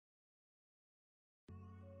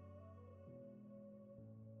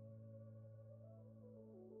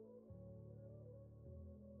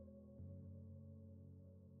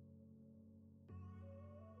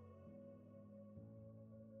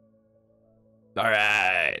All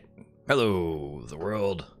right. Hello, the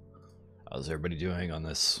world. How's everybody doing on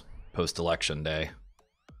this post-election day?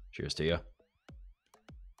 Cheers to you.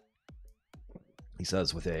 He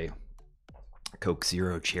says with a Coke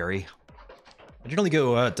Zero Cherry. I generally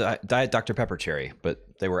go Diet Dr. Pepper Cherry, but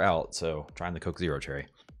they were out, so trying the Coke Zero Cherry,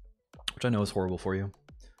 which I know is horrible for you.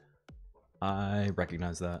 I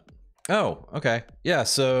recognize that. Oh, okay. Yeah,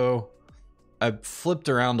 so I flipped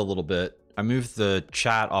around a little bit. I moved the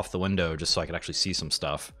chat off the window just so I could actually see some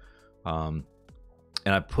stuff. And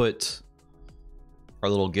I put our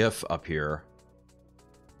little GIF up here.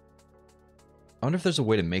 I wonder if there's a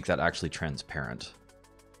way to make that actually transparent.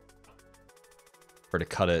 Or to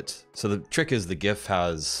cut it. So the trick is the GIF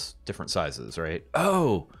has different sizes, right?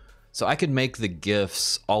 Oh, so I could make the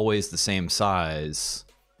GIFs always the same size.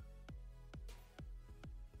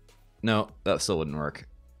 No, that still wouldn't work.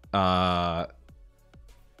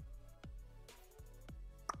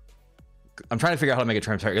 I'm trying to figure out how to make it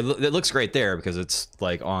transparent. It looks great there because it's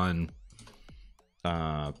like on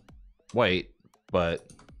white,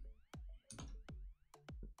 but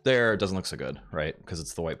there it doesn't look so good, right? Because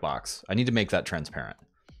it's the white box. I need to make that transparent,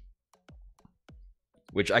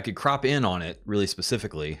 which I could crop in on it really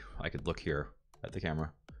specifically. I could look here at the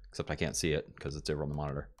camera, except I can't see it because it's over on the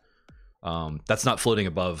monitor. That's not floating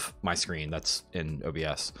above my screen. That's in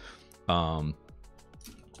OBS.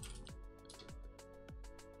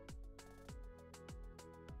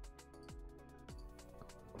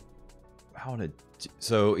 How to do,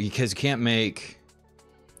 so because you can't make,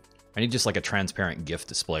 I need just like a transparent GIF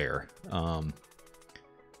displayer, because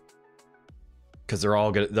they're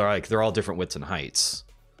all good. They're all different widths and heights.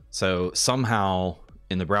 So somehow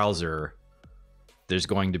in the browser, there's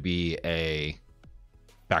going to be a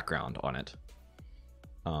background on it.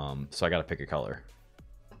 So I got to pick a color.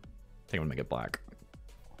 I think I'm gonna make it black.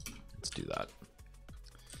 Let's do that.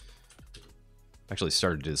 Actually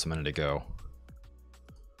started to do this a minute ago.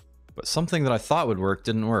 But something that I thought would work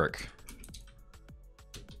didn't work.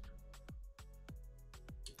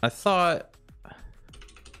 I thought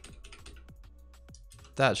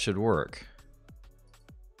that should work.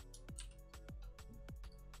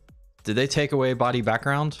 Did they take away body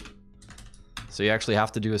background? So you actually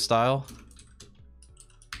have to do a style?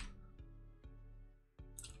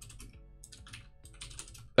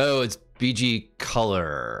 Oh, it's BG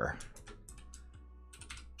color.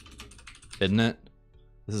 Isn't it?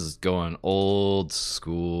 This is going old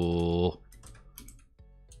school.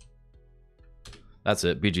 That's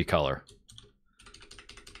it, BG color.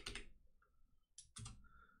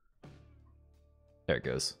 There it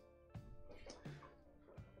goes.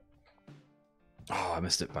 Oh, I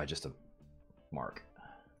missed it by just a mark.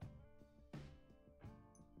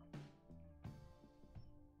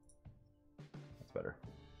 That's better.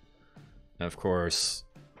 And of course,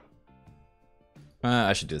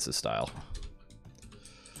 I should do this as style.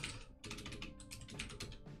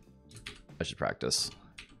 I should practice.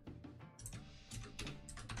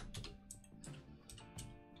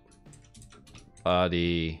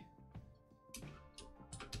 Body.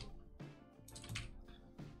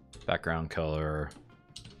 Background color.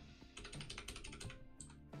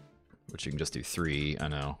 Which you can just do 3, I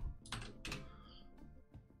know.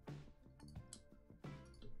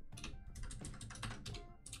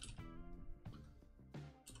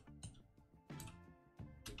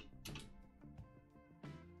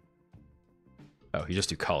 Oh, you just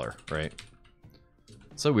do color, right?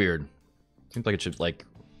 So weird. Seems like it should, like...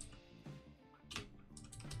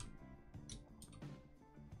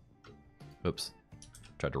 Oops.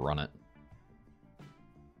 Tried to run it.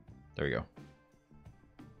 There you go.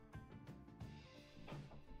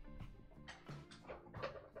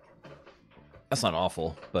 That's not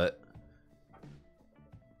awful, but...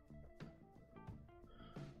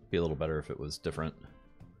 be a little better if it was different.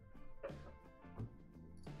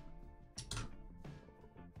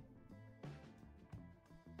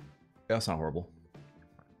 That's not horrible.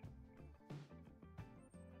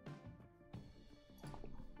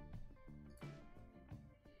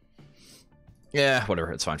 Yeah,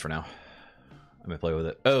 whatever. It's fine for now. I'm gonna play with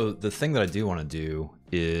it. Oh, the thing that I do want to do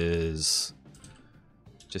is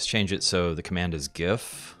just change it so the command is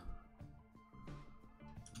GIF.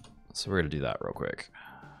 So we're gonna do that real quick.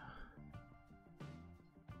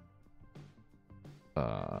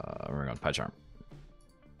 We're going to PyCharm.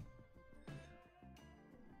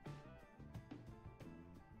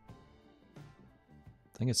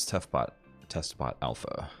 I think it's testbot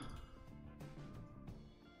alpha.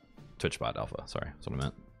 TwitchBot alpha, sorry, that's what I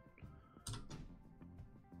meant.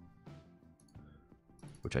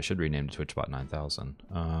 Which I should rename to TwitchBot 9000.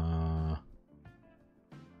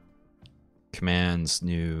 Commands,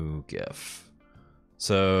 new GIF.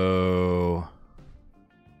 So,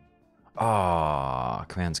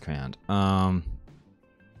 command. I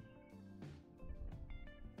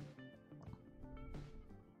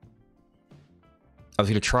was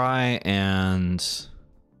gonna try and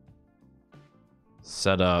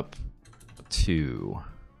set up 2.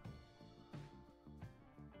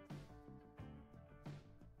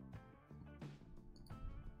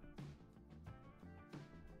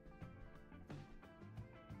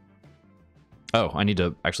 Oh, I need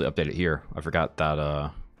to actually update it here. I forgot that,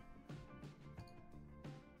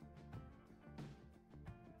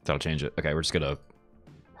 that'll change it. Okay, we're just gonna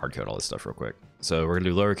hard code all this stuff real quick. So we're gonna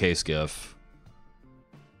do lowercase GIF.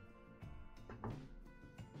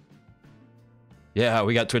 Yeah,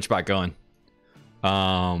 we got TwitchBot going.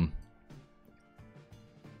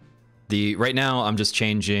 Right now I'm just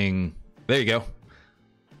changing. There you go.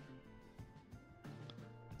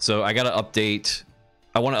 So I gotta update.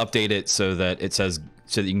 I want to update it so that it says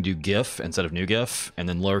so that you can do GIF instead of new GIF, and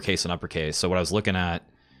then lowercase and uppercase. So what I was looking at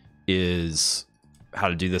is how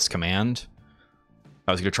to do this command.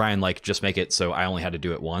 I was gonna try and like just make it so I only had to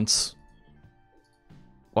do it once.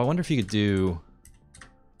 Well, I wonder if you could do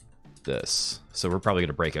this. So we're probably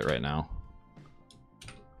gonna break it right now.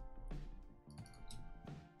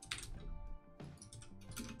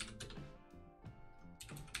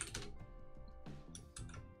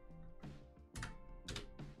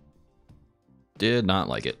 Did not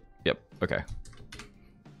like it. Yep. Okay.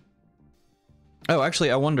 Oh, actually,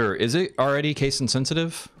 I wonder, is it already case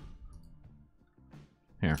insensitive?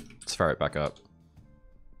 Here, let's fire it back up.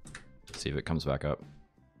 See if it comes back up.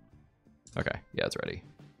 Okay, yeah, it's ready.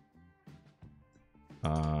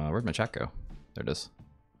 Where'd my chat go? There it is.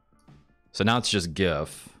 So now it's just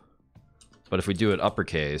GIF. But if we do it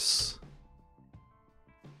uppercase,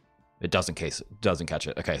 it doesn't catch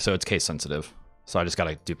it. Okay, so it's case sensitive. So I just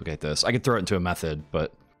gotta duplicate this. I could throw it into a method,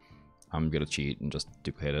 but I'm gonna cheat and just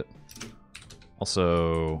duplicate it.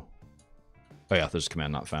 Also, oh yeah, there's a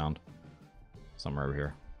command not found. Somewhere over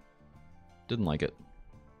here. Didn't like it.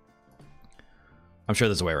 I'm sure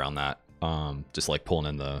there's a way around that. Just like pulling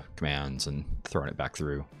in the commands and throwing it back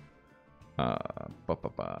through. What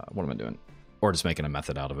am I doing? Or just making a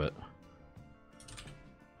method out of it.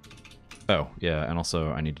 Oh, yeah, and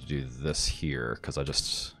also I need to do this here because I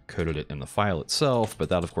just coded it in the file itself, but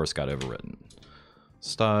that of course got overwritten.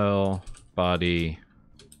 Style, body.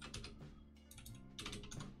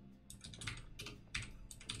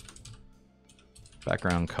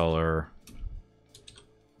 Background color.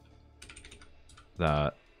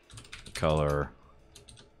 That. Color.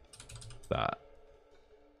 That.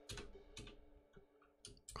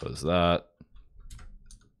 Close that.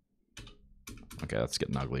 Okay, that's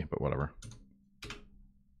getting ugly, but whatever.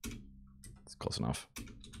 It's close enough.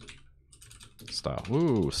 Style.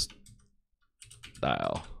 Ooh,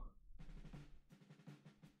 style.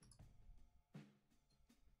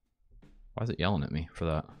 Why is it yelling at me for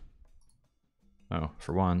that? Oh,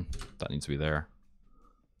 for one, that needs to be there.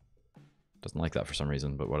 Doesn't like that for some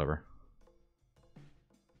reason, but whatever.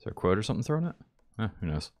 Is there a quote or something thrown it? Who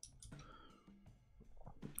knows?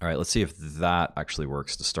 All right, let's see if that actually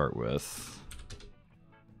works to start with.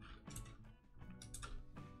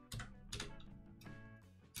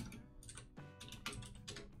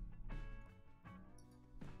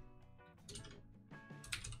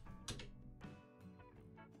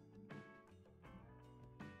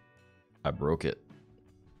 I broke it.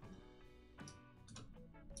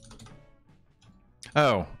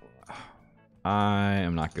 Oh, I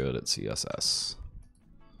am not good at CSS.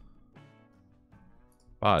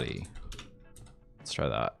 Body. Let's try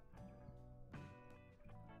that.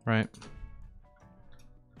 Right.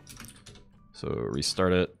 So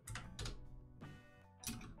restart it.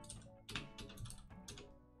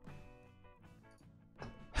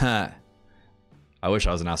 Ha. I wish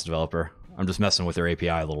I was an ASP developer. I'm just messing with their API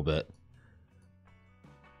a little bit.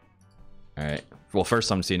 All right. Well, first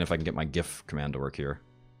I'm seeing if I can get my GIF command to work here.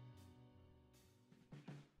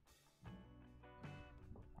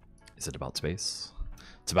 Is it about space?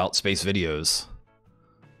 It's about space videos.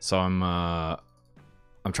 So I'm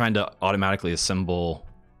trying to automatically assemble.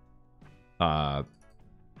 Oh,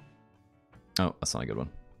 that's not a good one.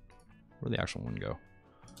 Where'd the actual one go?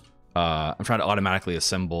 I'm trying to automatically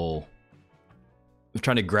assemble. I'm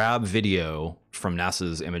trying to grab video from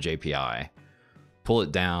NASA's image API, pull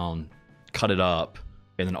it down, cut it up,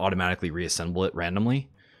 and then automatically reassemble it randomly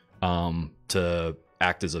to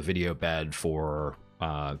act as a video bed for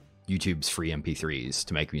YouTube's free MP3s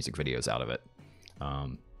to make music videos out of it.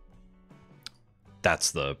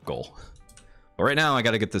 That's the goal. But right now I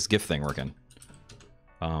got to get this GIF thing working.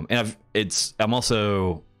 And I'm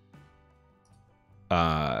also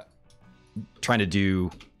trying to do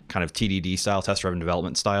kind of TDD style, test-driven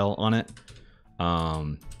development style on it.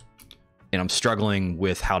 And I'm struggling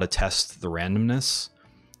with how to test the randomness.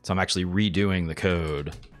 So I'm actually redoing the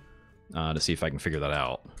code to see if I can figure that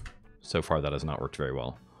out. So far, that has not worked very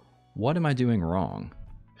well. What am I doing wrong?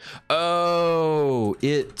 Oh,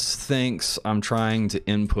 it thinks I'm trying to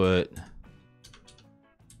input.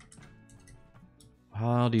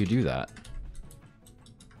 How do you do that?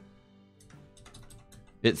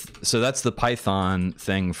 So that's the Python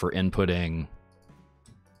thing for inputting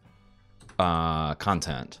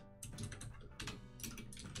content.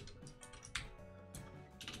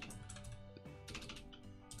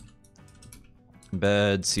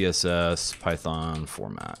 Embed CSS Python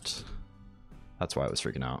format. That's why I was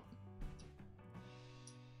freaking out.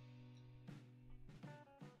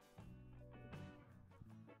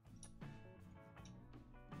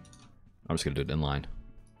 I'm just gonna do it inline.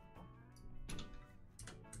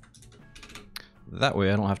 That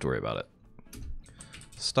way I don't have to worry about it.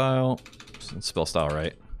 Style, let's spell style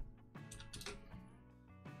right.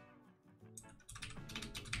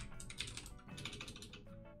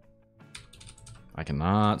 I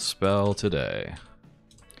cannot spell today.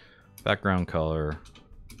 Background color.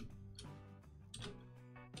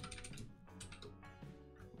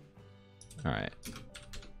 All right.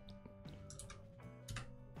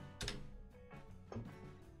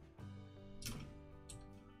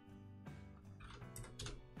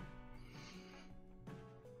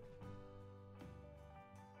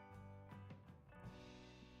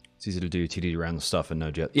 It's easy to do TDD random stuff in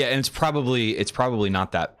Node.js. Yeah, and it's probably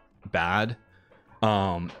not that bad.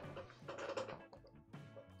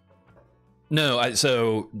 No,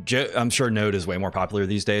 so I'm sure Node is way more popular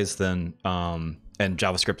these days than and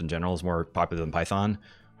JavaScript in general is more popular than Python.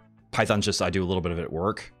 Python's just I do a little bit of it at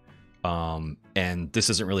work, and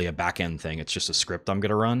this isn't really a backend thing. It's just a script I'm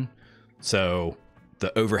gonna run. So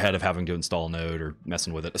the overhead of having to install Node or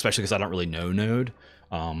messing with it, especially because I don't really know Node,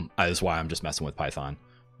 is why I'm just messing with Python.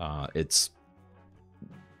 It's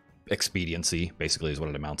expediency, basically, is what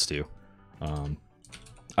it amounts to.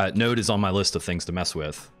 Node is on my list of things to mess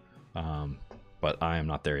with, but I am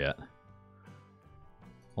not there yet.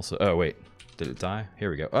 Also, oh wait, did it die? Here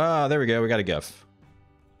we go. Ah, there we go. We got a GIF.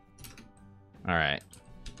 All right.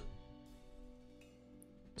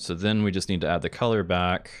 So then we just need to add the color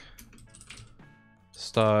back.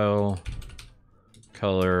 Style,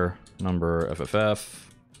 color, number, FFF.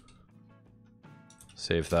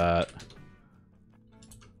 Save that.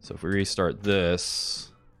 So if we restart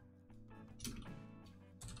this,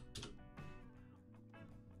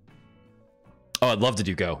 oh, I'd love to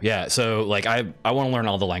do Go. Yeah, so like I want to learn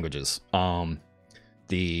all the languages. Without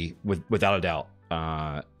a doubt.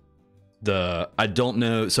 I don't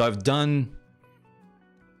know. So I've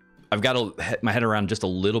got my head around just a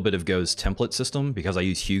little bit of Go's template system because I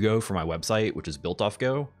use Hugo for my website, which is built off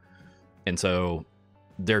Go, and so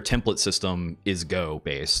their template system is Go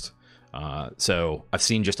based. So I've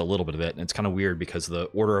seen just a little bit of it, and it's kind of weird because the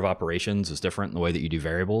order of operations is different in the way that you do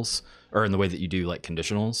variables, or in the way that you do like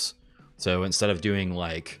conditionals. So instead of doing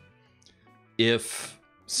like if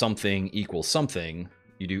something equals something,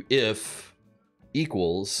 you do if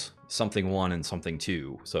equals something 1 and something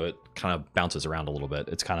 2. So it kind of bounces around a little bit.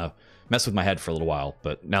 It's kind of messed with my head for a little while,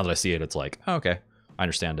 but now that I see it, it's like, oh, okay, I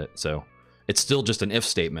understand it. So it's still just an if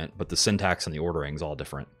statement, but the syntax and the ordering is all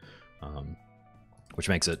different, which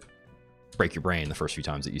makes it break your brain the first few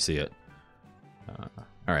times that you see it.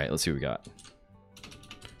 All right, let's see what we got.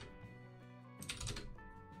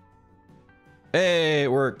 Hey,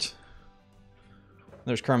 it worked.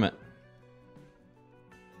 There's Kermit.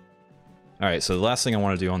 All right, so the last thing I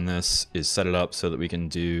want to do on this is set it up so that we can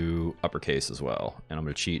do uppercase as well. And I'm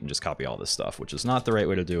going to cheat and just copy all this stuff, which is not the right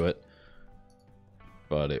way to do it,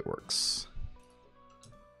 but it works.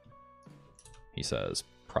 He says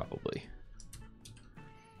probably.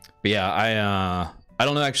 But yeah, I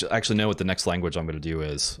don't know actually know what the next language I'm going to do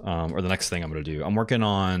is, or the next thing I'm going to do. I'm working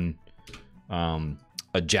on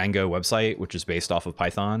a Django website, which is based off of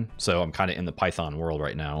Python. So I'm kind of in the Python world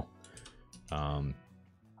right now.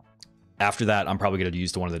 After that, I'm probably going to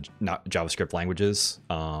use one of the JavaScript languages.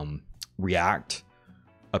 React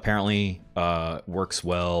apparently works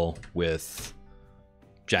well with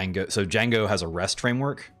Django. So Django has a REST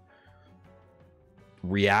framework.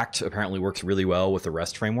 React apparently works really well with the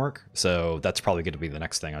REST framework. So that's probably going to be the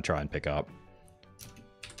next thing I try and pick up,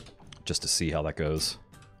 just to see how that goes.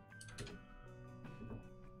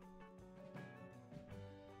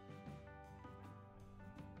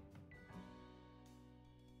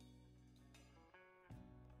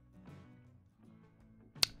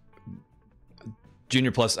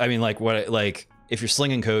 Junior Plus, I mean, like what, like if you're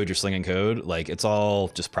slinging code, you're slinging code. Like, it's all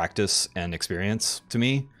just practice and experience to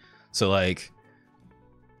me. So like,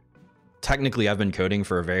 technically I've been coding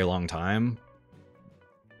for a very long time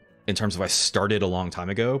in terms of I started a long time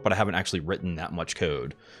ago, but I haven't actually written that much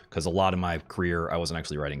code because a lot of my career I wasn't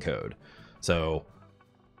actually writing code. So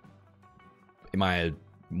am I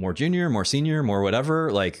more junior, more senior, more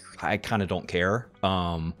whatever? Like, I kind of don't care.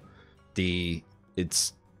 To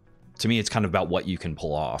me, it's kind of about what you can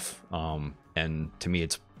pull off. And to me,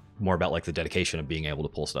 it's more about like the dedication of being able to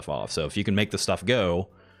pull stuff off. So if you can make the stuff go,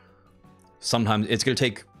 sometimes it's going to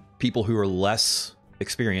take people who are less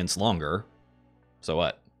experienced longer. So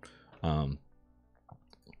what?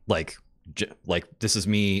 Like this is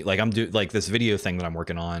me, like like this video thing that I'm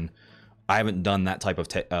working on. I haven't done that type of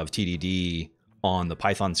TDD on the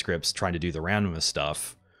Python scripts trying to do the randomness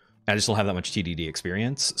stuff. I just don't have that much TDD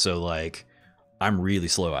experience. So like, I'm really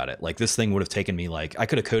slow at it. Like, this thing would have taken me, like, I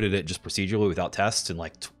could have coded it just procedurally without tests in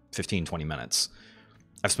like 15, 20 minutes.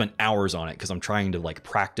 I've spent hours on it because I'm trying to like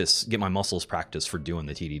practice, get my muscles practice for doing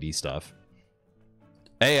the TDD stuff.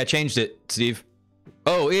 Hey, I changed it, Steve.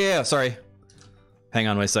 Oh, yeah, sorry. Hang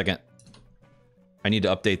on, wait a second. I need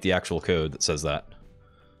to update the actual code that says that.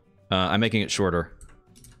 I'm making it shorter.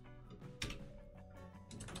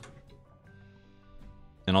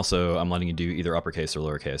 And also, I'm letting you do either uppercase or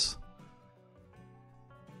lowercase.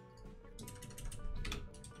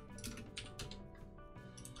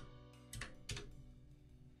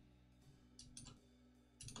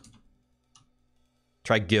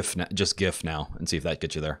 Try GIF, just GIF now, and see if that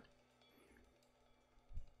gets you there.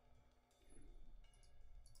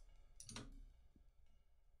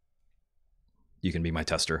 You can be my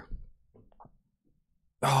tester.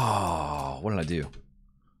 Oh, what did I do?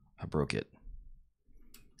 I broke it.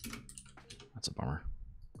 That's a bummer.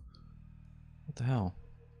 What the hell?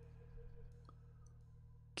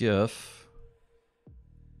 GIF.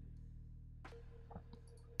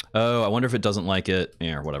 Oh, I wonder if it doesn't like it.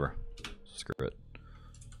 Yeah, or whatever. Screw it.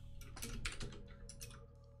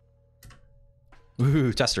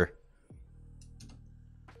 Ooh, tester.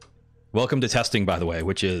 Welcome to testing, by the way,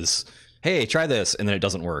 which is, hey, try this, and then it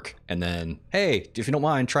doesn't work. And then, hey, if you don't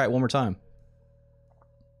mind, try it one more time.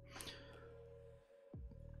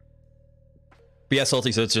 But yeah,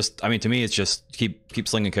 Salty, so it's just, I mean, to me, it's just keep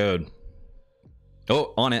slinging code.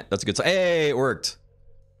 Oh, on it. That's a good sign. Hey, it worked.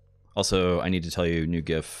 Also, I need to tell you new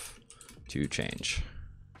GIF to change.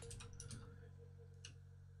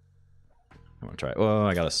 I'm gonna try it. Oh,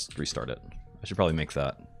 I gotta restart it. I should probably make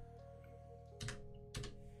that.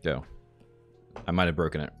 Go. I might have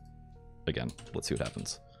broken it again. Let's see what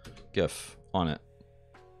happens. GIF on it.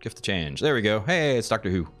 GIF to change. There we go. Hey, it's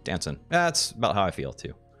Doctor Who dancing. That's about how I feel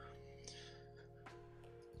too.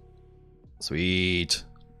 Sweet.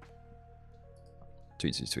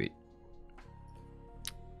 Sweet, sweet, sweet.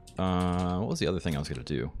 What was the other thing I was gonna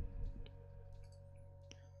do?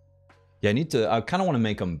 Yeah, I kind of want to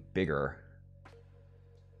make them bigger.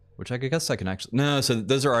 Which I guess I can actually... No, so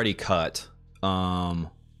those are already cut. Yeah,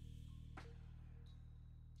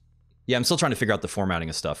 I'm still trying to figure out the formatting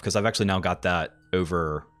of stuff, because I've actually now got that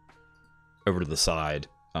over to the side.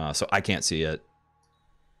 So I can't see it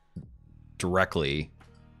directly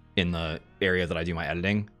in the area that I do my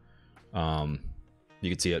editing. You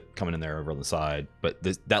can see it coming in there over on the side, but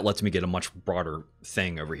that lets me get a much broader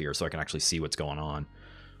thing over here so I can actually see what's going on.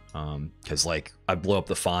 Because like, I blow up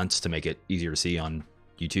the fonts to make it easier to see on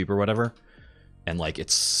YouTube or whatever, and like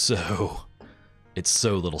it's so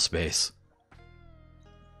little space.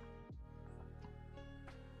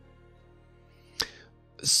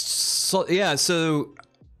 So yeah, so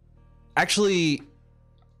actually,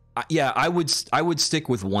 yeah, I would stick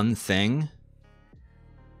with one thing.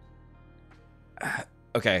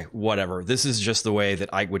 Okay, whatever. This is just the way that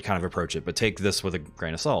I would kind of approach it, but take this with a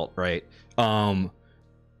grain of salt, right?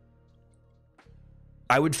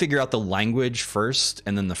 I would figure out the language first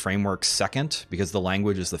and then the framework second, because the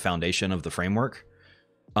language is the foundation of the framework.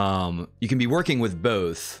 You can be working with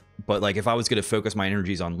both, but like if I was going to focus my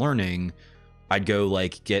energies on learning, I'd go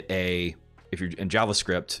like get if you're in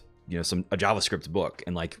JavaScript, you know, a JavaScript book,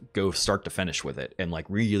 and like go start to finish with it and like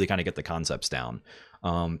really kind of get the concepts down.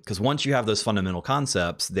 Because once you have those fundamental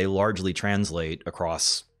concepts, they largely translate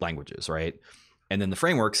across languages, right? And then the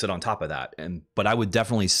frameworks sit on top of that. But I would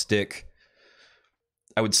definitely stick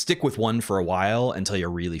with one for a while until you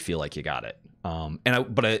really feel like you got it.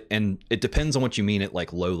 And it depends on what you mean at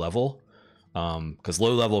like low level. Because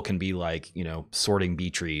low level can be like, you know, sorting B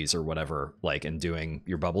trees or whatever, like, and doing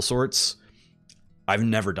your bubble sorts. I've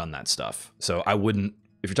never done that stuff. So I wouldn't,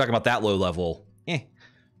 if you're talking about that low level,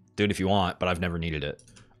 do it if you want, but I've never needed it.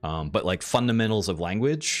 But like fundamentals of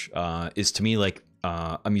language is to me like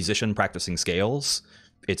a musician practicing scales.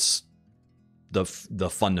 It's the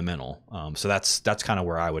fundamental. So that's kind of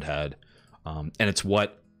where I would head. And it's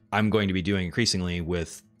what I'm going to be doing increasingly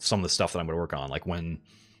with some of the stuff that I'm going to work on. Like when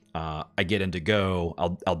I get into Go,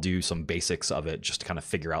 I'll do some basics of it just to kind of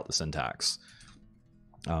figure out the syntax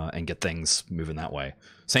and get things moving that way.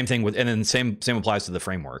 Same thing with, and then same applies to the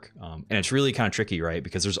framework. And it's really kind of tricky, right?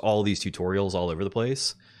 Because there's all these tutorials all over the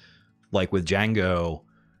place. Like with Django,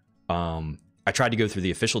 I tried to go through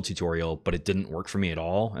the official tutorial, but it didn't work for me at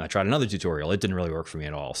all. And I tried another tutorial. It didn't really work for me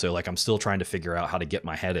at all. So like, I'm still trying to figure out how to get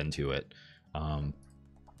my head into it.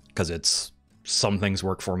 Cause it's, some things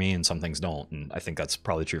work for me and some things don't. And I think that's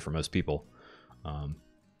probably true for most people.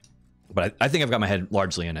 But I think I've got my head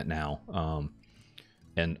largely in it now.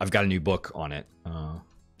 And I've got a new book on it,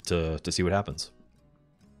 to see what happens.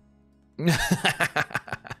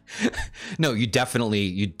 No, you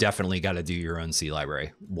definitely got to do your own C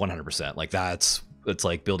library, 100%. Like it's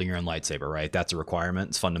like building your own lightsaber, right? That's a requirement.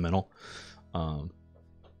 It's fundamental.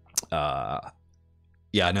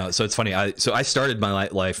 Yeah, no. So it's funny. I started my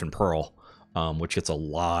life in Perl, which gets a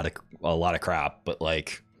lot of crap, but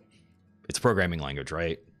like it's a programming language,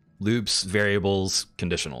 right? Loops, variables,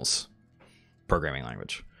 conditionals, programming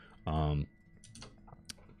language.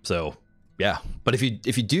 So yeah, but if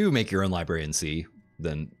you do make your own library in C,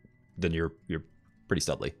 then you're pretty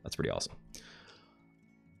studly. That's pretty awesome.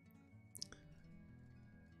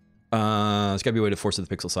 There's gotta be a way to force it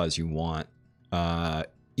the pixel size you want.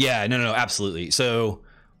 Yeah, no, absolutely. So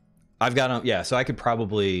I've got, so I can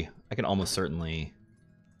almost certainly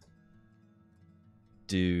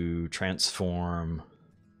do transform.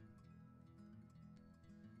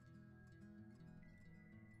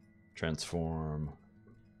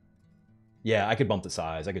 Yeah, I could bump the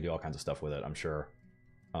size. I could do all kinds of stuff with it, I'm sure.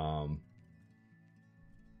 Oh,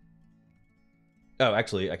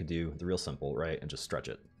 actually, I could do the real simple, right? And just stretch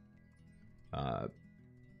it. But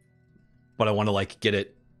I want to like get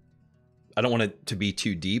it. I don't want it to be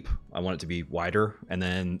too deep. I want it to be wider. And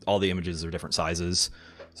then all the images are different sizes.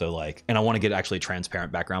 So like, and I want to get actually a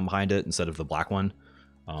transparent background behind it instead of the black one.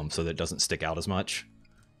 So that it doesn't stick out as much.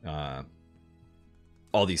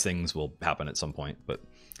 All these things will happen at some point, but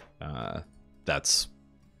that's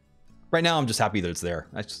right now. I'm just happy that it's there.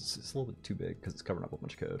 It's a little bit too big because it's covering up a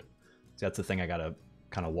bunch of code. So that's the thing I gotta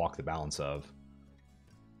kind of walk the balance of.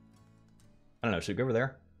 I don't know. Should we go over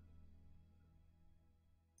there?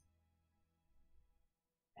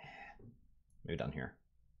 Maybe down here.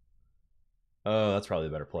 Oh, that's probably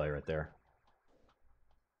a better play right there.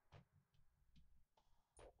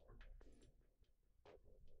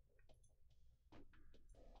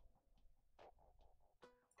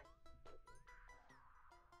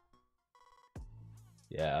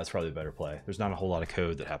 Yeah, that's probably a better play. There's not a whole lot of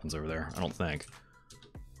code that happens over there, I don't think.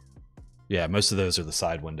 Yeah, most of those are the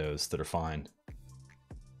side windows that are fine.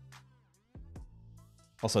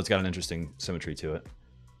 Also, it's got an interesting symmetry to it.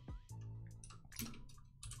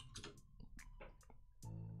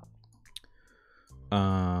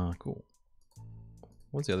 Cool.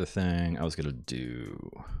 What's the other thing I was gonna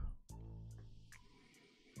do?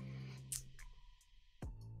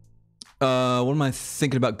 What am I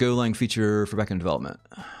thinking about Golang feature for backend development?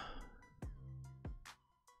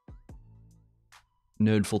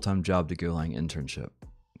 Node full-time job to Golang internship.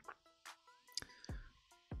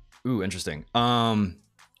 Ooh, interesting. Wow,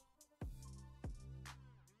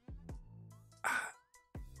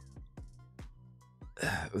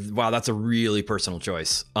 that's a really personal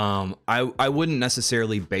choice. I wouldn't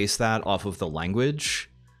necessarily base that off of the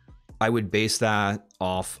language. I would base that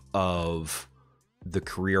off of the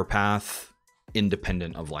career path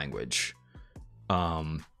independent of language.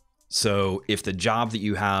 So if the job that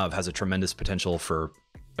you have has a tremendous potential for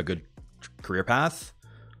a good career path,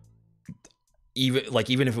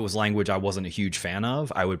 even if it was language I wasn't a huge fan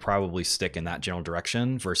of, I would probably stick in that general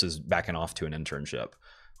direction versus backing off to an internship.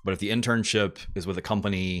 But if the internship is with a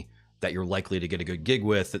company that you're likely to get a good gig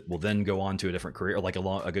with, that will then go on to a different career, like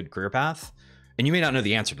a good career path, and you may not know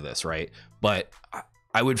the answer to this, right? But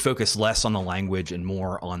I would focus less on the language and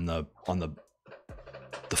more on the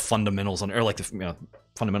fundamentals, or like the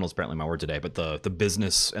fundamentals, apparently my word today, but the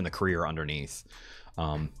business and the career underneath.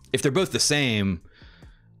 If they're both the same,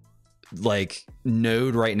 like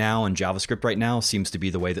Node right now and JavaScript right now seems to be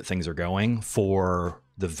the way that things are going for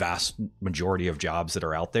the vast majority of jobs that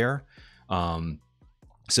are out there.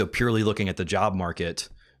 So purely looking at the job market,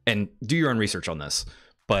 and do your own research on this,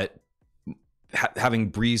 but having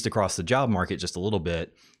breezed across the job market just a little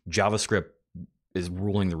bit, JavaScript is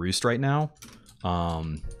ruling the roost right now.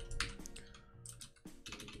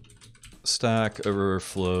 Stack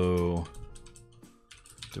Overflow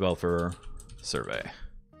Developer Survey.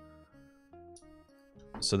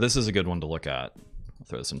 So this is a good one to look at. I'll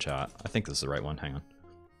throw this in chat. I think this is the right one. Hang on.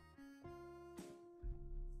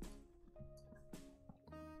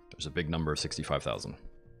 There's a big number of 65,000.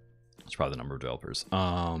 That's probably the number of developers.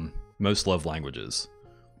 Most loved languages.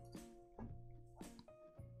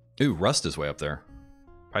 Ooh, Rust is way up there.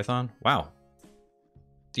 Python? Wow.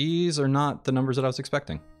 These are not the numbers that I was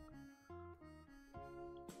expecting.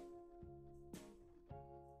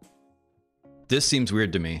 This seems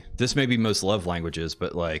weird to me. This may be most loved languages,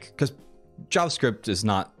 but like, because JavaScript is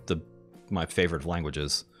not my favorite of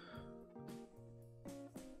languages.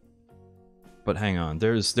 But hang on,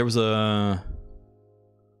 there was a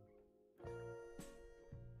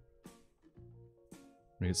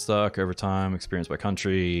we get stuck over time, experience by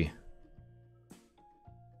country.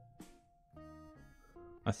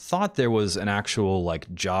 I thought there was an actual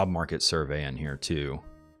like job market survey in here too.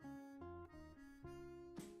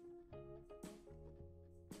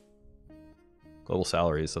 Global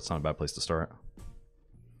salaries, that's not a bad place to start.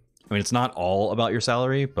 I mean, it's not all about your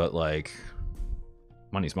salary, but like,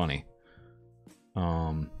 money's money.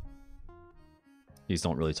 These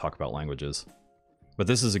don't really talk about languages. But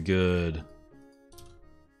this is a good...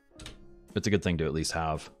 It's a good thing to at least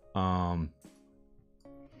have. I'm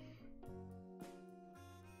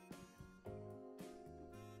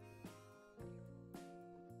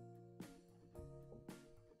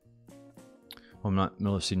not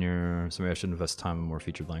middle or senior, so maybe I should invest time in more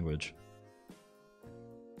featured language.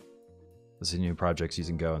 This is new projects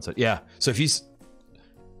using Go and so yeah. So if he's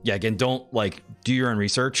again, don't like do your own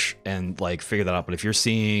research and like figure that out. But if you're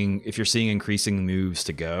seeing increasing moves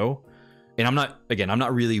to Go, and I'm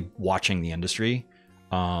not really watching the industry.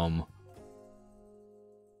 I'm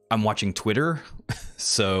watching Twitter,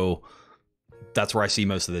 so that's where I see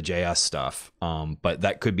most of the JS stuff. But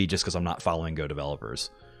that could be just because I'm not following Go developers.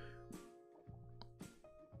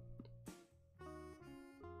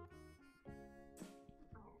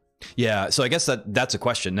 Yeah, so I guess that's a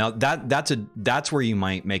question. Now that's where you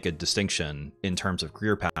might make a distinction in terms of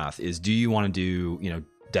career path. Is do you want to do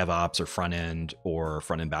DevOps or front end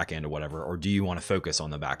back end or whatever, or do you want to focus on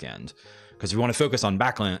the back end? Because if you want to focus on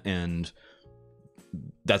back end,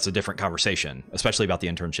 that's a different conversation, especially about the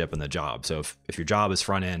internship and the job. So if your job is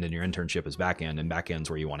front end and your internship is back end and back end's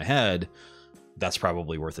where you want to head, that's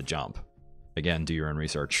probably worth a jump. Again, do your own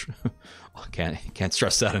research. Can't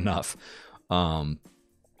stress that enough.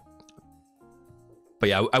 But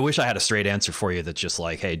yeah, I wish I had a straight answer for you that's just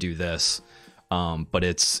like, hey, do this. But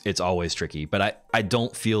it's always tricky. But I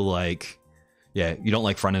don't feel like, yeah, you don't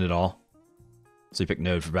like front end at all. So you pick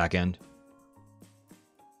Node for back end.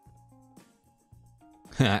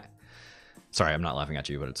 Sorry, I'm not laughing at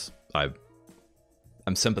you, but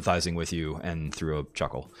I'm sympathizing with you and through a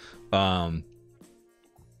chuckle.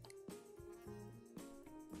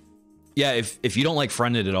 Yeah, if you don't like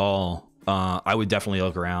front end at all, I would definitely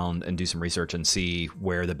look around and do some research and see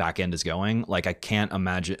where the back end is going. Like I can't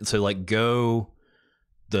imagine. So like Go,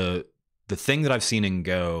 the thing that I've seen in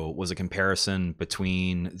Go was a comparison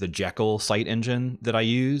between the Jekyll site engine that I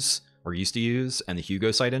use or used to use and the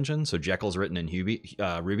Hugo site engine. So Jekyll's written in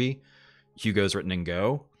Ruby, Hugo's written in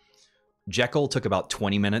Go. Jekyll took about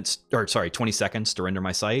 20 seconds to render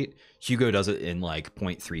my site. Hugo does it in like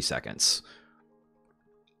 0.3 seconds.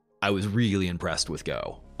 I was really impressed with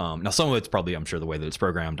Go. Now some of it's probably, I'm sure, the way that it's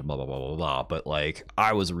programmed and blah, blah, blah, blah, blah. But like,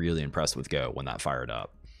 I was really impressed with Go when that fired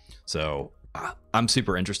up. So I'm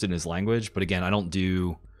super interested in his language, but again, I don't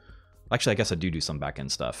do, actually, I guess I do some backend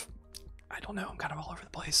stuff. I don't know. I'm kind of all over the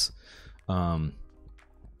place.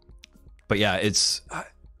 But yeah,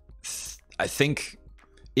 I think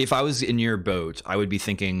if I was in your boat, I would be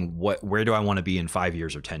thinking, where do I want to be in 5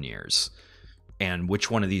 years or 10 years? And which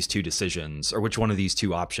one of these two decisions, or which one of these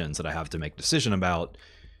two options that I have to make a decision about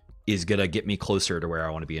is going to get me closer to where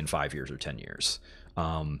I want to be in 5 years or 10 years.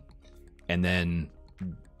 And then,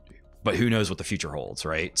 but who knows what the future holds,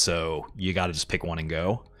 right? So you got to just pick one and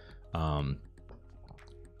go.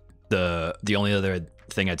 The only other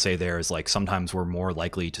thing I'd say there is like, sometimes we're more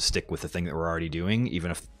likely to stick with the thing that we're already doing,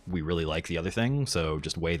 even if we really like the other thing. So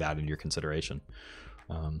just weigh that into your consideration.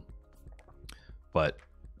 But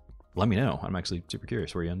let me know. I'm actually super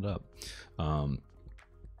curious where you ended up.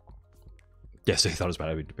 Yeah, so you thought it was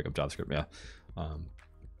bad to pick up JavaScript. Yeah.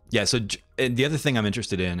 Yeah, so and the other thing I'm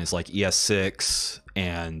interested in is like ES6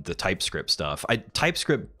 and the TypeScript stuff.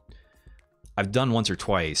 TypeScript, I've done once or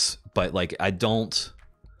twice, but like it's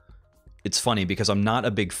funny because I'm not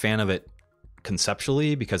a big fan of it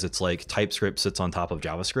conceptually, because it's like TypeScript sits on top of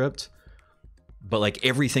JavaScript. but like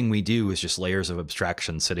everything we do is just layers of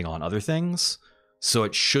abstraction sitting on other things. So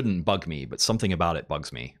it shouldn't bug me, but something about it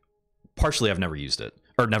bugs me. Partially, I've never used it,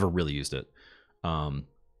 or never really used it. But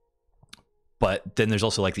then there's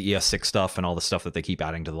also like the ES6 stuff and all the stuff that they keep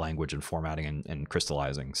adding to the language and formatting and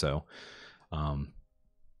crystallizing. So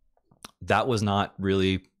that was not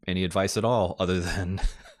really any advice at all, other than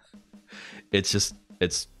it's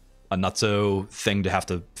a nutso thing to have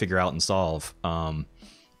to figure out and solve.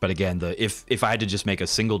 But again, if I had to just make a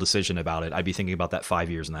single decision about it, I'd be thinking about that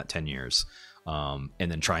 5 years and that 10 years, and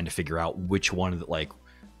then trying to figure out which one that, like,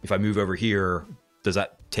 if I move over here, does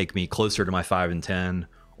that take me closer to my 5 and 10?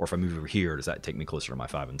 Or if I move over here, does that take me closer to my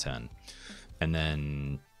 5 and 10? And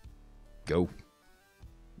then go.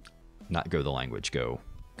 Not go the language, go.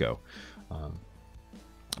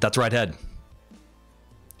 That's where I'd head.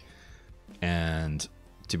 And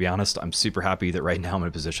to be honest, I'm super happy that right now I'm in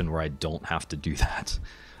a position where I don't have to do that.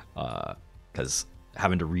 Because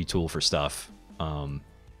having to retool for stuff,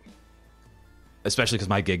 especially because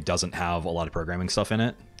my gig doesn't have a lot of programming stuff in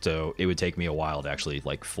it, so it would take me a while to actually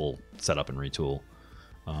like full setup and retool.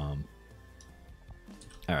 All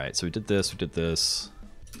right, so we did this.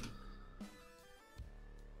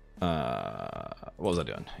 What was I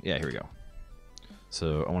doing? Yeah, here we go.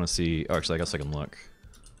 So I want to see. Oh, actually, I guess I can look.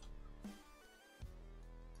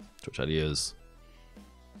 Twitch ideas.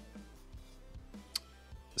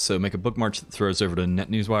 So make a bookmark that throws over to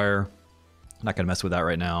NetNewsWire. Not gonna mess with that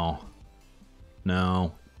right now.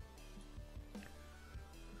 No.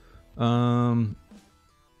 I'm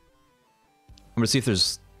gonna see if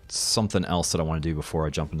there's something else that I want to do before I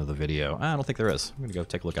jump into the video. I don't think there is. I'm gonna go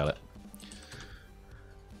take a look at it.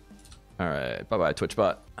 All right, bye-bye,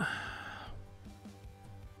 TwitchBot.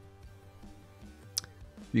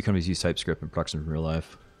 Few companies use TypeScript in production in real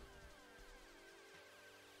life.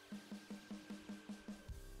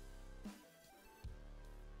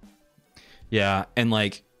 Yeah, and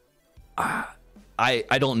like, I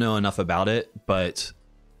don't know enough about it, but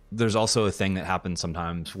there's also a thing that happens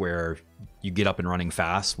sometimes where you get up and running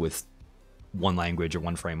fast with one language or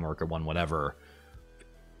one framework or one whatever,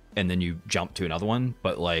 and then you jump to another one.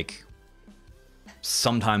 But like,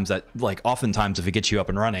 sometimes that, like, oftentimes if it gets you up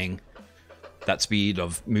and running, that speed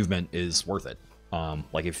of movement is worth it.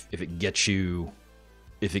 Like if it gets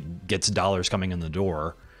dollars coming in the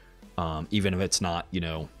door, even if it's not, you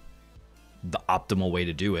know, the optimal way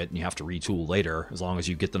to do it and you have to retool later, as long as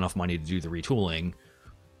you get enough money to do the retooling,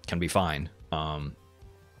 can be fine.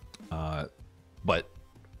 But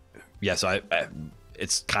yeah, so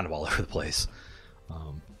it's kind of all over the place.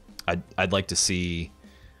 I'd like to see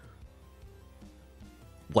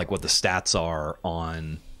like what the stats are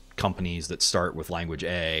on companies that start with language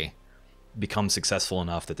A, become successful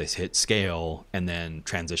enough that they hit scale and then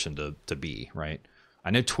transition to B, right? I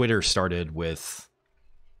know Twitter started with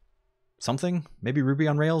something, maybe Ruby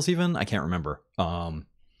on Rails even, I can't remember.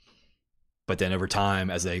 But then over time,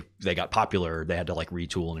 as they got popular, they had to like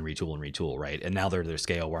retool, right? And now they're at their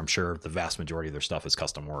scale where I'm sure the vast majority of their stuff is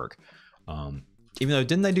custom work. Even though,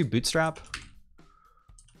 didn't they do Bootstrap?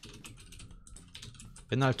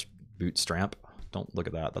 Isn't that Bootstrap? Don't look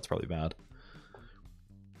at that, that's probably bad.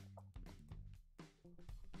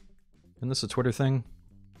 Isn't this a Twitter thing?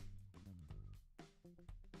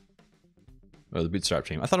 Oh, the Bootstrap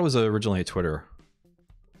team. I thought it was originally a Twitter.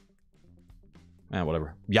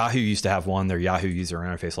 Whatever. Yahoo used to have one, their Yahoo user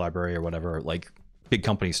interface library or whatever. Like, big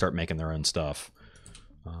companies start making their own stuff.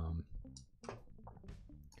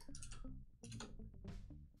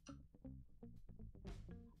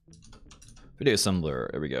 Video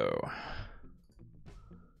assembler, there we go.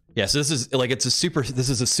 Yeah, so this is like, this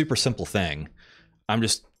is a super simple thing. I'm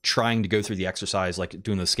just trying to go through the exercise, like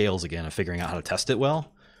doing the scales again and figuring out how to test it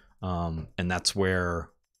well. And that's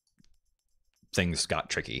where things got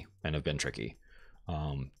tricky and have been tricky.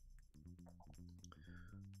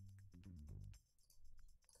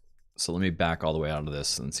 So let me back all the way out of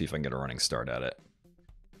this and see if I can get a running start at it.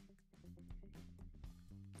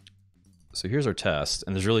 So here's our test,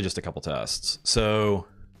 and there's really just a couple tests. So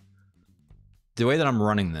the way that I'm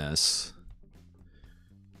running this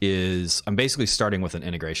is I'm basically starting with an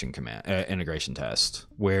integration command, integration test,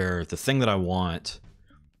 where the thing that I want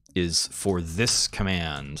is for this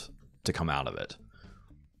command to come out of it.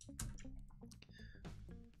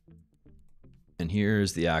 And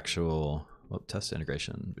here's the actual test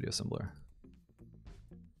integration video assembler.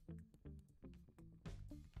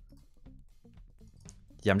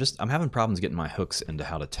 Yeah, I'm having problems getting my hooks into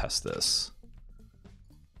how to test this.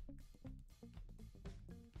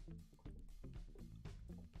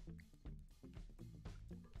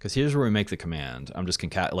 Because here's where we make the command. I'm just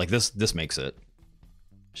like this makes it.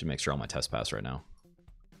 Should make sure all my tests pass right now.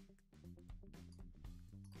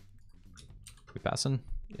 We passing?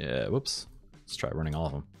 Yeah, whoops. Let's try running all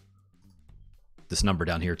of them. This number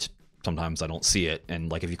down here, sometimes I don't see it. And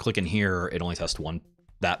like if you click in here, it only tests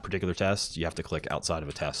that particular test. You have to click outside of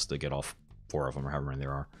a test to get all 4 of them or however many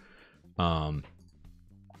there are.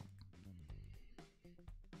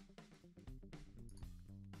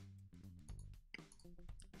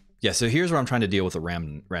 Yeah, so here's where I'm trying to deal with the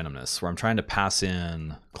randomness, where I'm trying to pass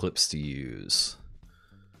in clips to use.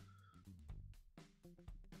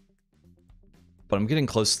 But I'm getting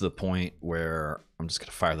close to the point where I'm just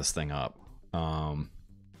gonna fire this thing up.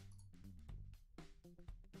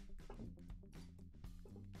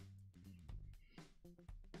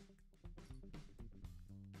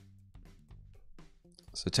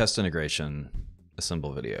 So test integration,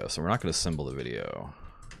 assemble video. So we're not gonna assemble the video.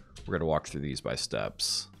 We're gonna walk through these by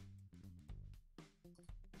steps.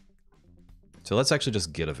 So let's actually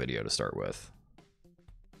just get a video to start with.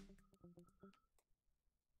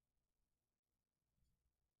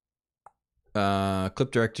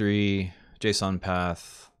 Clip directory, JSON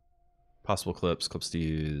path, possible clips, clips to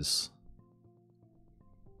use.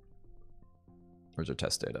 Where's our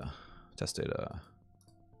test data? Test data.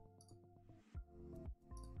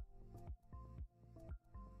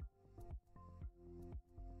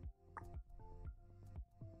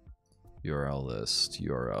 URL list,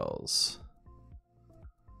 URLs.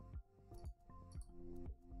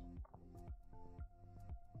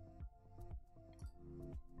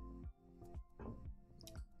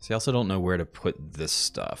 See, I also don't know where to put this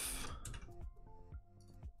stuff.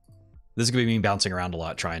 This is gonna be me bouncing around a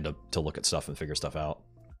lot trying to look at stuff and figure stuff out.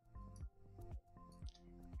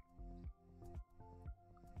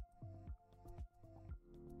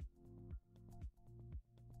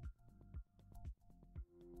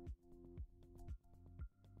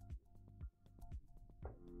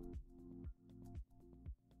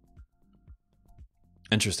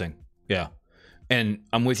 Interesting. Yeah. And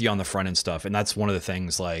I'm with you on the front end stuff. And that's one of the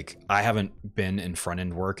things, like, I haven't been in front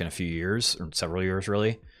end work in a few years, or several years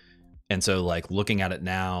really. And so like looking at it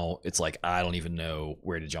now, it's like, I don't even know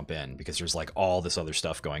where to jump in because there's like all this other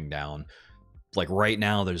stuff going down. Like right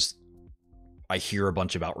now I hear a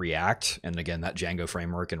bunch about React. And again, that Django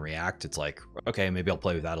framework and React, it's like, okay, maybe I'll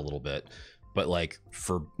play with that a little bit. But like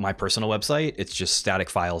for my personal website, it's just static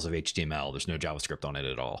files of HTML. There's no JavaScript on it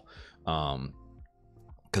at all.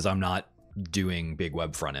 Because I'm not doing big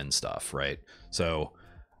web front end stuff, right? So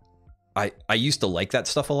I used to like that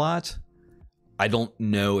stuff a lot. I don't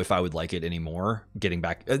know if I would like it anymore. Getting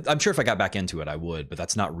back, I'm sure if I got back into it, I would, but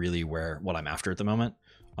that's not really what I'm after at the moment.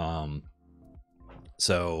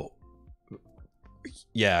 So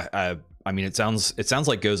yeah, I mean, it sounds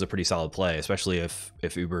like Go's a pretty solid play, especially if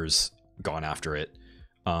Uber's gone after it.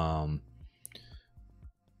 And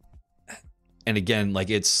again, like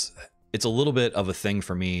it's a little bit of a thing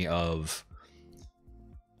for me of,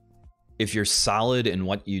 if you're solid in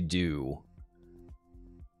what you do,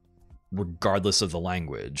 regardless of the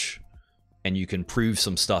language, and you can prove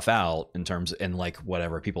some stuff out in terms, and like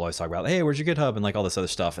whatever, people always talk about, hey, where's your GitHub and like all this other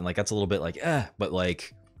stuff, and like that's a little bit like but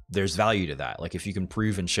like there's value to that. Like if you can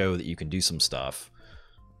prove and show that you can do some stuff,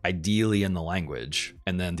 ideally in the language.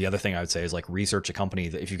 And then the other thing I would say is like research a company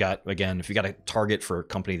that, if you got a target for a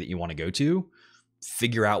company that you want to go to,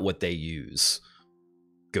 figure out what they use,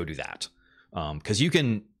 go do that. Because you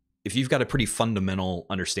can, if you've got a pretty fundamental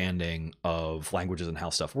understanding of languages and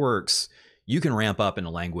how stuff works, you can ramp up in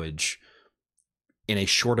a language in a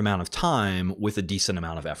short amount of time with a decent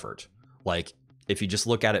amount of effort. Like if you just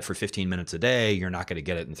look at it for 15 minutes a day, you're not going to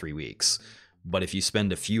get it in 3 weeks. But if you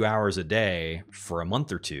spend a few hours a day for a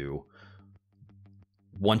month or two,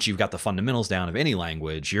 once you've got the fundamentals down of any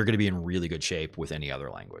language, you're going to be in really good shape with any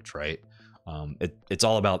other language, right? It's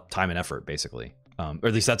all about time and effort, basically. Or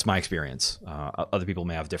at least that's my experience. Other people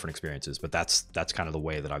may have different experiences, but that's kind of the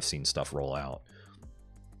way that I've seen stuff roll out.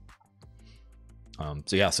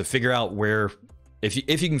 So yeah, so figure out where, if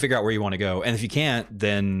you can figure out where you want to go, and if you can't,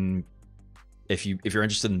 then if you're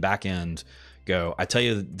interested in back end, go. I tell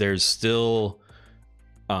you, there's still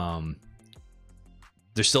also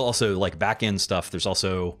like back end stuff. There's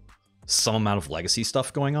also some amount of legacy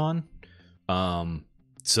stuff going on.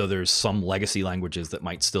 So there's some legacy languages that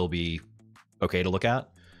might still be okay to look at.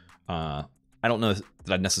 I don't know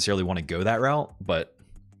that I'd necessarily want to go that route, but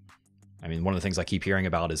I mean, one of the things I keep hearing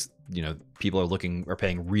about is, you know, people are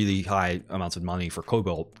paying really high amounts of money for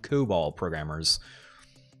COBOL programmers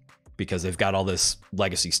because they've got all this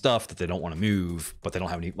legacy stuff that they don't want to move, but they don't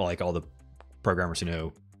have any, like all the programmers who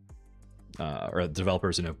know, or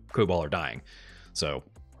developers who know COBOL are dying. So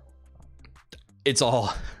it's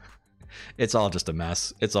all It's all just a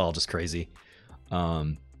mess. It's all just crazy.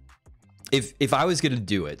 If I was going to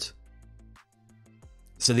do it,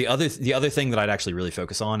 so the other thing that I'd actually really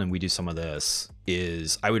focus on, and we do some of this,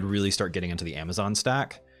 is I would really start getting into the Amazon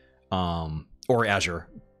stack, or Azure,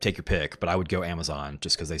 take your pick, but I would go Amazon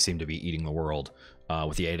just because they seem to be eating the world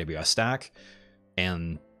with the AWS stack,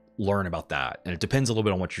 and learn about that. And it depends a little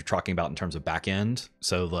bit on what you're talking about in terms of backend.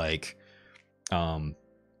 So like, talking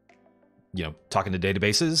to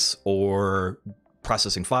databases or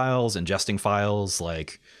processing files, ingesting files,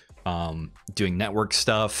 like doing network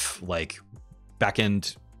stuff, like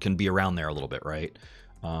backend can be around there a little bit, right?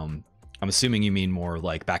 I'm assuming you mean more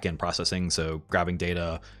like backend processing, so grabbing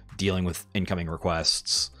data, dealing with incoming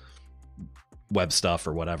requests, web stuff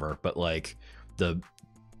or whatever. But like the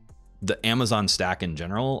Amazon stack in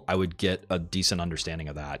general, I would get a decent understanding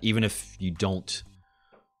of that. Even if you don't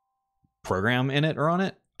program in it or on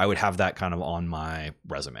it, I would have that kind of on my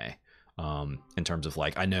resume. In terms of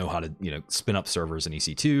like, I know how to, spin up servers in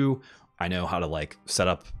EC2. I know how to like set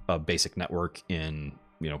up a basic network in,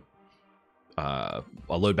 a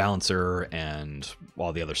load balancer and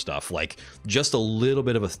all the other stuff. Like just a little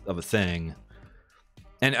bit of a thing.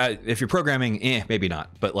 And if you're programming, maybe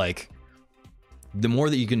not. But like, the more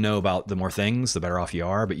that you can know about the more things, the better off you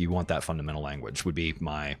are. But you want that fundamental language would be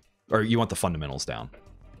or you want the fundamentals down.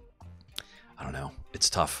 I don't know. It's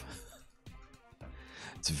tough.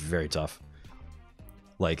 It's very tough.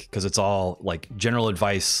 Like, because it's all like general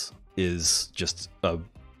advice is just a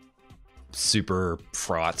super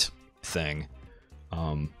fraught thing.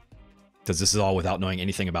 Because this is all without knowing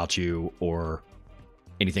anything about you or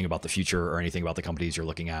anything about the future or anything about the companies you're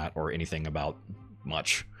looking at or anything about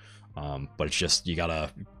much. But it's just, you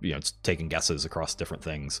gotta, it's taking guesses across different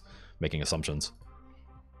things, making assumptions.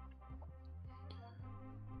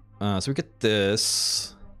 So we get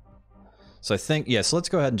this. So I think, so let's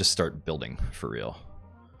go ahead and just start building for real.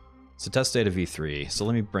 So test data v3. So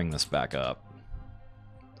let me bring this back up.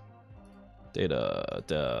 Data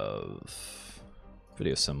dev,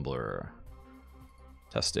 video assembler,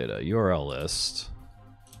 test data, URL list.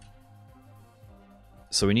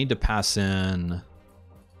 So we need to pass in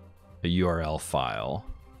a URL file.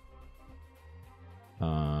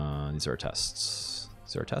 These are our tests.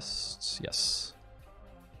 These are our tests, yes.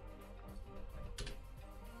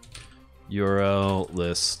 URL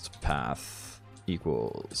list path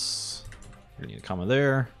equals, we need a comma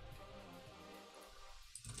there.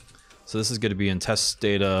 So this is going to be in test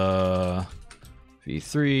data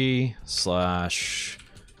v3 slash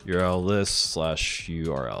URL list slash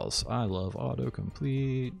URLs. I love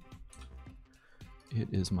autocomplete. It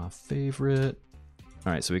is my favorite.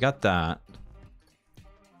 All right, so we got that.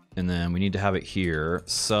 And then we need to have it here.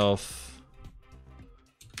 Self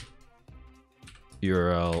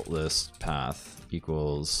URL list path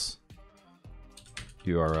equals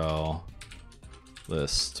URL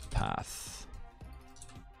list path.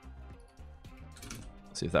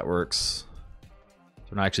 Let's see if that works. So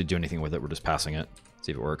we're not actually doing anything with it. We're just passing it.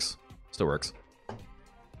 See if it works. Still works.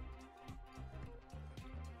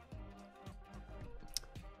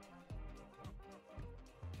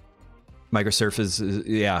 Microsurf is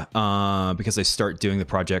because they start doing the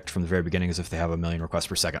project from the very beginning as if they have 1 million requests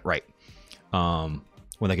per second. Right.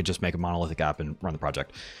 When they could just make a monolithic app and run the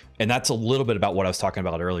project. And that's a little bit about what I was talking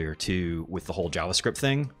about earlier too, with the whole JavaScript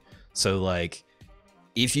thing. So like,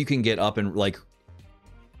 if you can get up and like,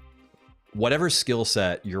 whatever skill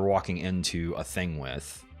set you're walking into a thing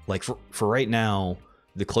with, like for right now,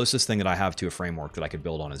 the closest thing that I have to a framework that I could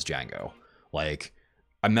build on is Django. Like,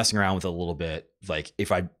 I'm messing around with it a little bit. Like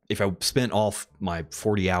if I spent all my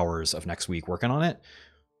 40 hours of next week working on it,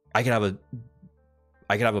 I could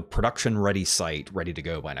have a production ready site ready to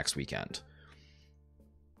go by next weekend.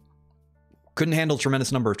 Couldn't handle a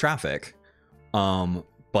tremendous number of traffic,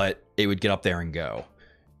 but it would get up there and go.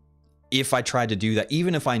 If I tried to do that,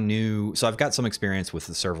 even if I knew, so I've got some experience with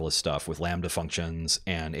the serverless stuff with Lambda functions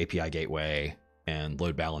and API gateway and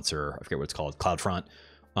load balancer. I forget what it's called, CloudFront.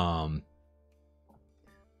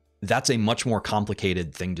 That's a much more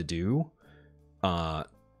complicated thing to do.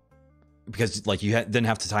 Because like you then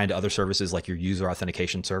have to tie into other services like your user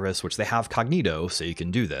authentication service, which they have Cognito, so you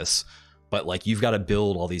can do this. But like you've got to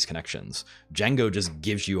build all these connections. Django just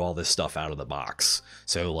gives you all this stuff out of the box.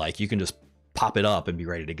 So like you can just pop it up and be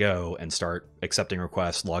ready to go and start accepting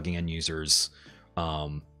requests, logging in users,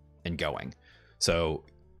 and going. So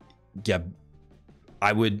yeah,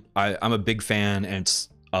 I'm a big fan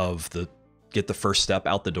of get the first step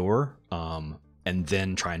out the door, and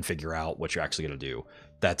then try and figure out what you're actually going to do.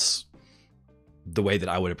 That's the way that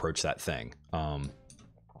I would approach that thing.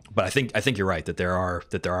 But I think you're right that there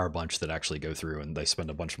are a bunch that actually go through and they spend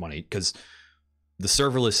a bunch of money, because the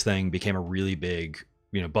serverless thing became a really big,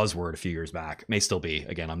 you know, buzzword a few years back. It may still be.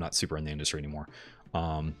 Again, I'm not super in the industry anymore.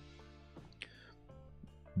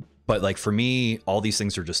 But like for me, all these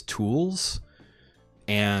things are just tools,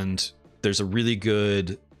 and there's a really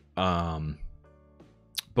good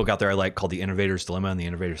book out there I like called The Innovator's Dilemma and The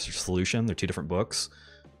Innovator's Solution. They're two different books,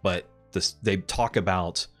 but they talk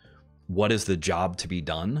about what is the job to be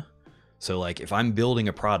done. So like if I'm building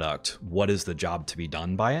a product, what is the job to be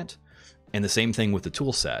done by it? And the same thing with the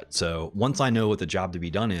tool set. So once I know what the job to be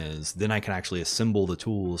done is, then I can actually assemble the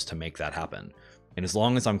tools to make that happen. And as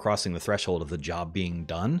long as I'm crossing the threshold of the job being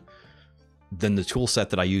done, then the tool set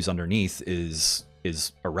that I use underneath is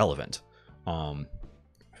irrelevant.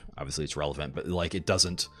 Obviously it's relevant, but like it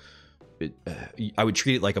doesn't, I would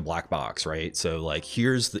treat it like a black box, right? So like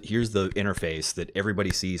here's the interface that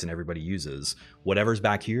everybody sees and everybody uses. Whatever's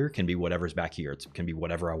back here can be whatever's back here. It can be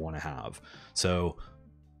whatever I want to have. So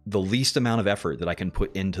the least amount of effort that I can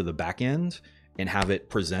put into the back end and have it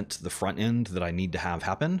present the front end that I need to have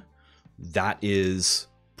happen, that is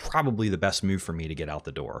probably the best move for me to get out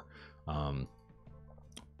the door.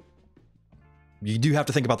 You do have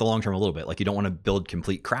to think about the long term a little bit. Like you don't want to build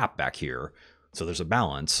complete crap back here. So there's a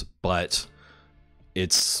balance, but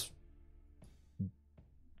it's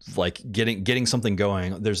like getting something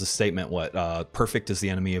going. There's a statement, perfect is the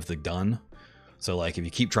enemy of the done. So like if you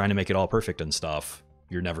keep trying to make it all perfect and stuff,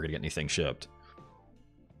 you're never gonna get anything shipped.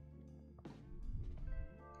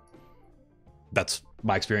 That's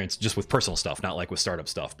my experience just with personal stuff, not like with startup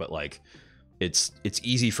stuff, but like it's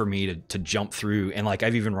easy for me to jump through. And like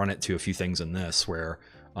I've even run it to a few things in this where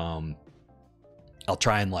I'll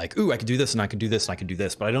try and like, ooh, I could do this and I could do this and I could do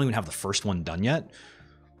this, but I don't even have the first one done yet.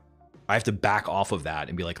 I have to back off of that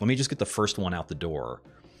and be like, let me just get the first one out the door.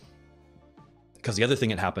 Because the other thing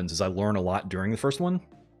that happens is I learn a lot during the first one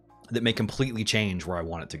that may completely change where I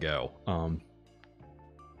want it to go.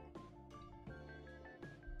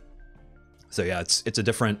 So yeah, it's a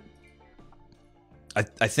different, I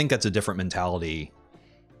think that's a different mentality.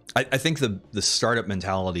 I think the startup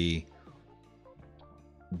mentality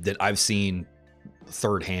that I've seen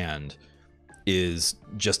third hand is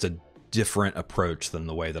just a different approach than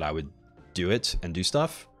the way that I would do it and do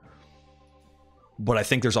stuff. But I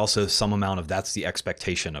think there's also some amount of that's the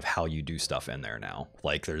expectation of how you do stuff in there now.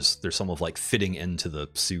 Like there's some of like fitting into the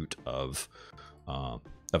suit of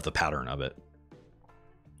the pattern of it.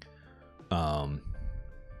 All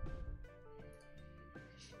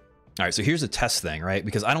right, so here's a test thing, right?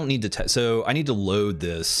 Because I don't need to test. So I need to load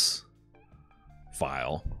this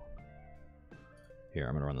file. Here,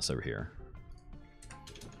 I'm gonna run this over here.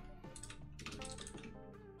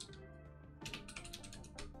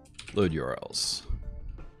 Load URLs.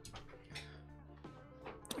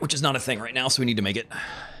 Which is not a thing right now, so we need to make it.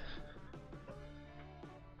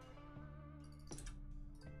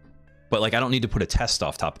 But like, I don't need to put a test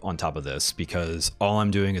on top of this because all I'm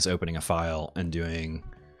doing is opening a file and doing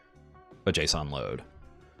a JSON load.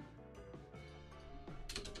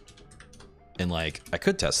 And like, I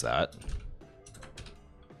could test that,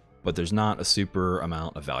 but there's not a super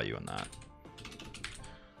amount of value in that.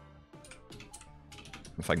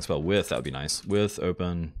 If I can spell with, that would be nice. With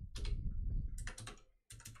open.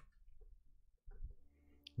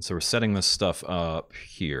 And so we're setting this stuff up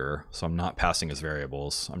here. So I'm not passing as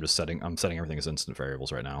variables. I'm setting everything as instant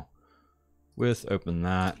variables right now. With open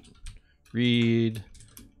that. Read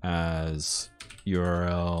as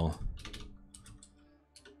URL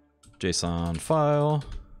JSON file.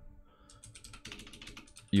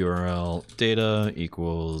 URL data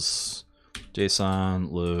equals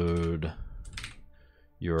JSON load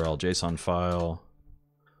URL JSON file.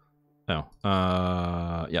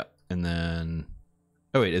 Oh, yeah. And then,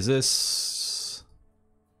 oh wait, is this?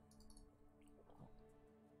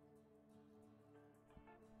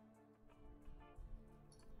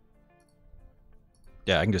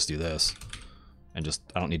 Yeah, I can just do this and just,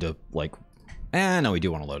 I don't need to like, no, we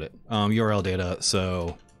do want to load it. URL data.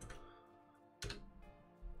 So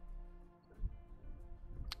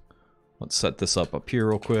let's set this up here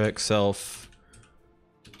real quick. Self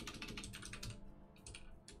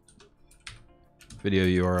video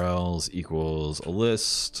URLs equals a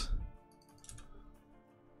list.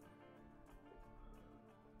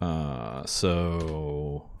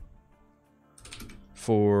 So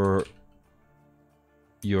for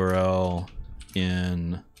URL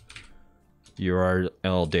in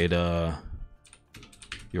URL data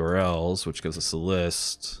URLs, which gives us a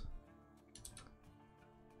list.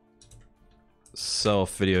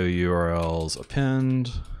 Self video URLs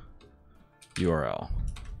append URL.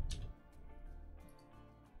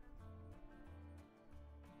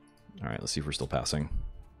 All right, let's see if we're still passing.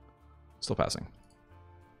 Still passing.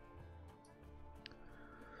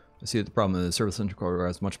 I see that the problem is service-centric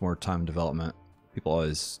requires much more time development. People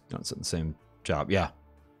always don't sit in the same job. Yeah.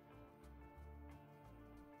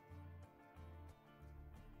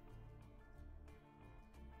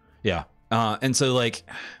 Yeah. And so like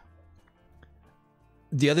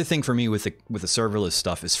the other thing for me with the serverless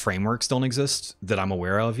stuff is frameworks don't exist that I'm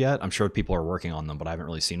aware of yet. I'm sure people are working on them, but I haven't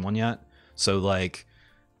really seen one yet. So like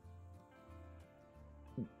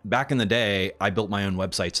back in the day, I built my own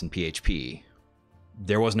websites in PHP.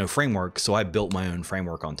 There was no framework, so I built my own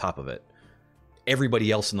framework on top of it. Everybody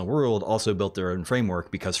else in the world also built their own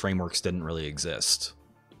framework because frameworks didn't really exist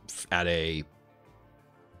at a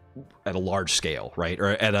large scale, right? Or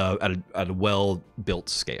at a well-built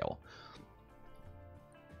scale.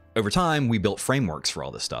 Over time, we built frameworks for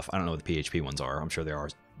all this stuff. I don't know what the PHP ones are. I'm sure there are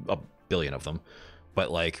a billion of them.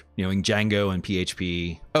 But like, you know, in Django and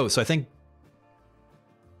PHP. Oh, so I think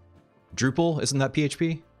Drupal, isn't that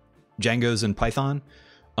PHP? Django's in Python.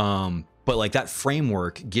 But like that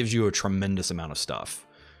framework gives you a tremendous amount of stuff.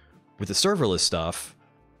 With the serverless stuff,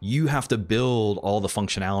 you have to build all the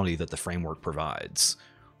functionality that the framework provides.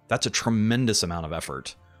 That's a tremendous amount of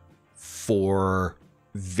effort for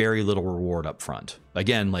very little reward up front.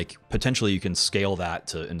 Again, like potentially you can scale that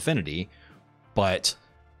to infinity, but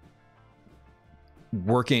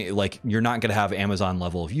working like you're not going to have Amazon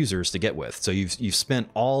level of users to get with. So you've spent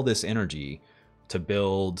all this energy to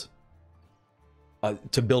build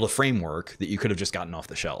a framework that you could have just gotten off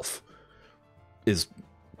the shelf. Is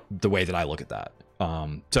the way that I look at that.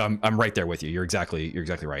 So I'm right there with you. You're exactly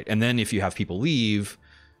right. And then if you have people leave,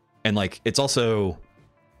 and like it's also,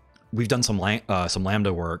 we've done some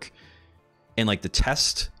Lambda work, and like the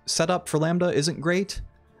test setup for Lambda isn't great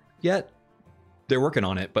yet. They're working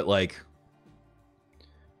on it, but like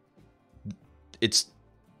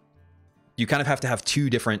you kind of have to have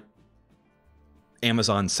two different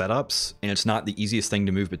Amazon setups, and it's not the easiest thing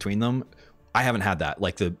to move between them. I haven't had that.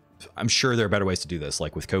 Like I'm sure there are better ways to do this,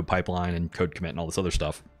 like with code pipeline and code commit and all this other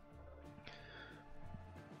stuff.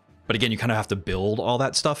 But again, you kind of have to build all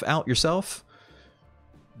that stuff out yourself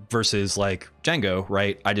versus like Django,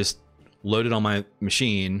 right? I just load it on my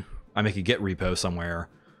machine. I make a Git repo somewhere,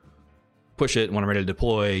 push it. When I'm ready to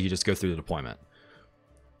deploy, you just go through the deployment.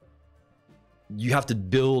 You have to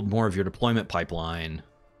build more of your deployment pipeline,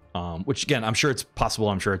 which again, I'm sure it's possible.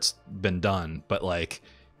 I'm sure it's been done, but like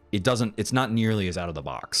it's not nearly as out of the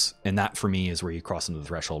box. And that for me is where you cross into the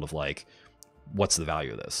threshold of like, what's the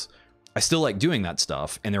value of this? I still like doing that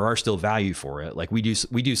stuff, and there are still value for it. Like we do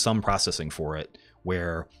some processing for it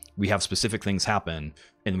where we have specific things happen,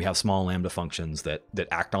 and we have small Lambda functions that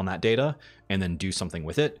act on that data and then do something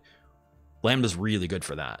with it. Lambda's really good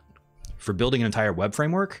for that. For building an entire web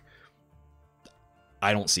framework,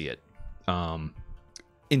 I don't see it.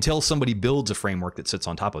 Until somebody builds a framework that sits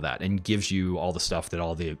on top of that and gives you all the stuff that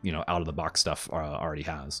all the, you know, out of the box stuff already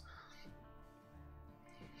has.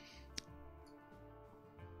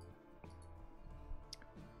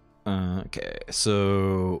 Okay,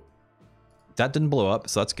 so that didn't blow up,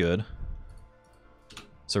 so that's good.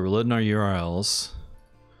 So we're loading our URLs.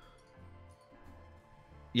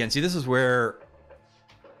 Yeah, and see, this is where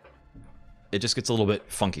it just gets a little bit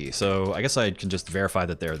funky. So I guess I can just verify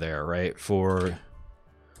that they're there, right? Well,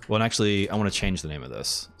 and actually, I want to change the name of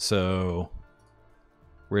this. So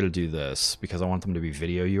we're going to do this because I want them to be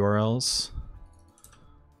video URLs.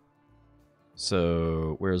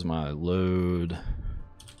 So where's my load?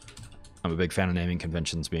 I'm a big fan of naming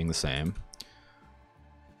conventions being the same.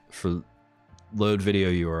 For load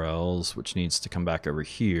video URLs, which needs to come back over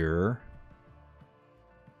here.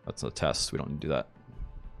 That's a test. We don't need to do that.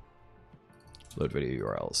 Load video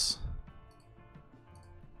URLs.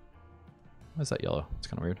 Why is that yellow? It's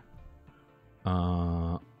kind of weird.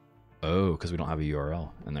 Oh, because we don't have a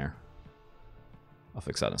URL in there. I'll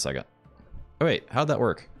fix that in a second. Oh wait, how'd that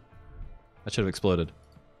work? That should have exploded.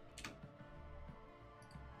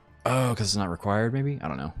 Oh, because it's not required, maybe? I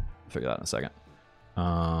don't know. I'll figure that in a second.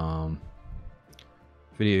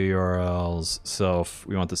 Video URLs, self.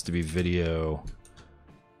 We want this to be video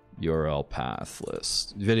URL path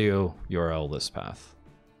list. Video URL list path.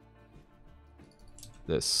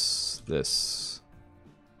 This is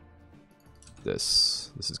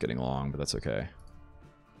getting long, but that's okay.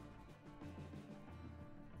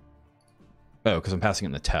 Oh, because I'm passing it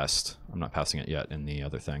in the test. I'm not passing it yet in the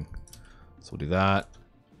other thing. So we'll do that.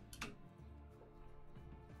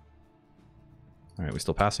 All right, we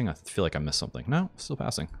still passing? I feel like I missed something. No, still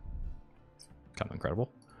passing. Kind of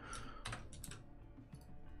incredible.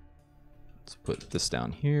 Let's put this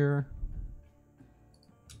down here.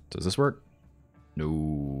 Does this work?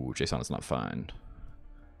 No, JSON is not fine.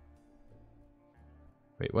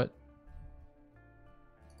 Wait, what?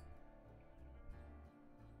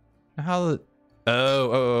 How the...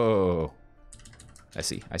 Oh. I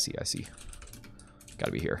see.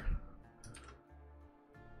 Gotta be here.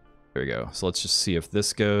 There we go. So let's just see if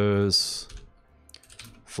this goes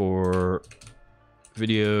for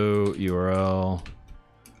video URL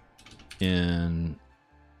in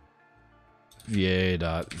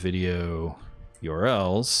va.video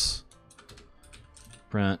URLs.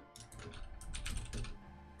 Print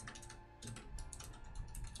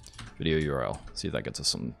video URL. See if that gets us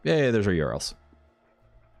some. Yeah, there's our URLs.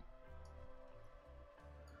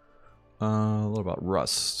 What about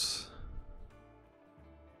Rust?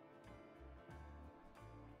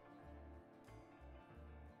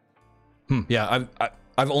 Yeah,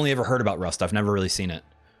 I've only ever heard about Rust. I've never really seen it.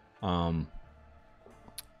 I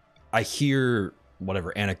hear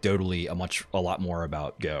whatever anecdotally a lot more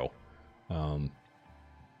about Go.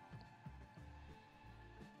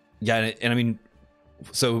 Yeah, and I mean,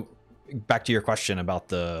 so back to your question about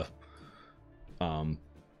the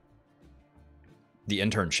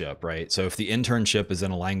internship, right? So if the internship is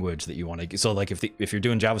in a language that you want to, so like if you're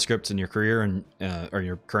doing JavaScript in your career and or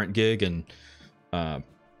your current gig, and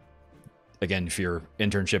again, if your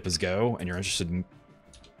internship is Go and you're interested in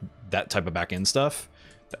that type of back end stuff,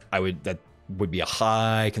 that would be a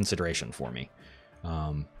high consideration for me.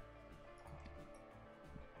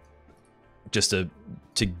 Just to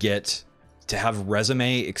have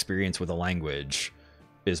resume experience with a language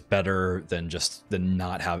is better than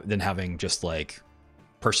having just like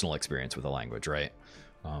personal experience with a language, right?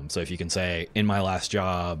 So if you can say, in my last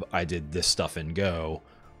job, I did this stuff in Go,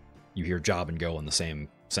 you hear job and Go in the same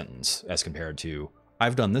sentence as compared to,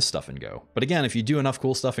 I've done this stuff in Go. But again, if you do enough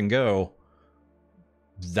cool stuff in Go,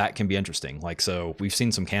 that can be interesting. Like, so we've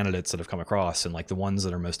seen some candidates that have come across, and like the ones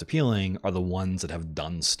that are most appealing are the ones that have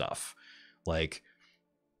done stuff. Like,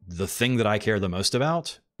 the thing that I care the most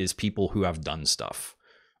about is people who have done stuff.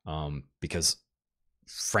 Because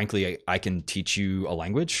frankly, I can teach you a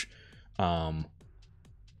language. I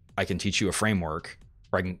can teach you a framework,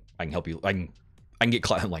 or I can help you. I can get,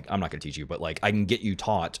 like, I'm not going to teach you, but like I can get you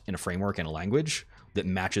taught in a framework and a language that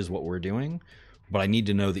matches what we're doing. But I need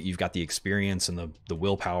to know that you've got the experience and the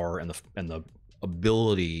willpower and the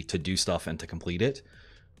ability to do stuff and to complete it.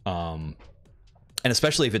 And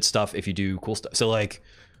especially if it's stuff, if you do cool stuff. So like,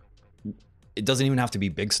 it doesn't even have to be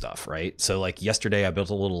big stuff, right? So like yesterday I built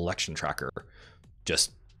a little election tracker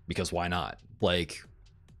just because why not? Like,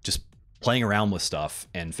 just playing around with stuff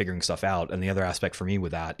and figuring stuff out. And the other aspect for me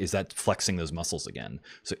with that is that flexing those muscles again.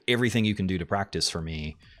 So everything you can do to practice for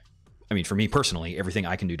me, I mean, for me personally, everything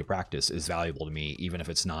I can do to practice is valuable to me, even if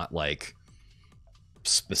it's not like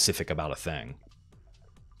specific about a thing.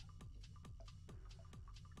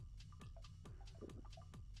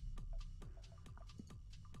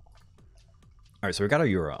 All right, so we got our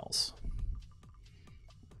URLs.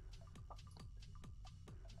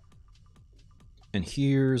 And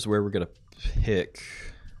here's where we're going to pick.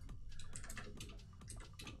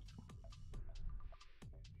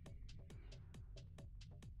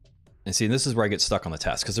 And see, this is where I get stuck on the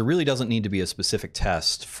test, because there really doesn't need to be a specific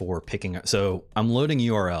test for picking. So I'm loading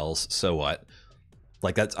URLs. So what?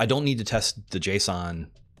 Like, that's, I don't need to test the JSON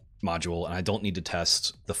module, and I don't need to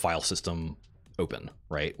test the file system open,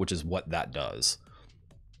 right? Which is what that does.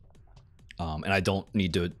 And I don't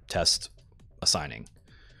need to test assigning.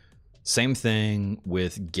 Same thing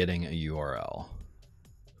with getting a URL.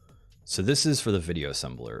 So this is for the video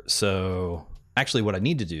assembler. So actually what I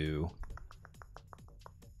need to do,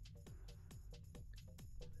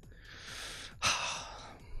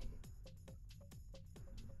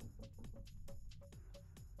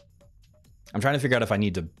 I'm trying to figure out if I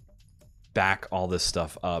need to back all this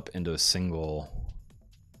stuff up into a single.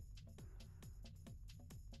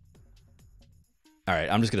 All right,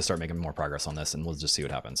 I'm just gonna start making more progress on this, and we'll just see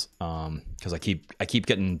what happens. Because I keep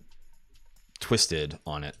getting twisted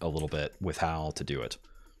on it a little bit with how to do it.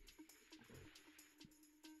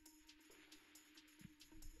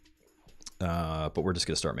 But we're just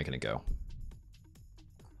gonna start making it go.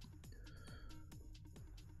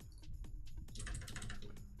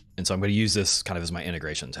 And so I'm going to use this kind of as my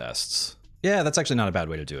integration tests. Yeah, that's actually not a bad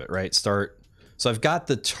way to do it, right? Start. So I've got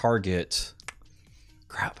the target.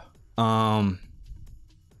 Crap. And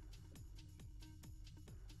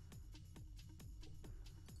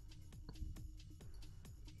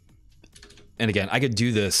again, I could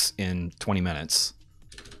do this in 20 minutes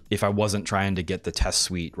if I wasn't trying to get the test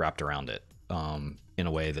suite wrapped around it in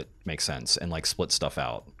a way that makes sense and like split stuff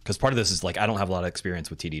out. Because part of this is like, I don't have a lot of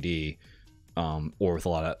experience with TDD. Or with a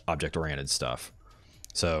lot of object-oriented stuff.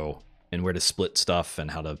 So, and where to split stuff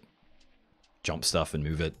and how to jump stuff and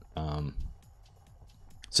move it.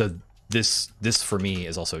 So this for me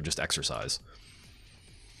is also just exercise.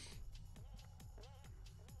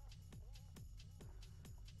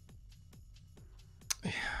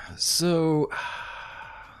 So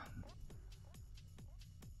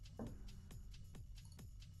I'm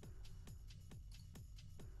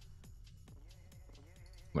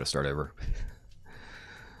gonna start over.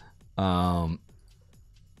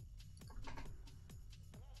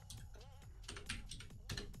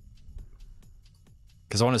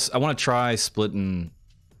 Because I want to try splitting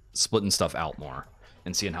stuff out more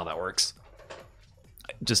and seeing how that works.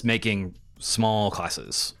 Just making small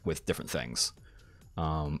classes with different things,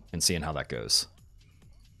 and seeing how that goes.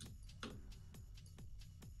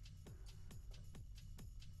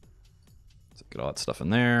 So get all that stuff in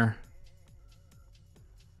there.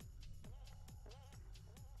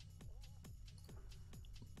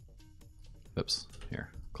 Oops, here,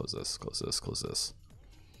 close this, close this, close this.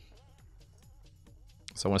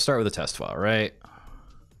 So I want to start with a test file, right?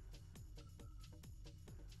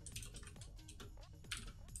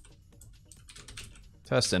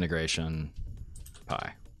 Test integration,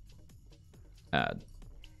 pi, add.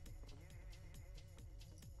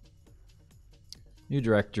 New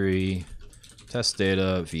directory, test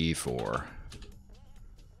data v4.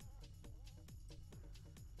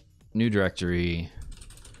 New directory,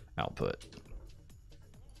 output.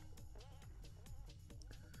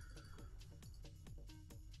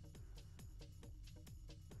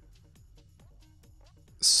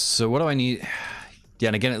 So what do I need? Yeah,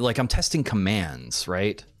 and again, like I'm testing commands,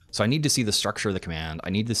 right? So I need to see the structure of the command.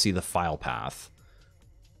 I need to see the file path.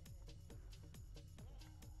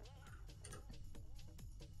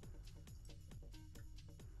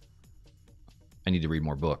 I need to read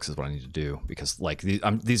more books is what I need to do, because like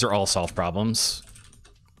these are all solved problems.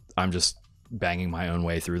 I'm just banging my own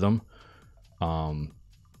way through them.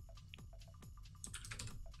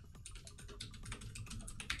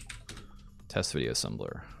 Test video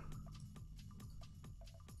assembler.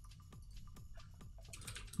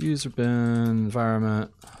 User bin,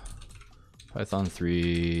 environment, Python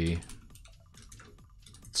 3,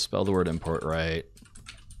 spell the word import right,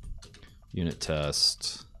 unit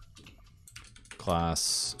test,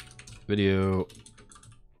 class, video,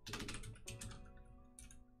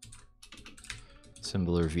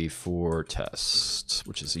 assembler v4 test,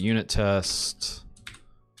 which is a unit test,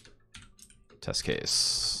 test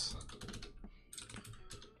case.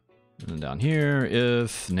 And then down here,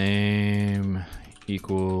 if name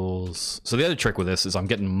equals... So the other trick with this is I'm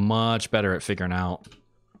getting much better at figuring out...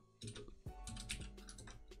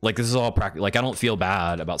 Like, this is all practice. Like, I don't feel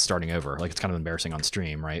bad about starting over. Like, it's kind of embarrassing on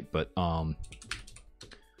stream, right? But I'm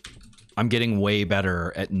getting way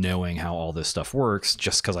better at knowing how all this stuff works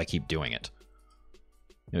just because I keep doing it.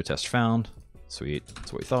 No test found. Sweet.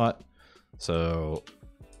 That's what we thought. So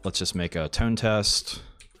let's just make a tone test.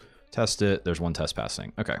 Test it. There's one test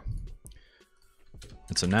passing. Okay.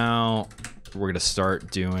 And so now we're going to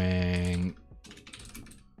start doing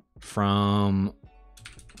from...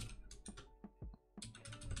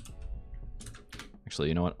 Actually,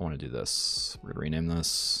 you know what? I want to do this. We're going to rename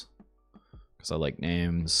this because I like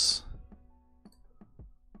names.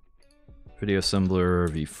 Video assembler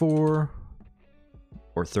v4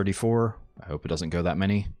 or 34. I hope it doesn't go that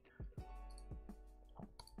many.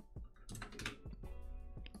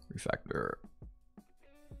 Refactor.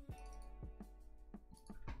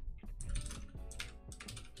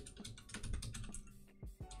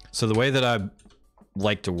 So the way that I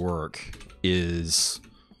like to work is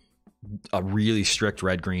a really strict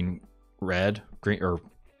red green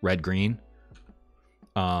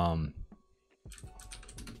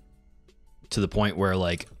to the point where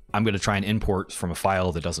like I'm going to try and import from a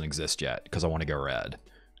file that doesn't exist yet because I want to go red,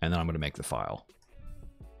 and then I'm going to make the file.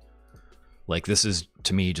 Like, this is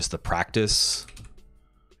to me just the practice.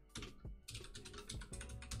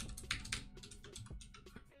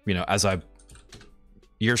 You know, as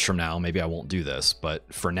years from now, maybe I won't do this,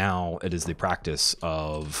 but for now it is the practice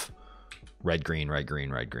of red, green, red,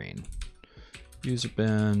 green, red, green. User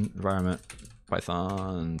bin, environment,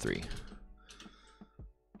 Python 3.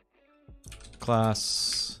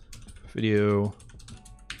 Class, video.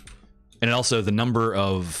 And also the number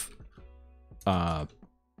of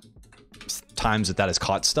times that has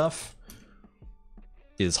caught stuff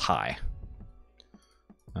is high.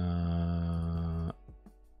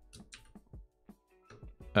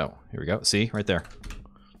 Oh, here we go. See, right there.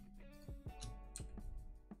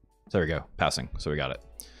 There we go, passing. So we got it.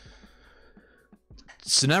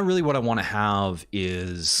 So now really what I want to have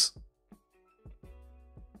is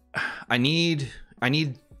I need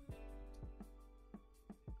I'm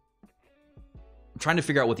trying to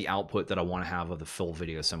figure out what the output that I want to have of the full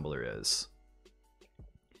video assembler is.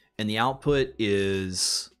 And the output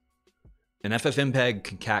is an ffmpeg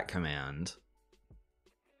concat command.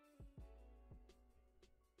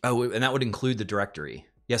 Oh, and that would include the directory.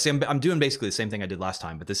 Yeah, see, I'm doing basically the same thing I did last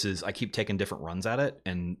time, but this is, I keep taking different runs at it,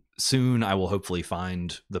 and soon I will hopefully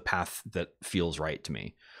find the path that feels right to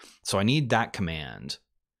me. So I need that command.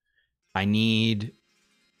 I need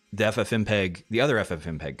the ffmpeg, the other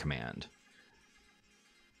ffmpeg command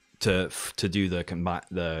to do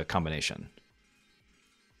the combination.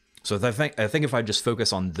 So I think if I just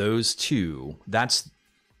focus on those two, that's,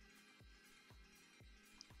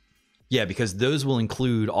 yeah, because those will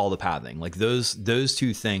include all the pathing. Like those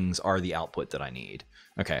two things are the output that I need.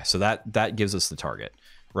 Okay, so that gives us the target,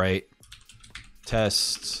 right?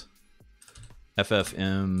 Test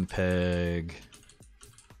ffmpeg.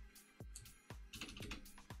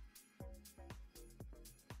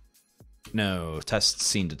 No, test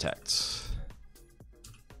scene detect.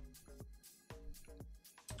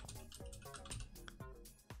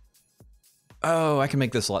 Oh, I can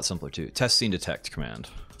make this a lot simpler too. Test scene detect command.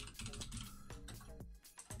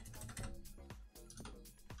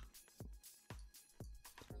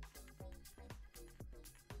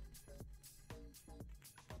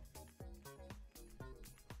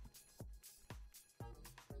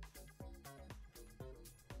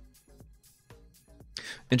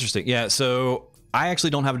 Interesting. Yeah, so I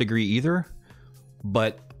actually don't have a degree either,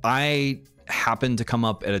 but I happened to come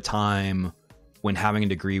up at a time when having a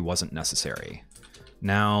degree wasn't necessary.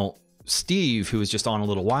 Now, Steve, who was just on a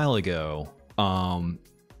little while ago,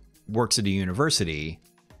 works at a university,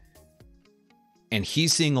 and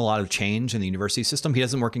he's seeing a lot of change in the university system. He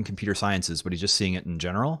doesn't work in computer sciences, but he's just seeing it in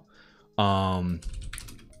general.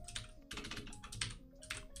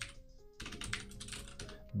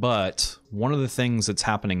 But one of the things that's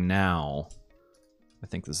happening now, I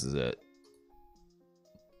think this is it.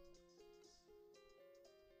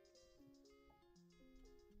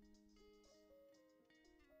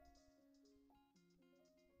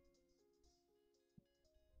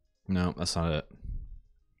 No, that's not it.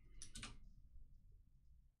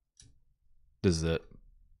 This is it.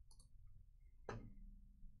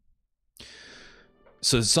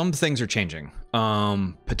 So some things are changing,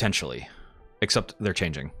 potentially. Except they're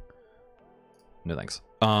changing. No thanks.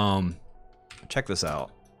 Check this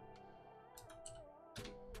out.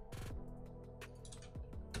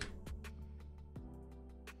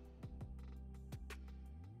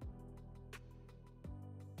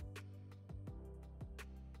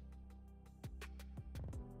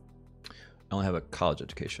 I only have a college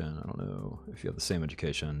education. I don't know if you have the same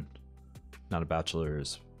education. Not a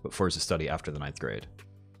bachelor's, but forced to study after the 9th grade.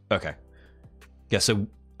 Okay. Yeah, so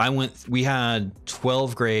we had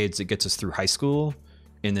 12 grades that gets us through high school,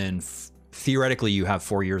 and then theoretically you have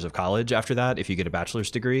 4 years of college after that if you get a bachelor's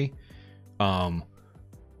degree. I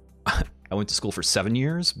went to school for 7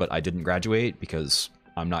 years, but I didn't graduate because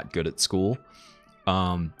I'm not good at school.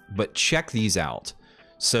 But check these out.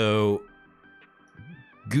 So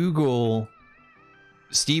Google,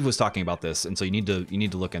 Steve was talking about this, and so you need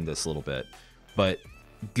to look into this a little bit. But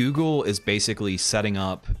Google is basically setting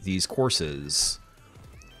up these courses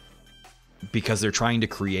because they're trying to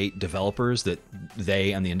create developers that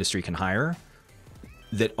they and the industry can hire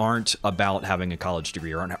that aren't about having a college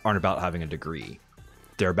degree or aren't about having a degree.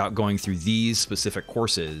 They're about going through these specific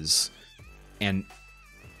courses, and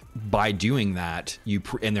by doing that,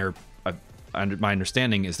 my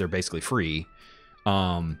understanding is they're basically free.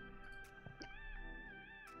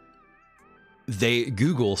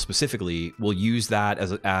 Google specifically will use that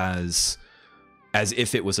as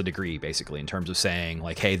if it was a degree, basically, in terms of saying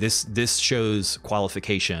like, hey, this shows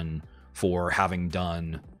qualification for having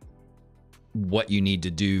done what you need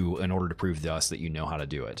to do in order to prove to us that you know how to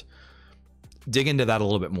do it. Dig into that a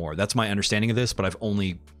little bit more. That's my understanding of this, but I've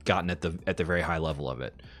only gotten at the very high level of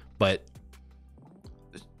it. But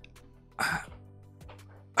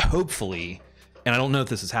hopefully, and I don't know if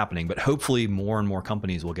this is happening, but hopefully more and more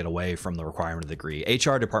companies will get away from the requirement of the degree.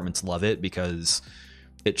 HR departments love it because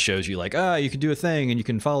it shows you like, you can do a thing and you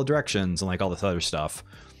can follow directions and like all this other stuff.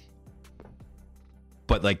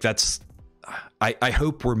 But like I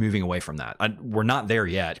hope we're moving away from that. We're not there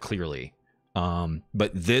yet, clearly.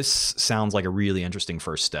 But this sounds like a really interesting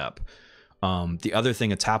first step. The other thing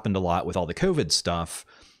that's happened a lot with all the COVID stuff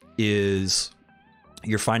is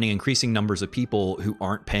you're finding increasing numbers of people who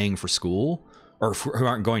aren't paying for school or who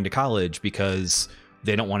aren't going to college because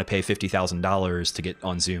they don't want to pay $50,000 to get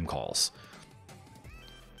on Zoom calls.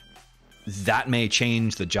 That may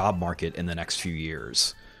change the job market in the next few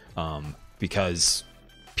years. because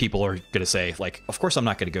people are going to say, like, of course I'm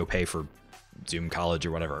not going to go pay for Zoom College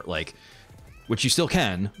or whatever, like, which you still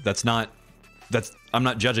can. I'm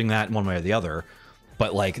not judging that one way or the other,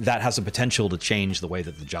 but like that has a potential to change the way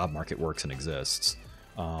that the job market works and exists.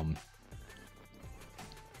 So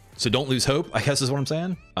don't lose hope, I guess is what I'm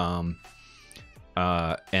saying.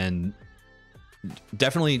 And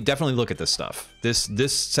definitely look at this stuff.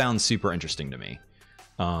 This sounds super interesting to me.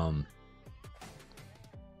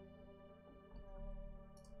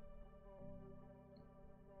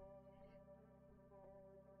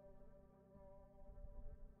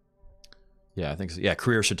 Yeah, I think so. Yeah,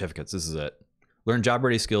 career certificates. This is it. Learn job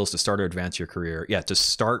ready skills to start or advance your career. Yeah, to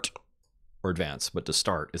start or advance, but to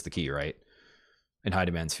start is the key, right? In high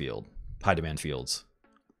demand fields.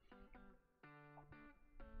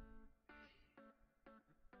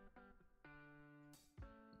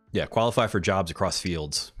 Yeah, qualify for jobs across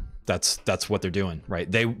fields. That's what they're doing,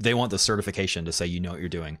 right? They want the certification to say you know what you're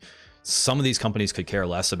doing. Some of these companies could care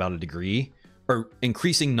less about a degree, or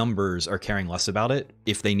increasing numbers are caring less about it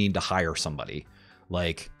if they need to hire somebody.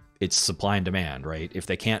 Like, it's supply and demand, right? If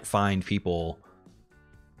they can't find people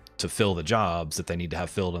to fill the jobs that they need to have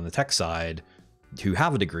filled on the tech side who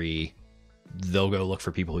have a degree, they'll go look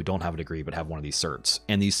for people who don't have a degree but have one of these certs.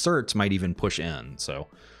 And these certs might even push in. So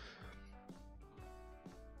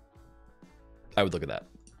I would look at that.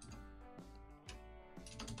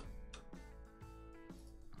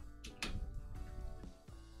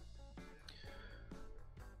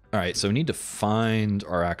 All right, so we need to find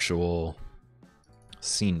our actual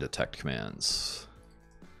scene detect commands,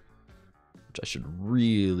 which I should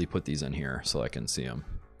really put these in here so I can see them.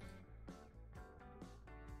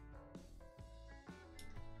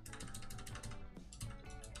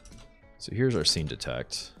 So here's our scene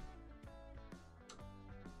detect.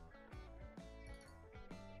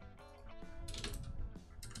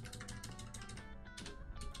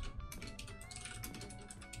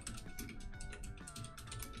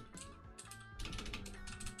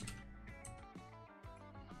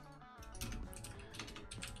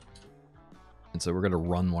 So we're going to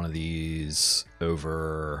run one of these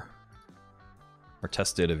over our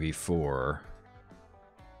test data v4. We're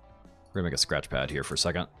going to make a scratch pad here for a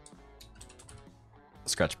second.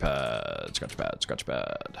 Scratch pad.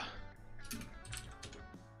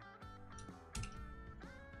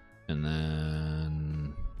 And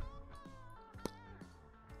then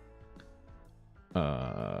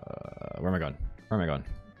where am I going?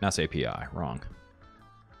 NAS API, wrong.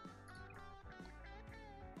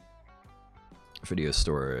 Video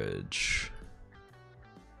storage.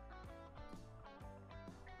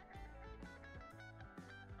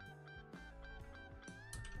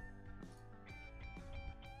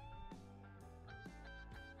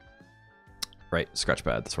 Right, Scratchpad,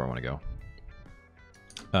 that's where I want to go.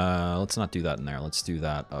 Let's not do that in there. Let's do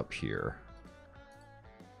that up here.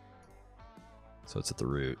 So it's at the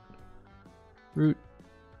root.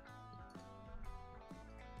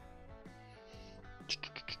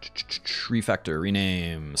 Refactor,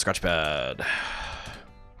 rename, Scratchpad.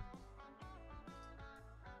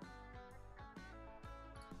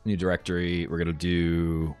 New directory. We're gonna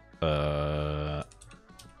do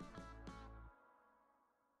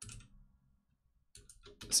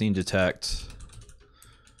scene detect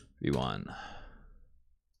v1.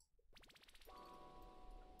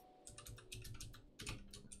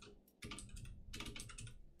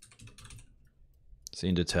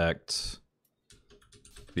 Scene detect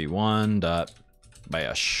v1 dot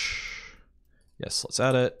bash. Yes, let's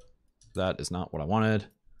add it. That is not what I wanted.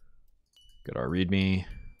 Go to our readme.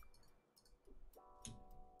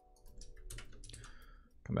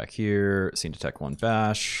 Come back here, scene detect 1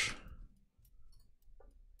 bash.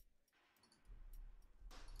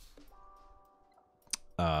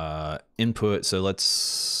 Input, so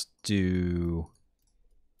let's do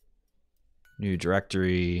new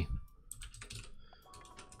directory,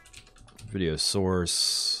 video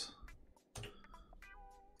source,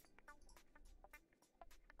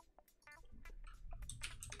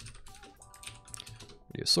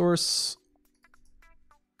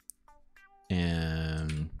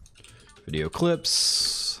 and video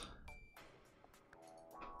clips.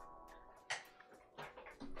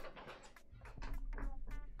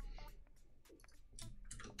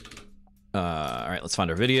 All right, let's find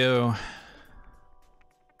our video.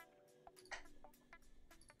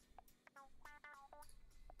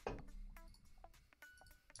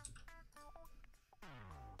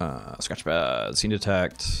 Scratchpad, scene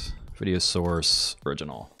detect, video source,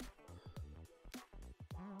 original.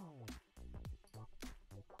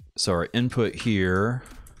 So our input here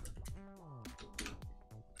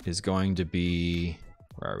is going to be,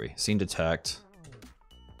 Where are we? Scene detect.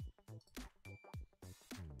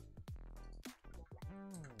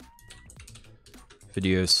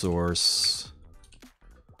 Video source.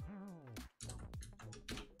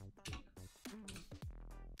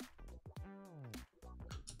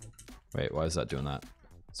 Wait, why is that doing that?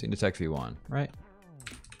 Scene detect v1, right?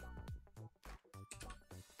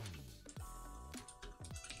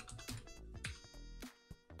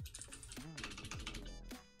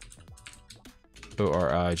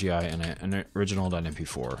 ORIGI and an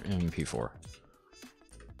original.mp4.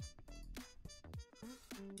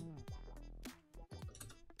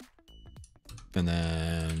 And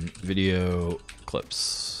then video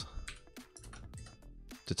clips.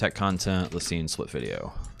 Detect content, list scene, split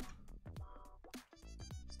video.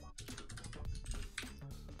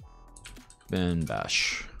 Bin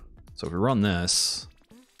bash. So if we run this,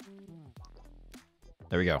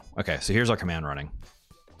 there we go. Okay, so here's our command running.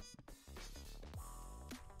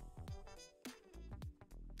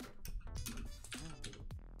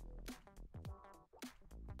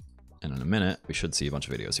 And in a minute, we should see a bunch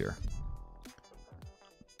of videos here.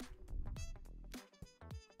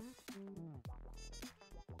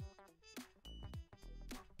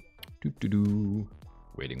 Doo-doo-doo.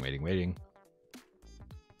 Waiting.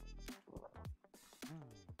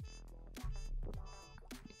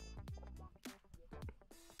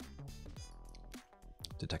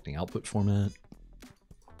 Detecting output format.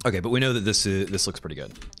 Okay, but we know that this looks pretty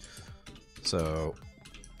good. So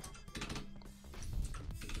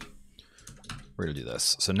we're gonna do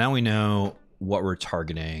this. So now we know what we're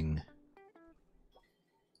targeting.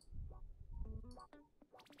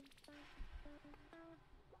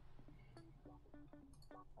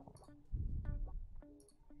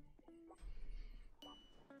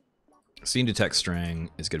 Scene detect string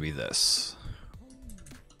is gonna be this.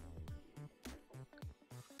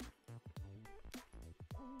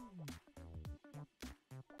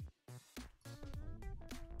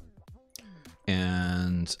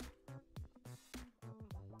 And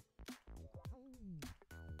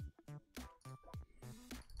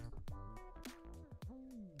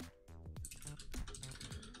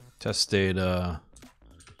test data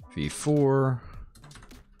v4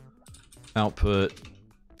 output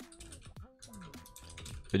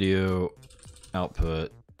video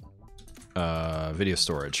output video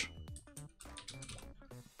storage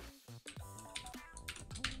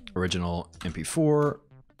original mp4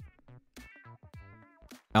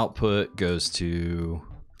 output goes to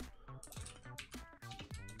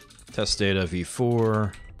test data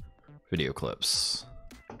v4 video clips.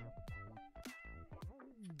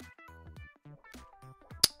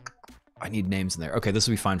 I need names in there. Okay, this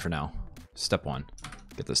will be fine for now. Step 1,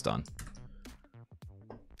 get this done.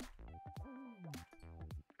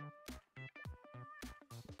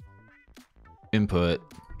 Input,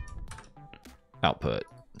 output.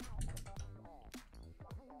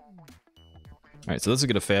 All right, so this is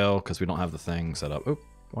gonna fail because we don't have the thing set up. Oh,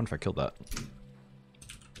 I wonder if I killed that.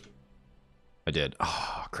 I did.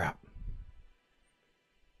 Oh, crap.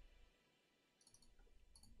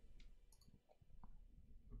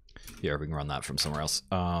 Here, we can run that from somewhere else.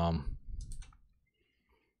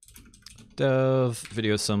 Dev,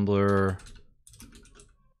 video assembler,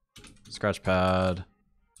 scratchpad,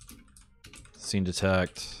 scene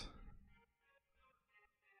detect.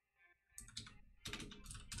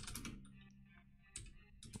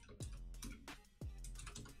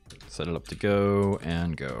 Set it up to go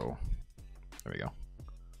and go. There we go.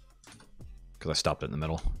 Because I stopped it in the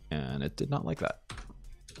middle and it did not like that.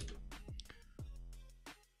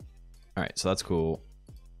 All right, so that's cool.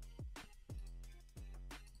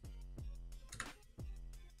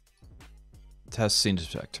 Test scene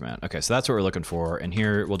detect command. Okay, so that's what we're looking for. And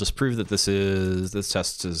here we'll just prove that this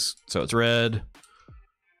test is, so it's red.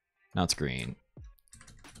 Now it's green.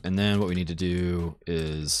 And then what we need to do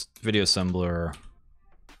is video assembler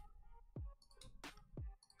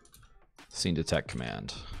scene detect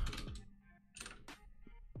command.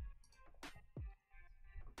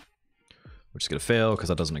 We're just gonna fail because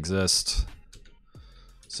that doesn't exist.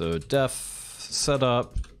 So def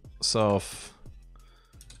setup self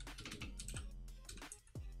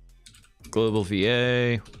global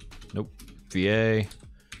VA, nope, VA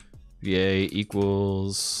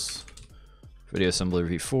equals video assembler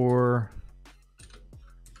v4.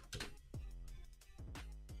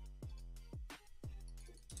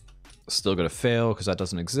 Still gonna fail because that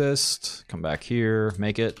doesn't exist. Come back here,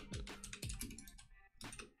 make it.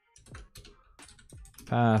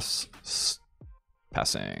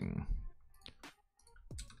 Passing.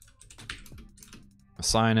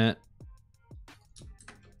 Assign it.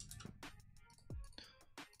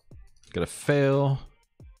 Gonna fail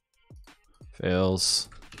Fails.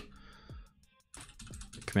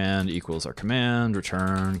 Command equals our command.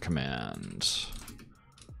 Return command.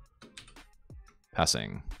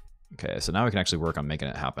 Passing. Okay, so now we can actually work on making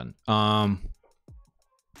it happen.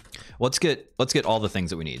 Let's get all the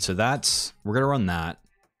things that we need. So that's, we're gonna run that.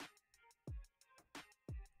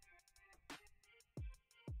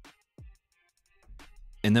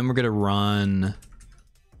 And then we're gonna run,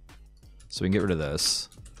 so we can get rid of this.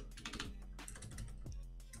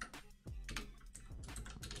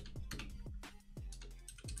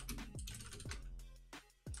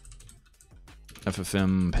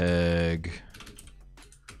 ffmpeg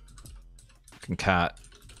concat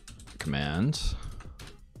command.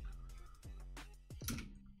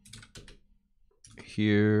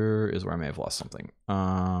 Here is where I may have lost something.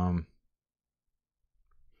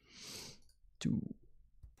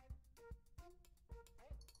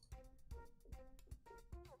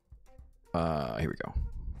 Here we go.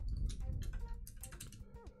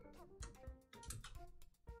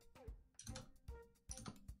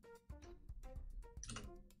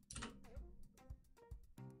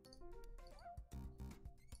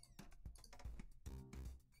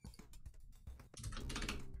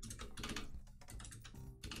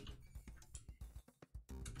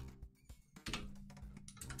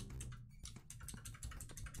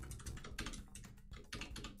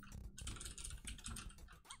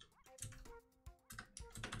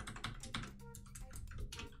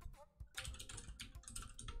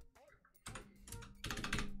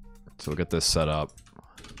 So we'll get this set up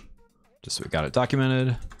just so we got it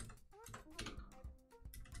documented.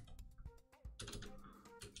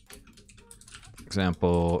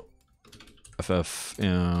 Example,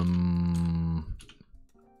 ffmpeg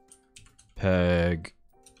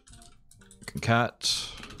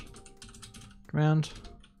concat command.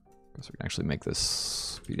 Guess we can actually make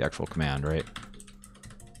this be the actual command, right?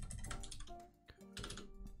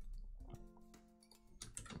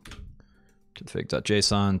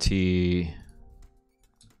 config.json t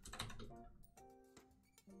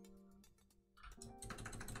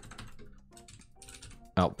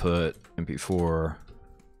output mp4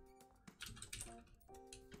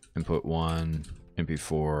 input 1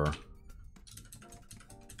 mp4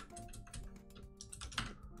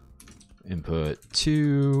 input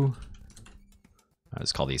 2. I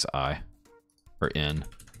just call these I or in.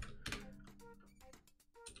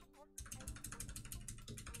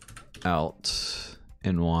 Out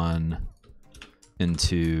in 1 in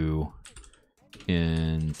 2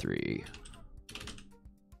 in 3.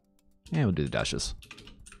 Yeah, we'll do the dashes.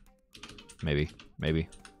 Maybe.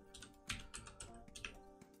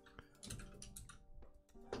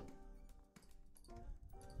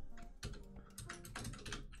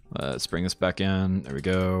 Let's bring this back in. There we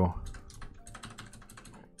go.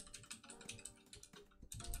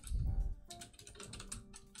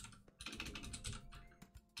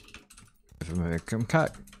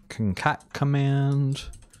 Concat command.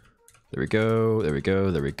 There we go.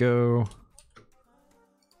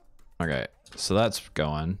 Okay, so that's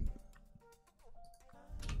going.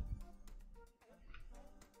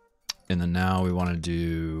 And then now we want to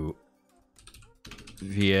do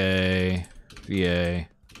VA.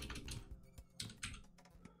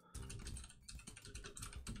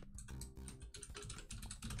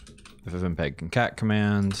 ffmpeg concat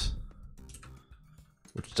command,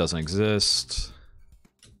 which doesn't exist.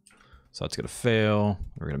 So that's gonna fail.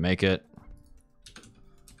 We're gonna make it.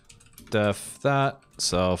 Def that,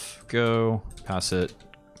 self, go, pass it,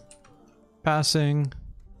 passing,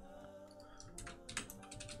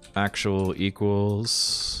 actual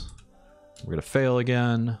equals. We're gonna fail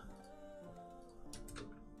again.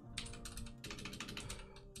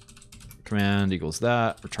 Command equals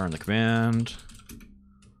that, return the command,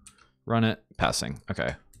 run it, passing.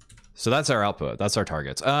 Okay. So that's our output. That's our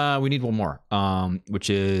targets. We need one more, which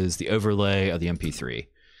is the overlay of the MP3,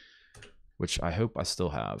 which I hope I still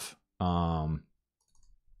have. Config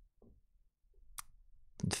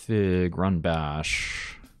run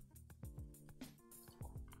bash.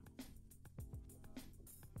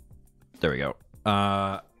 There we go.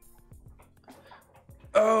 Oh,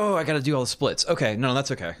 I got to do all the splits. Okay, no, that's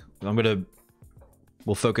okay.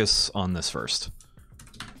 We'll focus on this first.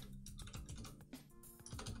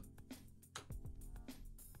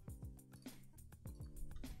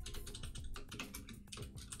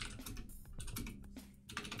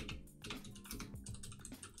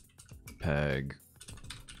 Peg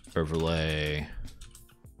overlay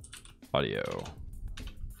audio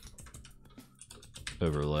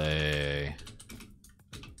overlay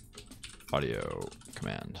audio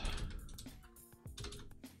command.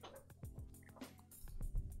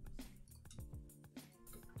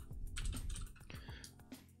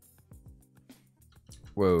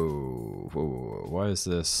 Whoa, whoa, whoa, why is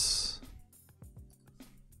this?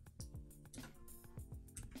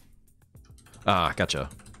 Ah, gotcha.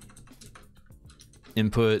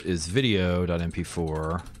 Input is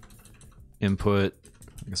video.mp4. Input,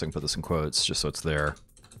 I guess I can put this in quotes just so it's there.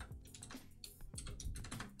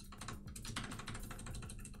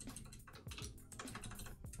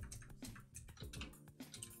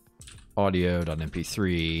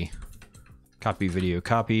 Audio.mp3. Copy video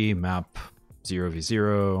copy, map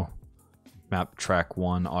 0v0, map track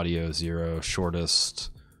 1, audio 0,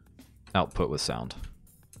 shortest, output with sound.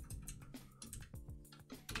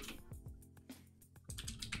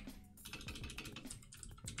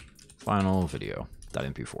 Final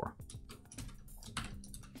video.mp4.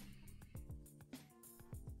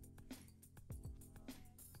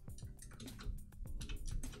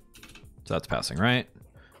 So that's passing, right?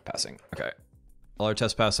 Passing, okay. All our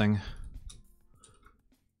tests passing.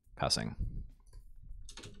 Passing.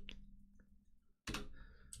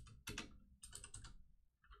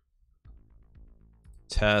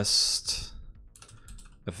 Test.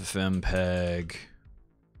 FFmpeg.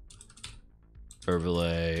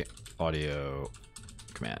 Overlay. Audio.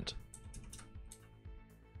 Command.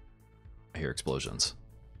 I hear explosions.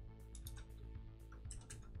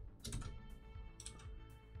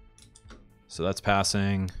 So that's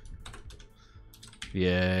passing.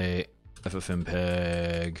 VA.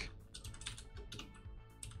 FFmpeg.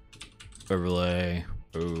 Overlay,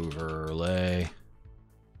 overlay,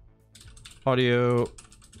 audio,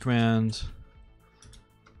 command,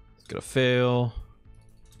 it's gonna fail.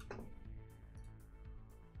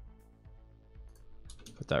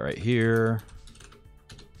 Put that right here.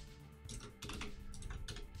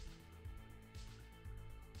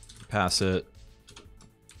 Pass it.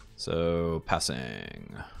 So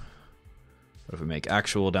passing. What if we make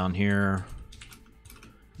actual down here?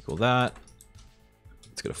 Equal that.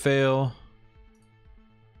 It's gonna fail.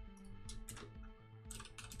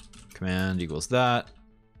 Command equals that.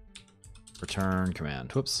 Return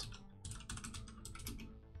command. Whoops.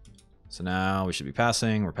 So now we should be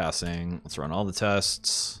passing. We're passing. Let's run all the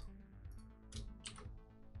tests.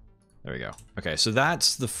 There we go. Okay, so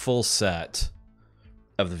that's the full set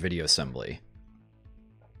of the video assembly.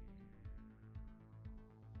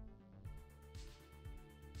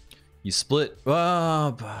 You split.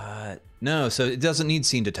 Oh, but no. So it doesn't need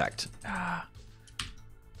scene detect.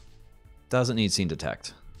 Doesn't need scene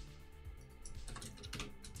detect.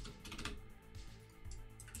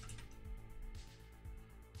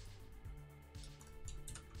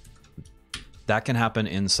 That can happen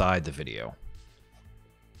inside the video.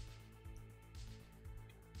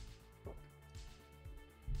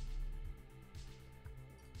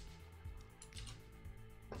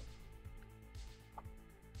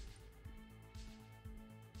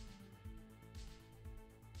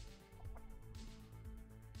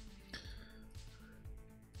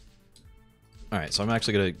 All right, so I'm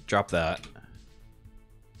actually going to drop that.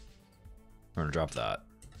 I'm going to drop that.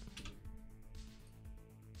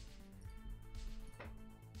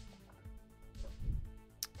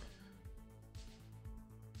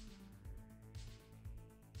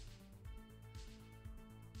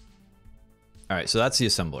 All right, so that's the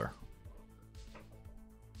assembler.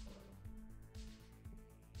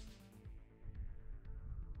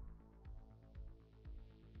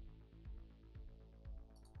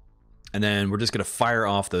 And then we're just going to fire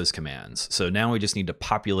off those commands. So now we just need to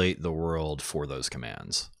populate the world for those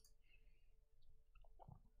commands.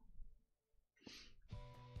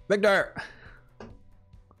 Victor!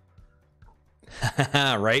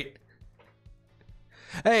 Right?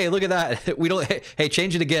 Hey, look at that. We don't. Hey,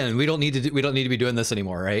 change it again. We don't need to. We don't need to be doing this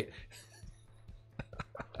anymore, right?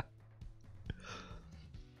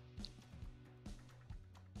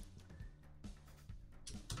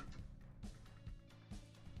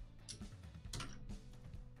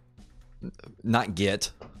 Not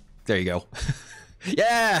get. There you go.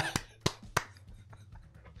 Yeah.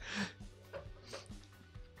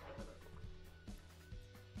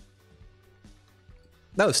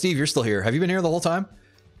 No, Steve, you're still here. Have you been here the whole time?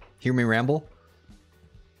 Hear me ramble?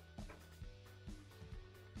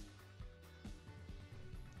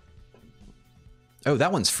 Oh,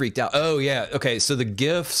 that one's freaked out. Oh, yeah. Okay, so the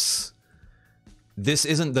GIFs. This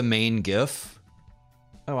isn't the main GIF.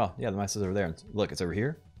 Oh, wow. Yeah, the mouse is over there. Look, it's over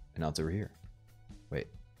here. And now it's over here. Wait.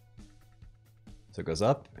 So it goes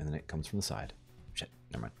up, and then it comes from the side. Shit,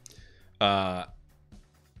 never mind.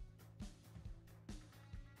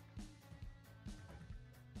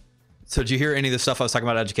 So did you hear any of the stuff I was talking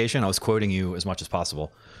about education? I was quoting you as much as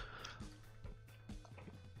possible.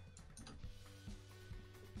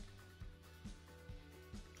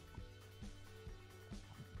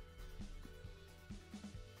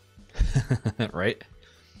 Right?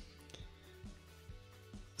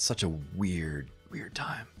 Such a weird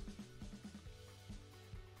time.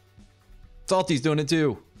 Salty's doing it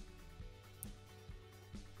too.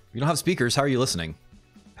 You don't have speakers. How are you listening?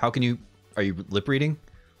 How can you... Are you lip reading?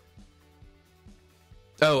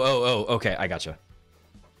 Oh, okay. I gotcha.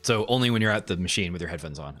 So only when you're at the machine with your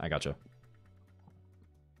headphones on. I gotcha.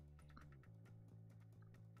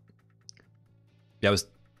 Yeah,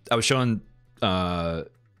 I was showing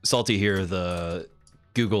Salty here the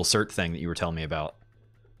Google cert thing that you were telling me about.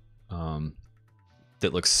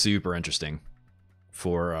 That looks super interesting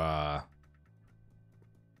for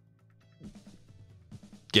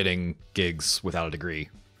getting gigs without a degree.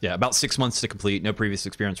 Yeah, about 6 months to complete, no previous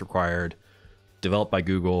experience required. Developed by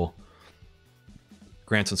Google.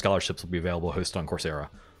 Grants and scholarships will be available, hosted on Coursera.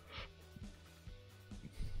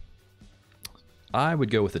 I would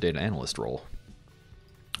go with the data analyst role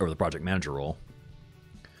over the project manager role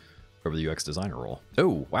over the UX designer role.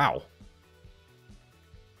 Oh, wow.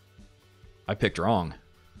 I picked wrong.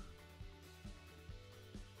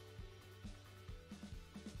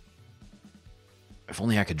 If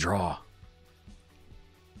only I could draw.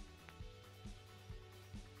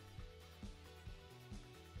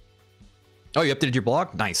 Oh, you updated your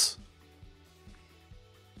blog? Nice.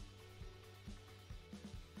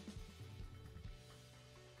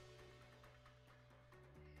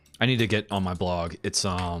 I need to get on my blog. It's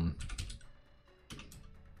look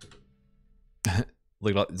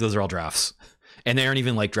at those are all drafts. And they aren't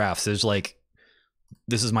even like drafts. There's like,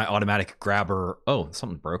 this is my automatic grabber. Oh,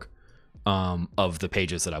 something broke. Of the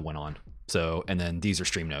pages that I went on. So, and then these are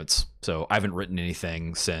stream notes. So I haven't written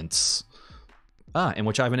anything since, in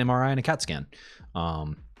which I have an MRI and a CAT scan. I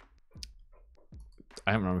don't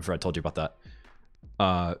remember if I told you about that.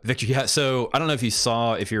 Victor, yeah, so I don't know if you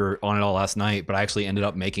saw, if you were on it all last night, but I actually ended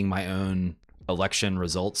up making my own election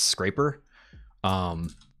results scraper,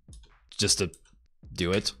 just to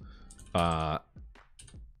do it, and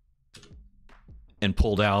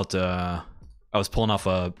pulled out, I was pulling off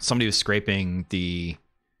somebody was scraping the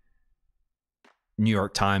New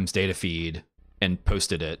York Times data feed and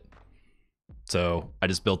posted it. So I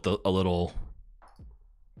just built a little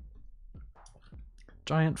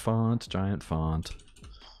giant font.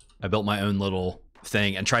 I built my own little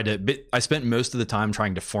thing and tried to, I spent most of the time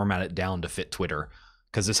trying to format it down to fit Twitter,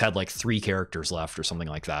 because this had like 3 characters left or something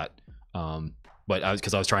like that. But I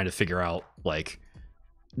was trying to figure out, like,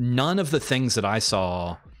 none of the things that I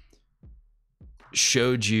saw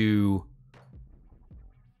showed you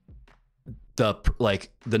the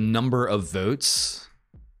number of votes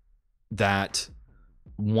that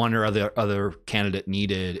one or other candidate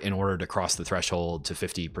needed in order to cross the threshold to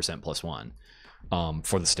 50% plus one,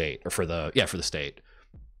 for the state, or for the state.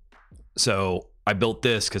 So I built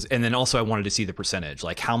this and then also I wanted to see the percentage,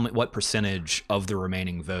 like what percentage of the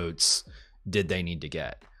remaining votes did they need to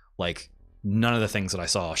get? Like, none of the things that I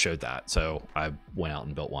saw showed that. So I went out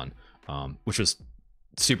and built one, which was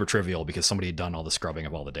super trivial because somebody had done all the scrubbing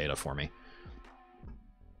of all the data for me.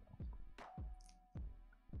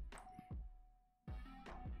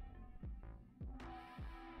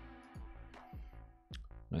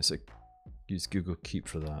 I say use Google Keep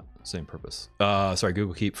for that same purpose. Sorry,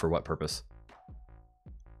 Google Keep for what purpose?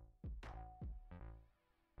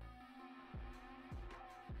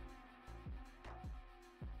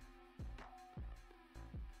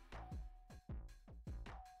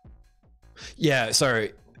 Yeah,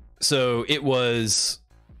 sorry. So it wasn't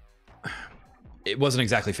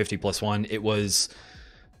exactly 50 plus 1. It was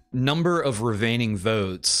number of remaining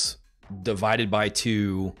votes divided by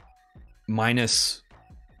 2 minus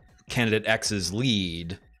candidate X's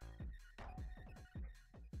lead.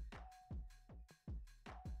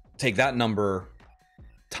 Take that number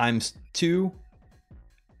times 2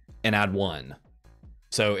 and add 1.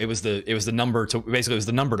 So it was the number to, basically it was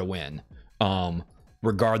the number to win.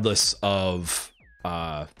 Regardless of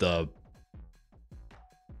the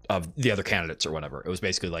other candidates or whatever. It was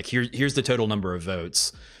basically like, here's the total number of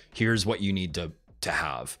votes, here's what you need to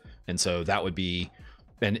have. And so that would be,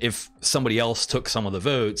 and if somebody else took some of the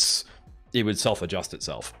votes, it would self-adjust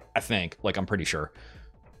itself, I think. Like, I'm pretty sure.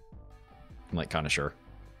 I'm like kind of sure.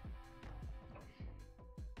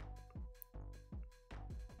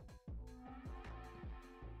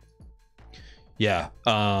 Yeah.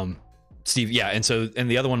 Steve, yeah, and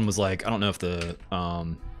the other one was like, I don't know if the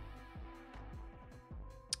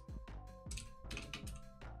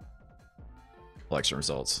election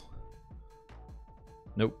results.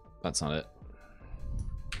 Nope, that's not it.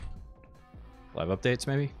 Live updates,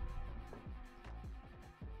 maybe?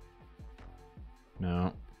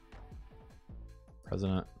 No.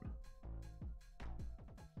 President.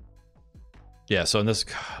 Yeah, so in this,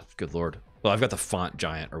 God, good lord. Well, I've got the font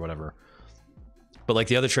giant or whatever. But like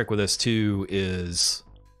the other trick with this too is,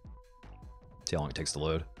 see how long it takes to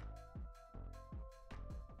load.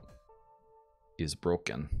 Is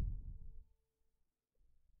broken.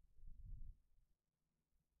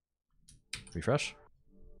 Refresh.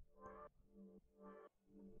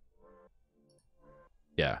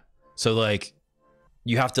 Yeah. So like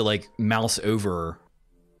you have to like mouse over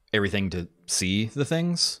everything to see the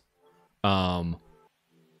things. And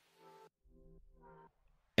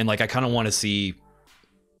like I kind of want to see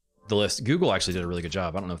the list. Google actually did a really good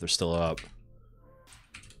job. I don't know if they're still up.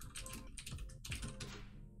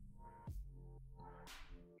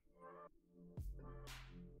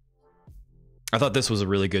 I thought this was a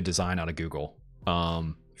really good design out of Google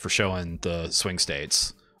for showing the swing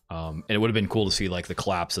states. And it would have been cool to see like the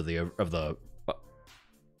collapse of the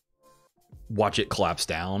watch it collapse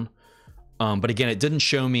down. But again, it didn't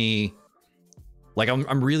show me, like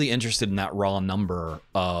I'm really interested in that raw number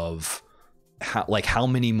of how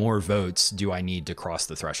many more votes do I need to cross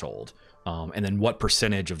the threshold? And then what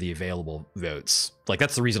percentage of the available votes? Like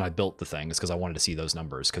that's the reason I built the thing, is because I wanted to see those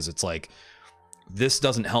numbers, because it's like, this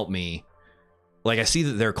doesn't help me. Like I see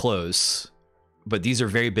that they're close, but these are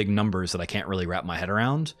very big numbers that I can't really wrap my head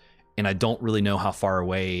around. And I don't really know how far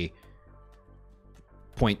away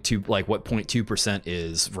 0.2, like what 0.2%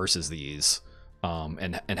 is versus these,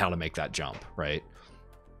 and how to make that jump, right?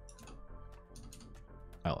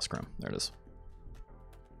 I lost Chrome. There it is.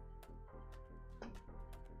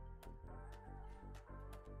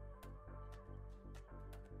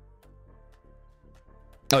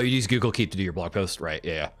 Oh, you use Google Keep to do your blog post, right?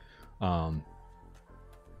 Yeah.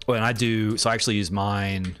 Well, and I do, so I actually use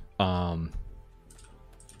mine. I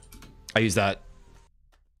use that.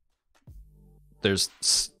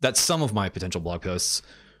 That's some of my potential blog posts.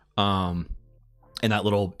 And that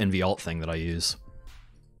little NV alt thing that I use.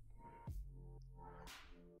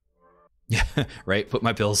 Yeah, right. Put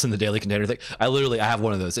my pills in the daily container thing. I have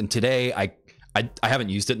one of those. And today I haven't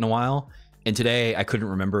used it in a while. And today I couldn't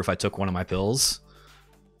remember if I took one of my pills.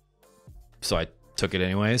 So I took it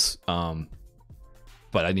anyways.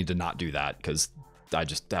 But I need to not do that because I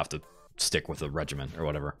just have to stick with the regimen or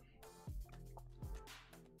whatever.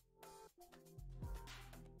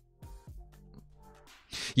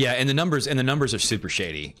 Yeah, and the numbers are super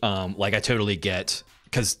shady. Like I totally get,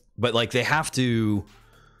 but like they have to.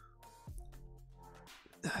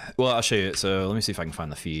 Well, I'll show you. So let me see if I can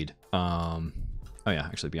find the feed. Oh yeah,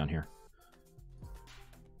 actually be on here.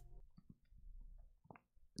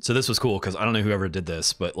 So this was cool because I don't know whoever did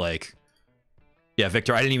this, but like, yeah,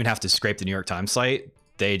 Victor, I didn't even have to scrape the New York Times site.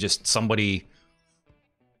 Somebody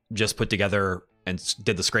just put together and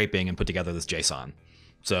did the scraping and put together this JSON.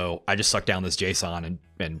 So I just sucked down this JSON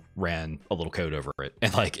and ran a little code over it.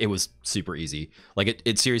 And like, it was super easy. Like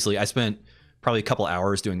it seriously, I spent probably a couple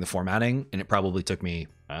hours doing the formatting, and it probably took me,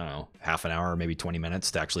 I don't know, half an hour, maybe 20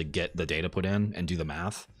 minutes to actually get the data put in and do the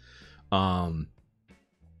math.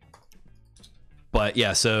 But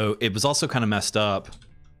yeah, so it was also kind of messed up.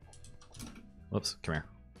 Whoops, come here.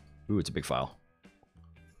 Ooh, it's a big file.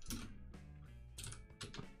 Hang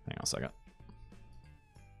on a second.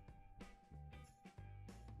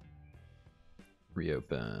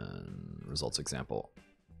 Reopen results example.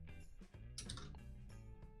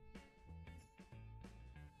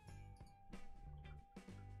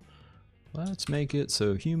 Let's make it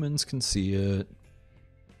so humans can see it.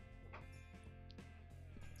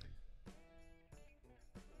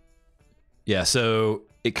 Yeah, so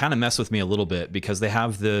it kind of messed with me a little bit because they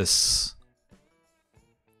have this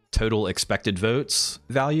total expected votes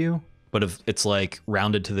value, but if it's like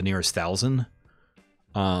rounded to the nearest 1,000.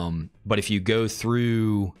 But if you go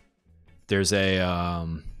through, there's a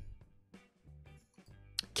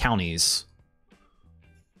counties.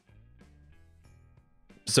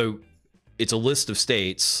 So it's a list of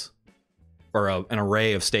states, or an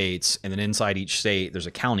array of states, and then inside each state there's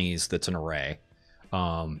a counties that's an array.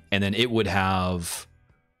 And then it would have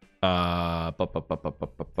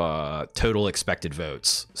total expected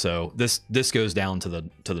votes. So this goes down to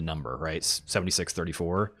the number, right?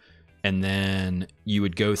 7634. And then you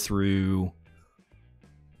would go through,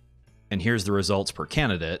 and here's the results per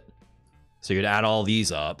candidate. So you'd add all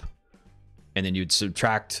these up, and then you'd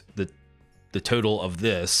subtract the total of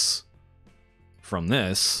this from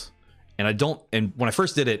this. And when I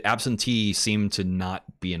first did it, absentee seemed to not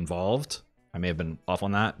be involved. I may have been off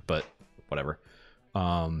on that, but whatever.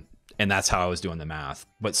 And that's how I was doing the math.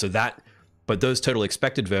 But those total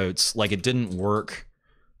expected votes, like it didn't work.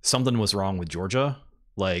 Something was wrong with Georgia,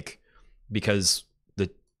 like because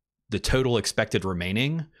the total expected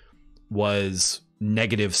remaining was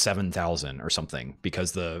negative 7,000 or something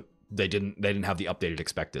because they didn't have the updated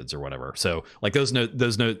expecteds or whatever. So like those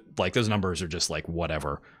numbers are just like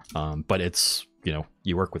whatever. But it's, you know,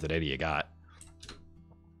 you work with the data you got.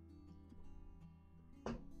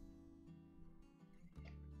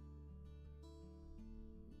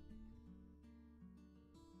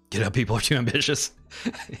 Get up, people are too ambitious.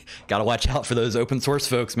 Gotta watch out for those open source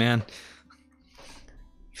folks, man.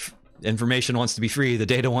 Information wants to be free. The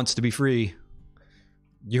data wants to be free.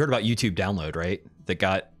 You heard about YouTube Download, right? That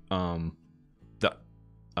got the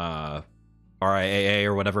RIAA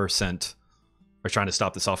or whatever sent, or trying to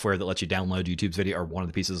stop the software that lets you download YouTube's video, or one of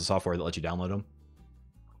the pieces of software that lets you download them.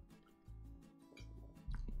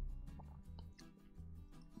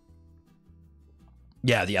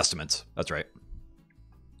 Yeah, the estimates. That's right.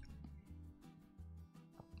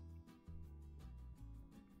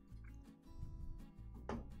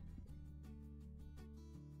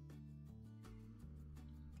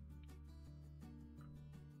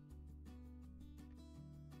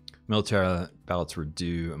 Military ballots were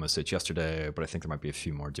due in most states yesterday, but I think there might be a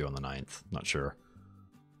few more due on the 9th. Not sure.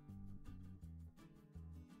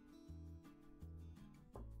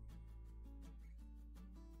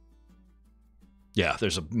 Yeah,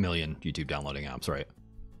 there's a million YouTube downloading apps, right?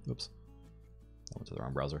 Oops. I went to the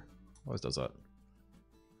wrong browser. Always does that.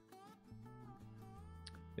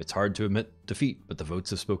 It's hard to admit defeat, but the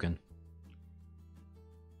votes have spoken.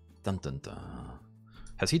 Dun dun dun.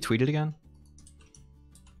 Has he tweeted again?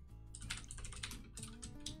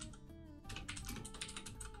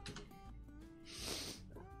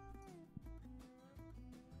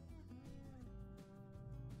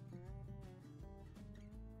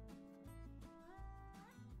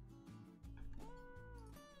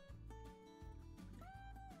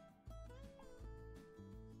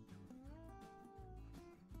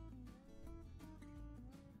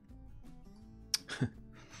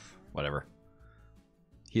 Whatever.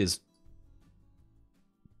 He is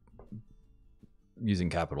using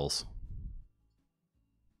capitals.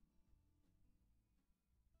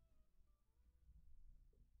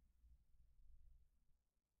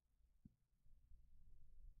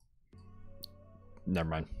 Never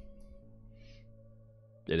mind.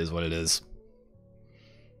 It is what it is.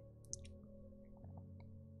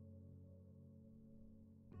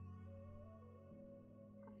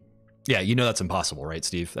 Yeah, you know that's impossible, right,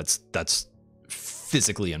 Steve? That's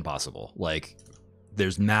physically impossible. Like,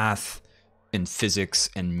 there's math and physics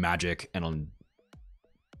and magic and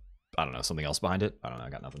I don't know, something else behind it. I don't know, I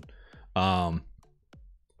got nothing.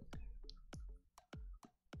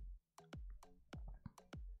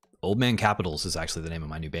 Old Man Capitals is actually the name of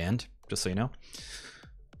my new band, just so you know.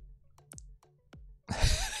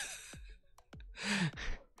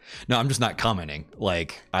 No, I'm just not commenting.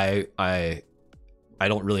 Like, I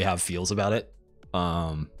don't really have feels about it.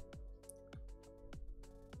 I'm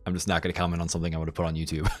just not going to comment on something I'm going to put on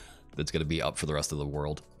YouTube that's going to be up for the rest of the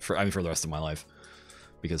world. For the rest of my life,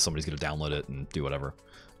 because somebody's going to download it and do whatever.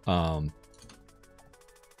 But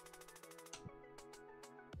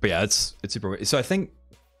yeah, it's super. So I think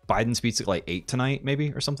Biden speaks at like 8 tonight,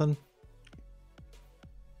 maybe, or something.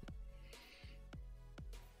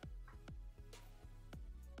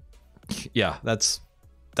 Yeah, that's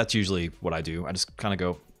usually what I do. I just kind of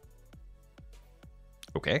go,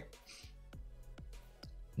 okay,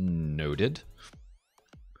 noted,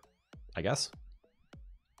 I guess.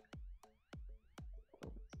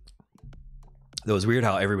 It was weird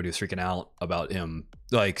how everybody was freaking out about him.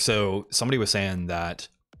 Like, so somebody was saying that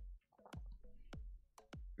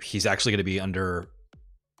he's actually going to be under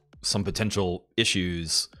some potential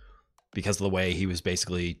issues because of the way he was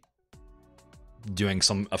basically doing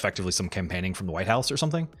effectively some campaigning from the White House or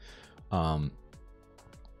something. So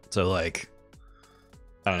like,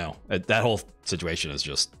 I don't know. That whole situation is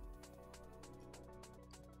just,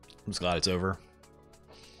 I'm just glad it's over.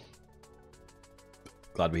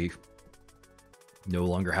 Glad we no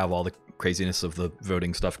longer have all the craziness of the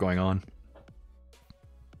voting stuff going on.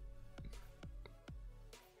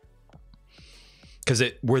 Because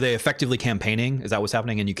were they effectively campaigning? Is that what's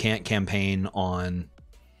happening? And you can't campaign on,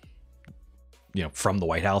 you know, from the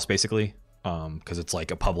White House, basically, because it's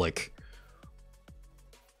like a public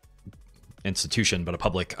institution, but a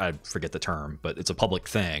public, I forget the term, but it's a public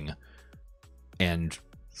thing. And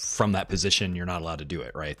from that position, you're not allowed to do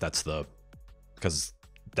it, right? Because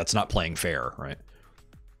that's not playing fair, right?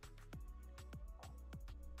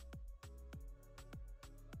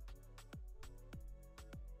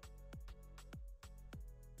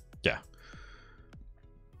 Yeah.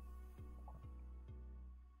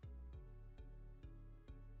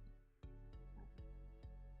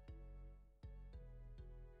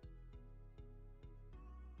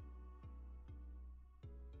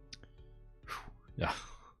 Yeah.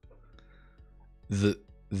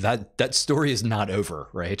 That story is not over,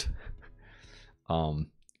 right?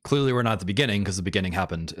 Clearly we're not at the beginning because the beginning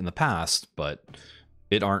happened in the past, but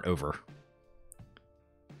it aren't over.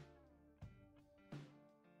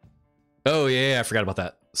 Oh yeah, I forgot about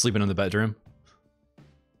that. Sleeping in the bedroom.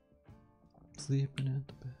 Sleeping in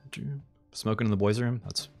the bedroom. Smoking in the boys' room.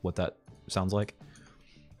 That's what that sounds like.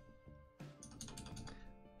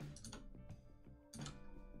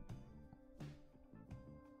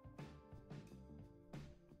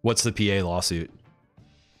 What's the PA lawsuit?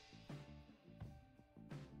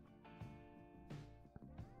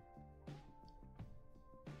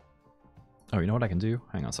 Oh, you know what I can do?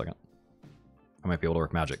 Hang on a second. I might be able to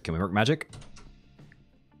work magic. Can we work magic?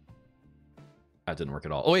 That didn't work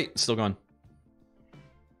at all. Oh, wait. Still going.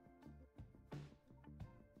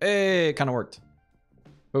 Hey, it kind of worked.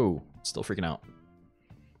 Oh, still freaking out.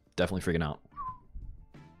 Definitely freaking out.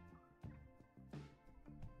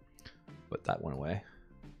 But that went away.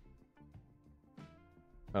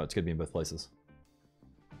 Oh, it's going to be in both places.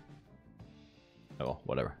 Oh, well,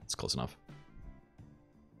 whatever. It's close enough.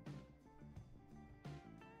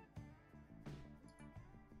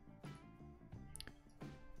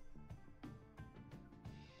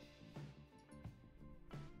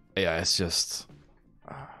 Yeah, it's just...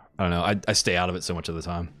 I don't know. I stay out of it so much of the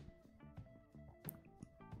time.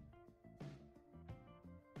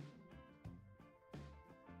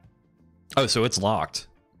 Oh, so it's locked.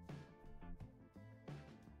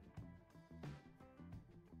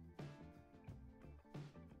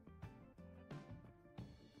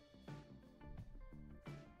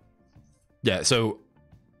 Yeah, so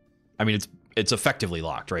I mean it's effectively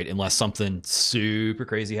locked, right? Unless something super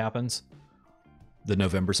crazy happens. The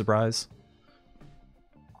November surprise.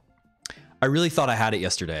 I really thought I had it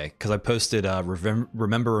yesterday because I posted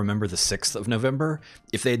remember the 6th of November.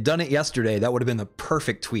 If they had done it yesterday, that would have been the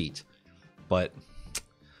perfect tweet. But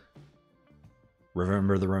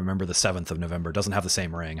remember the 7th of November doesn't have the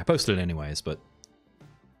same ring. I posted it anyways, but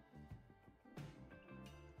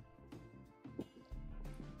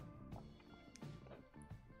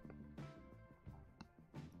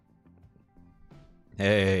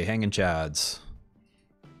hey, Hangin' Chads.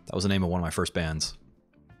 That was the name of one of my first bands.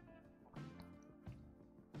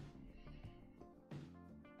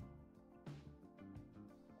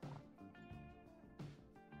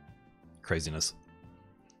 Craziness.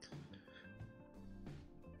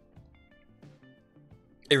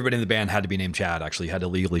 Everybody in the band had to be named Chad, actually. You had to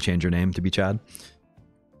legally change your name to be Chad.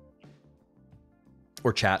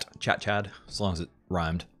 Or Chad, as long as it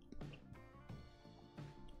rhymed.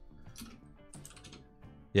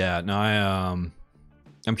 Yeah, no,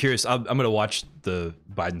 I'm curious. I'm going to watch the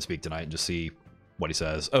Biden speak tonight and just see what he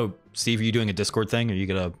says. Oh, Steve, are you doing a Discord thing? Are you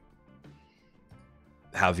going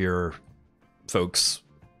to have your folks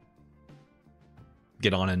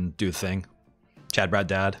get on and do a thing? Chad Brad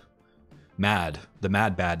Dad? Mad. The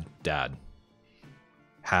Mad Bad Dad.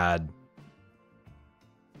 Had...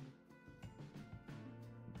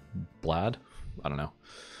 Blad? I don't know.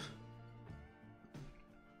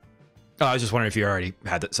 Oh, I was just wondering if you already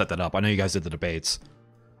had set that up. I know you guys did the debates.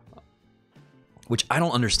 Which I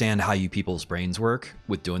don't understand how you people's brains work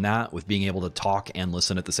with doing that, with being able to talk and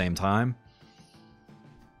listen at the same time.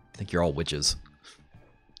 I think you're all witches.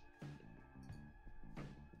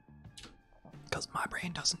 Because my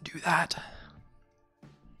brain doesn't do that.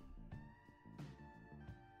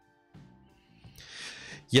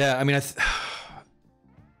 Yeah, I mean,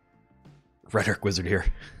 Rhetoric Wizard here.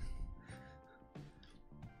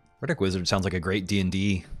 Rhetoric Wizard sounds like a great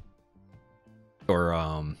D&D. Or,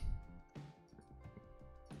 I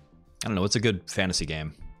don't know, it's a good fantasy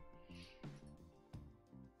game.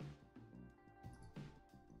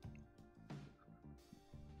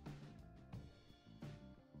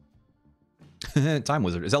 Time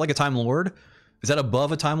Wizard. Is that like a Time Lord? Is that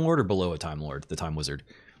above a Time Lord or below a Time Lord, the Time Wizard?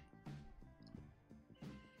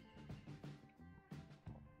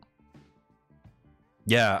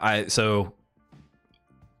 Yeah, so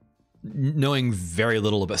knowing very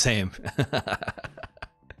little about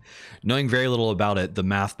knowing very little about it, the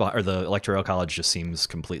math or the electoral college just seems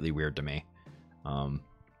completely weird to me. I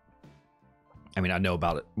mean, I know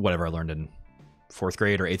about it, whatever I learned in 4th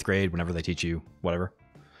grade or 8th grade, whenever they teach you whatever.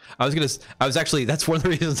 That's one of the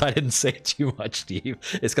reasons I didn't say too much, Steve.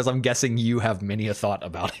 It's because I'm guessing you have many a thought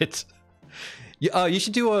about it. You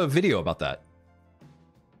should do a video about that.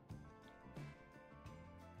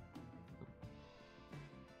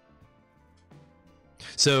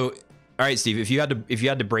 So, all right, Steve, if you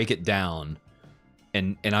had to break it down,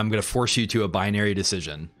 and I'm going to force you to a binary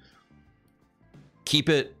decision, keep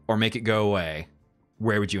it or make it go away,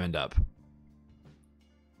 where would you end up?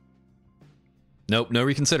 Nope, no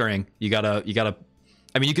reconsidering. You gotta.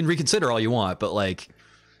 I mean, you can reconsider all you want, but like,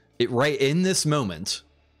 it right in this moment,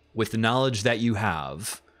 with the knowledge that you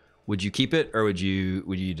have, would you keep it or would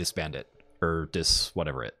you disband it or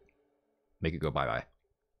whatever it, make it go bye bye?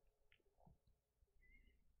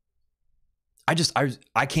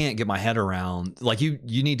 I can't get my head around, like, you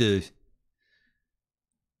need to.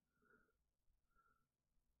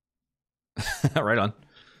 Right on.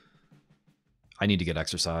 I need to get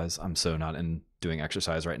exercise. I'm so not in doing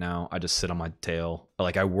exercise right now. I just sit on my tail.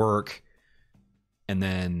 Like, I work and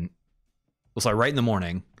then, so I write in the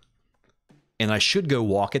morning and I should go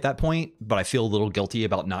walk at that point, but I feel a little guilty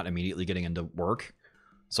about not immediately getting into work.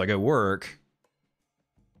 So I go work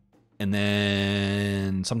and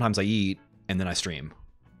then sometimes I eat and then I stream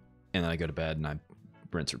and then I go to bed and I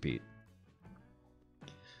rinse, repeat.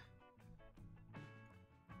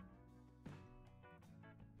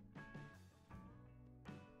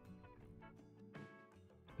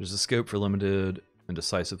 There's a scope for limited and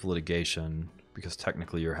decisive litigation because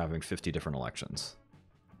technically you're having 50 different elections.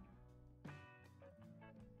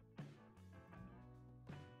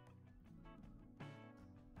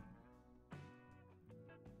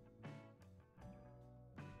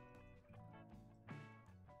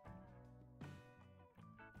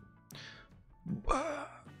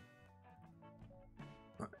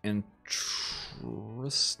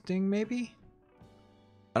 Interesting, maybe?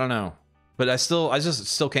 I don't know. But I just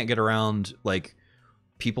still can't get around, like,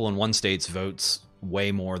 people in one state's votes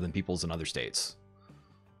way more than people's in other states.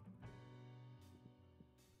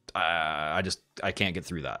 I can't get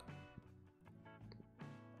through that.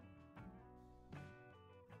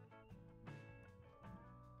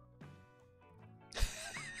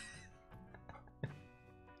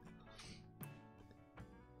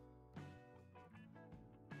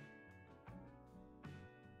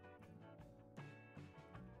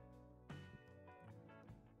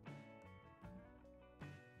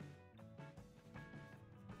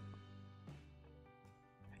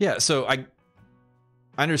 Yeah, so I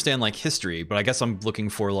understand, like, history, but I guess I'm looking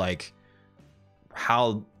for, like,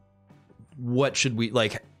 what should we,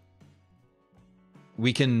 like,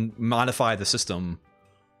 we can modify the system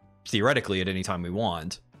theoretically at any time we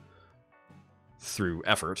want through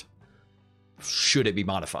effort. Should it be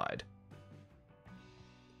modified?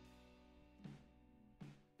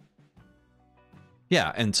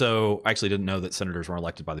 Yeah, and so I actually didn't know that senators were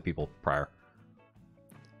elected by the people prior.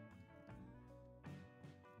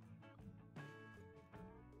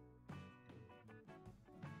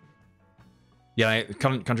 Yeah,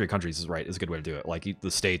 countries is right. Is a good way to do it. Like, the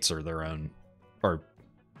states are their own, or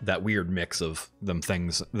that weird mix of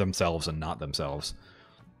things themselves and not themselves.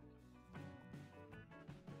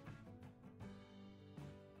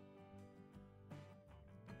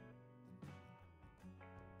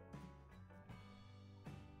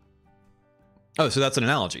 Oh, so that's an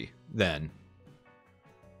analogy then,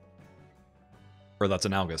 or that's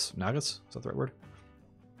analogous. Analogous? Is that the right word?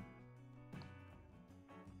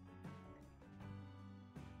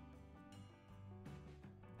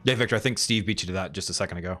 Yeah, Victor, I think Steve beat you to that just a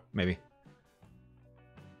second ago, maybe.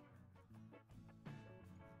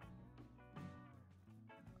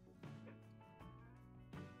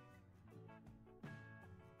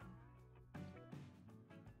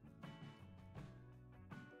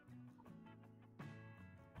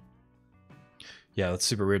 Yeah, that's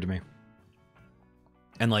super weird to me.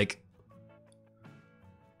 And, like,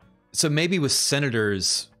 so maybe with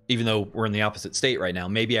senators, even though we're in the opposite state right now,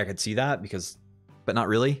 maybe I could see that, because, but not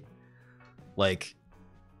really. Like,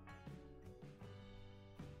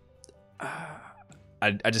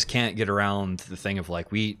 I just can't get around the thing of,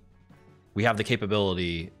 like, we have the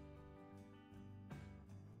capability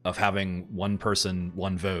of having one person,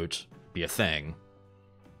 one vote be a thing.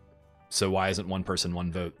 So why isn't one person,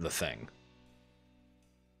 one vote the thing?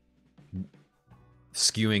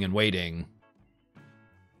 Skewing and weighting,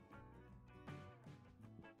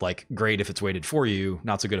 like, great if it's weighted for you,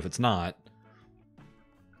 not so good if it's not.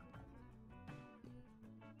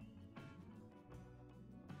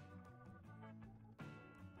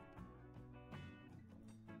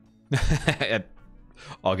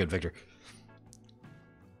 All good, Victor.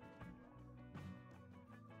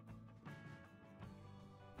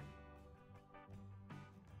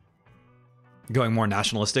 Going more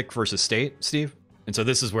nationalistic versus state, Steve? And so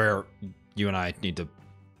this is where you and I need to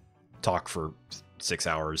talk for 6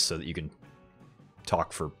 hours so that you can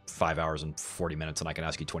talk for 5 hours and 40 minutes and I can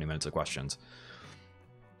ask you 20 minutes of questions.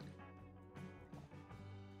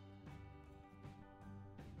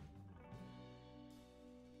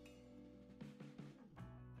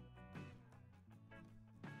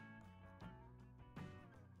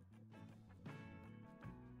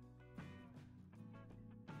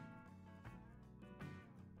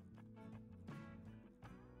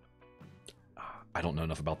 I don't know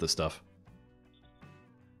enough about this stuff.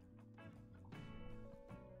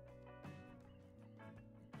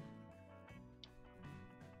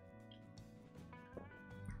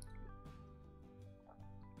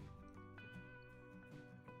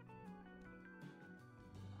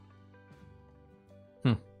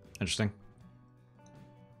 Interesting.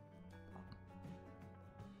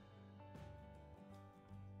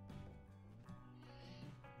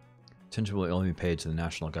 Attention will only be paid to the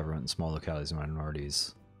national government and small localities and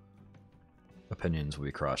minorities. Opinions will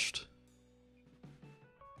be crushed.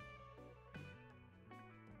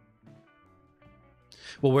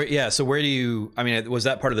 Well, yeah, so where do you, I mean, was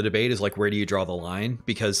that part of the debate, is like, where do you draw the line?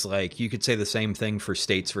 Because, like, you could say the same thing for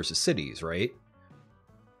states versus cities, right?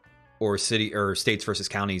 Or states versus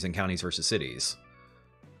counties and counties versus cities.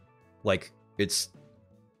 Like, it's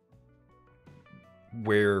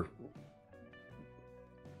where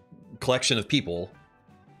collection of people,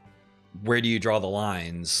 where do you draw the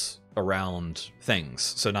lines around things?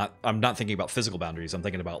 So I'm not thinking about physical boundaries. I'm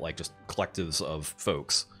thinking about, like, just collectives of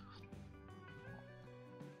folks.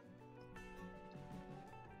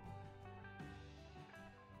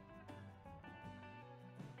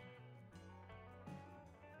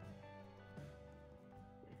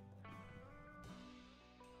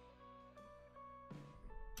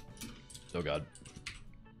 Oh god.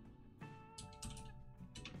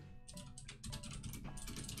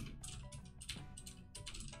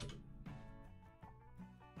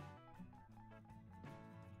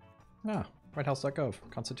 Ah, WhiteHouse.gov,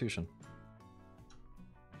 Constitution.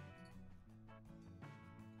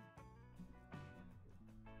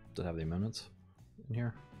 Does it have the amendments in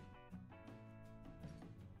here?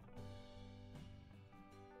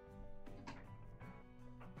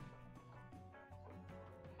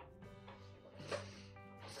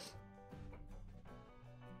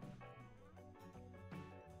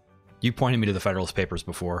 You pointed me to the Federalist Papers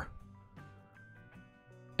before,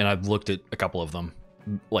 and I've looked at a couple of them,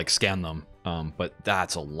 like scanned them, but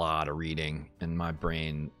that's a lot of reading, and my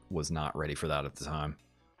brain was not ready for that at the time.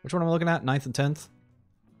 Which one am I looking at? 9th and 10th?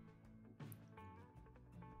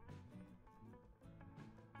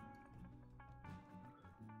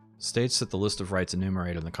 States that the list of rights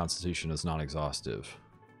enumerated in the Constitution is not exhaustive.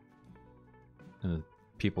 And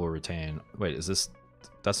people retain... Wait, is this...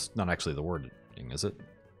 That's not actually the wording, is it?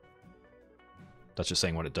 That's just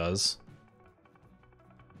saying what it does?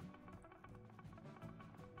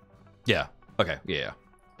 Yeah. Okay, yeah.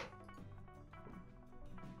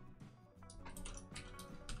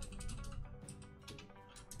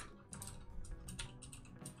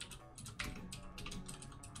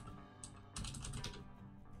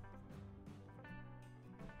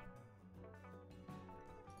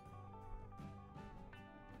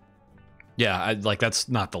 Yeah, like, that's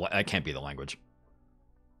not the... That can't be the language.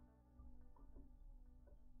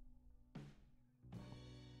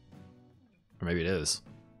 Or maybe it is.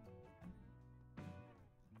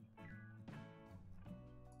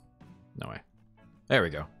 No way. There we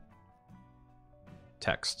go.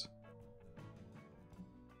 Text.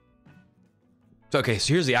 Okay,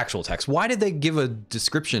 so here's the actual text. Why did they give a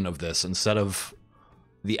description of this instead of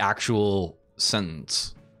the actual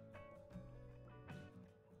sentence?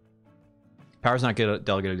 Powers not delegated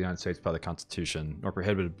to the United States by the Constitution, nor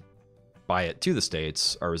prohibited by it to the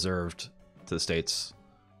states, are reserved to the states,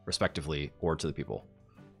 respectively, or to the people.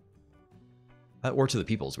 That "or to the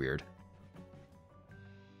people" is weird.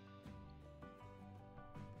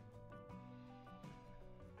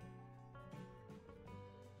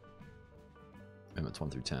 Amendments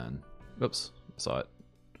 1 through 10. Oops, saw it.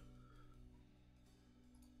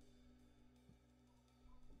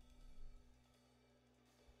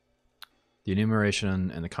 The enumeration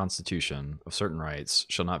in the Constitution of certain rights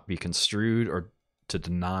shall not be construed or to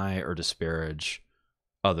deny or disparage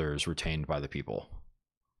others retained by the people.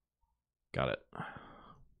 Got it.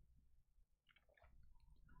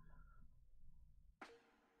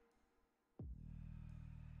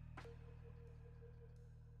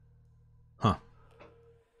 Huh.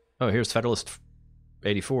 Oh, here's Federalist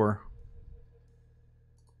 84.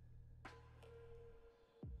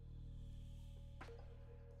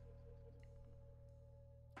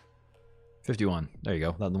 '51. There you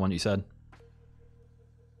go. That's the one you said.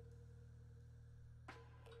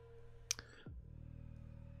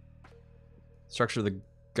 Structure of the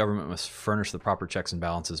government must furnish the proper checks and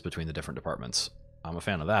balances between the different departments. I'm a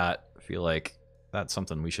fan of that. I feel like that's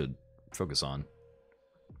something we should focus on.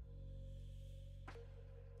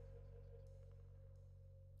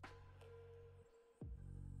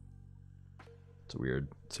 It's a weird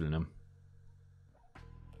pseudonym.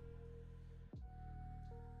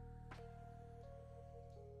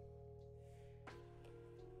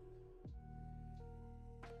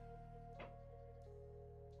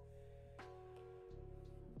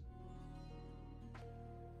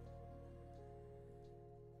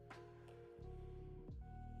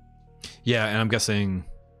 Yeah, and I'm guessing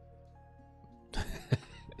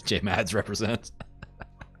J Mads represents.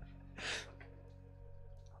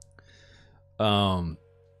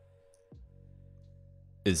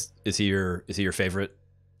 Is he your favorite,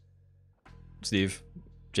 Steve?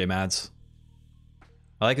 J Mads?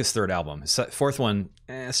 I like his third album. His fourth one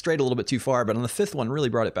strayed a little bit too far, but on the fifth one really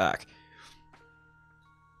brought it back.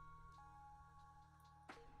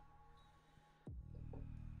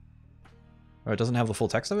 Oh, it doesn't have the full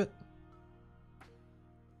text of it?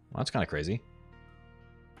 Well, that's kind of crazy.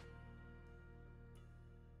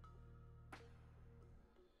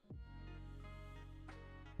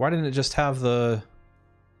 Why didn't it just have the...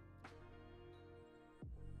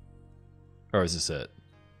 Or is this it?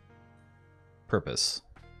 Purpose.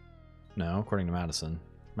 No, according to Madison.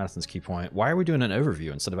 Madison's key point. Why are we doing an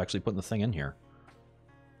overview instead of actually putting the thing in here?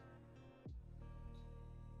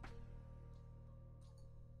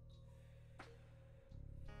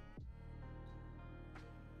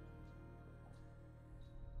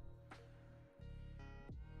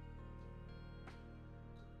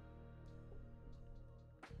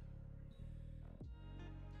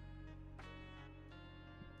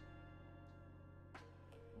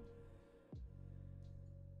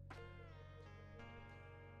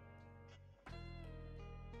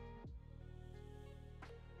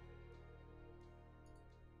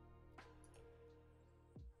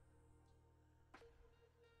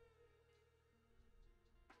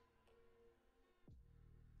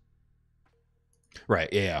 Right,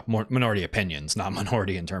 yeah. More minority opinions, not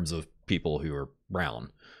minority in terms of people who are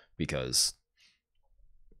brown, because,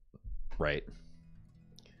 right,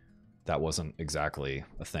 that wasn't exactly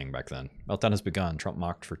a thing back then. Meltdown has begun. Trump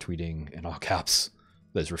mocked for tweeting in all caps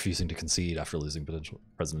that is refusing to concede after losing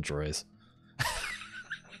presidential race.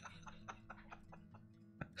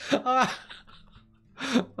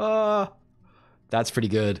 That's pretty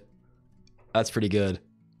good. That's pretty good.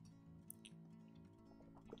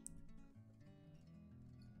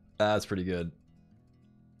 That's pretty good.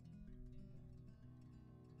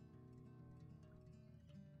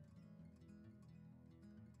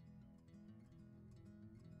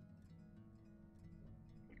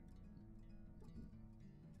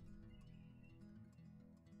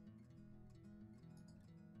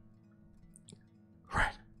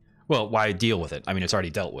 Right. Well, why deal with it? I mean, it's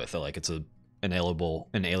already dealt with. Like, it's an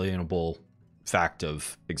inalienable fact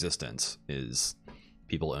of existence is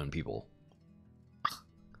people own people.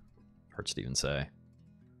 Hurts to even say.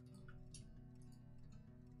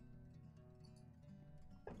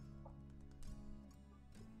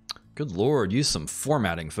 Good Lord, use some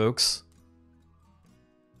formatting, folks.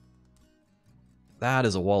 That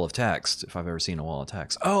is a wall of text, if I've ever seen a wall of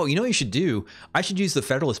text. Oh, you know what you should do? I should use the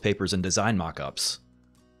Federalist Papers and design mockups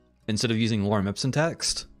instead of using Lorem Ipsum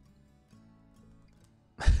text.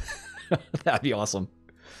 That'd be awesome.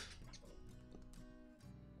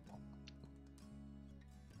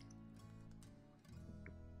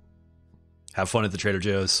 Have fun at the Trader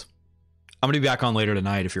Joe's. I'm gonna be back on later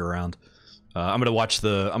tonight if you're around. I'm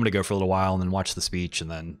gonna go for a little while and then watch the speech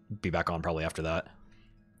and then be back on probably after that.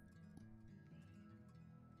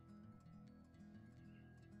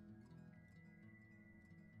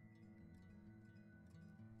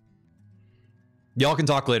 Y'all can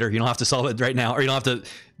talk later. You don't have to solve it right now, or you don't have to.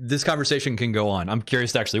 This conversation can go on. I'm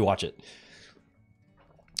curious to actually watch it.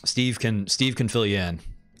 Steve can fill you in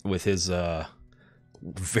with his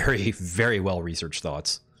very, very well researched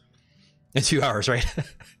thoughts in 2 hours, right?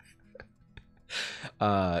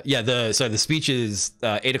 Yeah. The speech is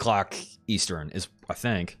 8 o'clock Eastern, is I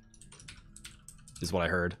think, is what I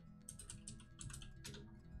heard.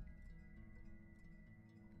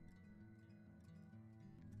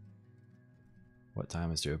 What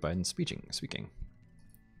time is Joe Biden speaking?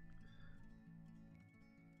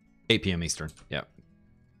 8 p.m. Eastern. Yeah.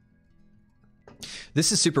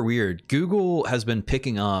 This is super weird. Google has been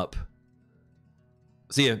picking up.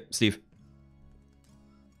 See ya, Steve.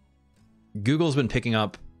 Google's been picking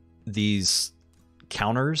up these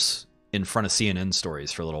counters in front of CNN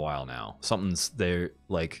stories for a little while now.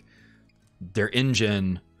 Their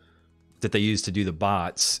engine that they use to do the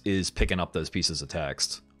bots is picking up those pieces of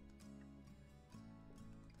text.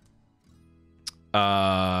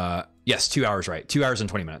 Yes, 2 hours, right. 2 hours and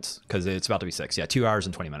 20 minutes, because it's about to be 6. Yeah, 2 hours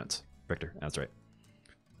and 20 minutes, Victor. That's right.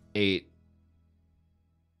 8,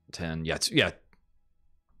 10, yeah,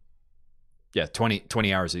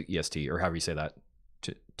 20 hours EST, or however you say that.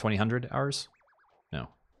 2000 hours? No.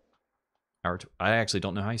 I actually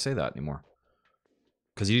don't know how you say that anymore.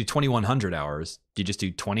 Because you do 2100 hours. Do you just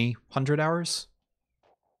do 2000 hours?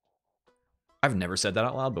 I've never said that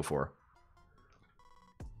out loud before.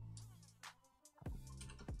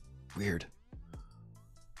 weird.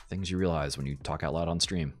 Things you realize when you talk out loud on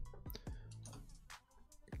stream.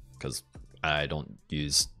 Because I don't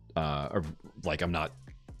use, or like I'm not,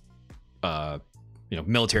 you know,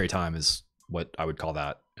 military time is what I would call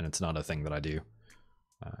that. And it's not a thing that I do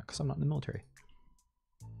because I'm not in the military.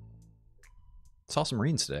 Saw some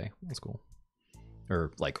Marines today. That's cool.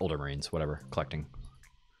 Or like older Marines, whatever, collecting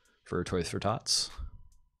for Toys for Tots,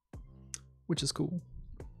 which is cool.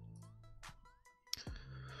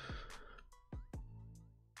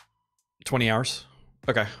 $20 hours.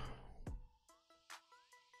 Okay.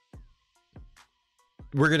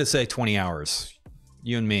 We're going to say 20 hours.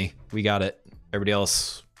 You and me, we got it. Everybody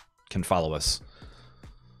else can follow us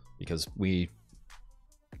because we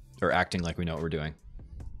are acting like we know what we're doing,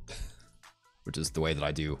 which is the way that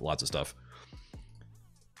I do lots of stuff.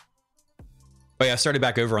 Oh yeah, I started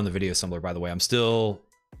back over on the video assembler, by the way. I'm still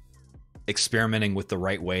experimenting with the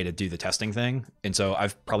right way to do the testing thing. And so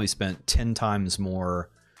I've probably spent 10 times more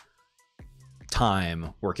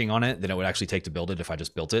time working on it than it would actually take to build it if I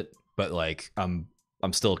just built it. But like, I'm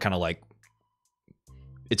still kind of like,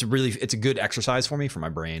 it's a good exercise for me, for my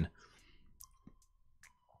brain.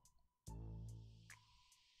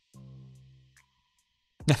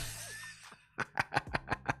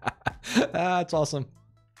 That's awesome.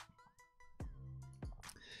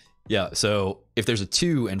 Yeah, so if there's a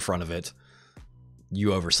 2 in front of it,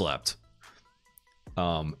 you overslept.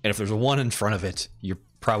 And if there's a 1 in front of it, you're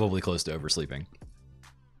probably close to oversleeping.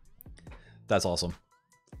 That's awesome.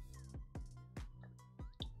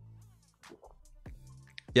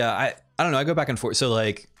 Yeah, I don't know. I go back and forth. So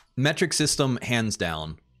like metric system, hands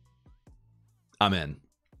down, I'm in.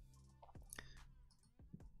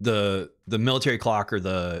 The military clock or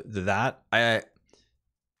that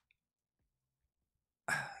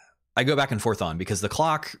I go back and forth on, because the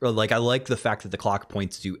clock, like I like the fact that the clock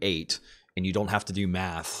points to 8 and you don't have to do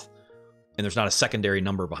math and there's not a secondary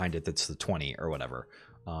number behind it that's the 20 or whatever.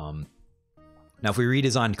 Now, if we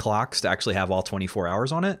redesigned clocks to actually have all 24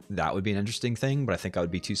 hours on it, that would be an interesting thing, but I think that would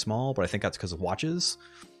be too small, but I think that's because of watches.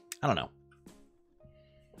 I don't know.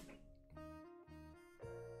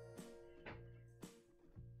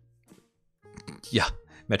 Yeah,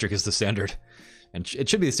 metric is the standard, and it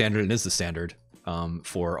should be the standard and is the standard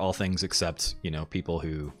for all things except, you know, people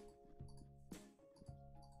who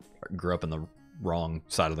grew up in the wrong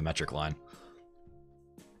side of the metric line.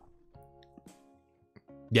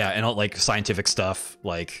 Yeah, and all like scientific stuff.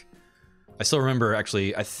 Like, I still remember,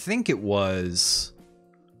 actually, I think it was,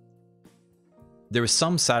 there was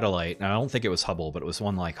some satellite, and I don't think it was Hubble, but it was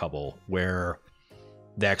one like Hubble, where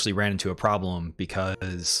they actually ran into a problem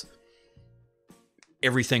because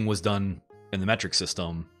everything was done in the metric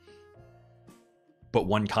system, but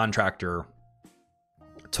one contractor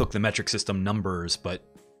took the metric system numbers, but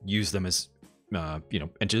used them as, you know,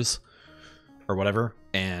 inches or whatever,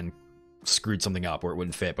 and screwed something up where it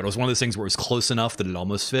wouldn't fit. But it was one of those things where it was close enough that it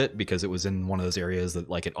almost fit, because it was in one of those areas that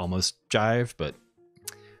like it almost jived, but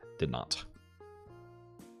did not.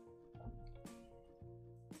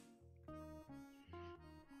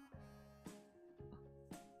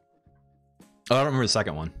 Oh, I don't remember the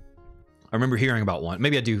second one. I remember hearing about one.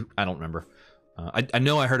 Maybe I do. I don't remember. I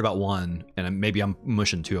know I heard about one, and maybe I'm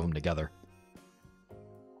mushing 2 of them together.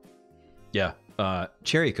 Yeah.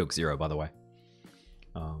 Cherry Coke Zero, by the way.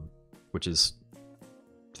 Which is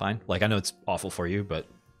fine. Like, I know it's awful for you, but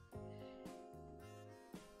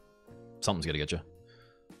something's gonna get you.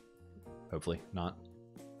 Hopefully not.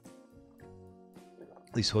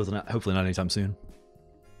 At least hopefully not anytime soon.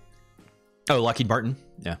 Oh, Lockheed Martin.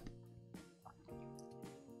 Yeah.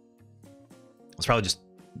 It's probably just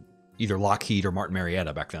either Lockheed or Martin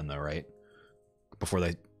Marietta back then, though, right? Before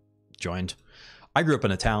they joined. I grew up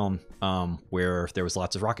in a town where there was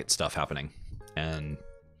lots of rocket stuff happening, and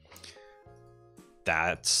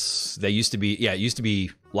they used to be, yeah, it used to be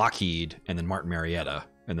Lockheed and then Martin Marietta,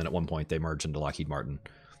 and then at one point they merged into Lockheed Martin.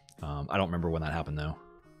 I don't remember when that happened though.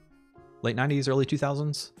 Late 90s, early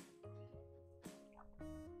 2000s?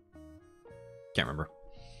 Can't remember.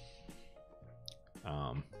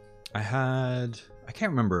 I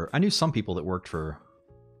can't remember. I knew some people that worked for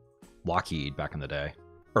Lockheed back in the day.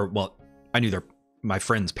 Or, well, I knew my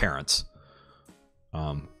friends' parents.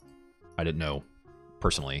 I didn't know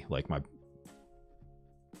personally, like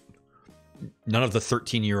none of the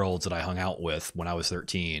 13-year-olds that I hung out with when I was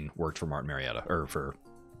 13 worked for Martin Marietta or for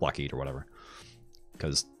Lockheed or whatever.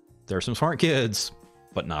 Because there are some smart kids,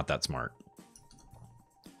 but not that smart.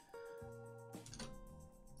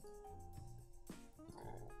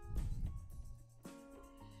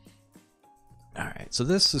 All right, so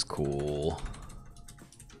this is cool.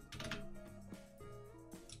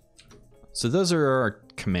 So those are our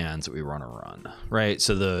commands that we want to run, right?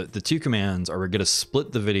 So the two commands are we're going to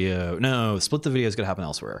split the video. No, split the video is going to happen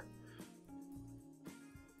elsewhere.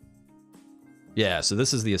 Yeah, so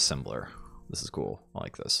this is the assembler. This is cool. I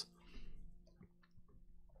like this.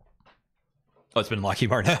 Oh, it's been Lockheed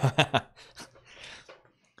Martin.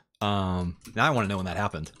 Now I want to know when that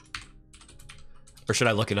happened. Or should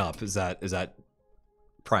I look it up? Is that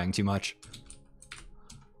prying too much?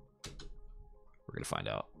 We're gonna find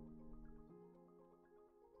out.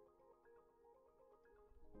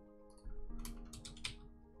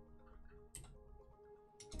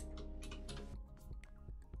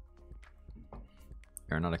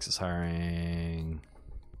 Aeronautics is hiring.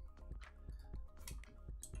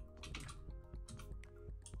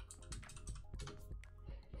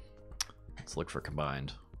 Let's look for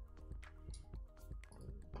combined.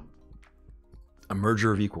 A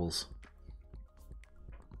merger of equals.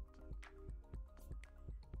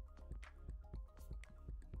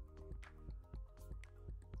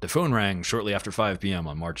 The phone rang shortly after 5 p.m.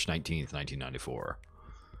 on March 19th, 1994,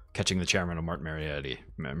 catching the chairman of Martin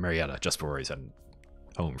Marietta just before he's heading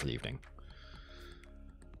home for the evening.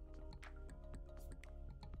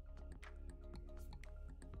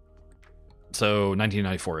 So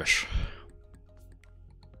 1994-ish.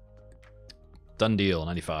 Done deal,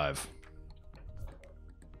 95.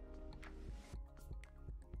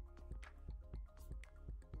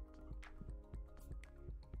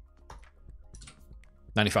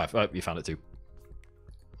 $95. Oh, you found it too.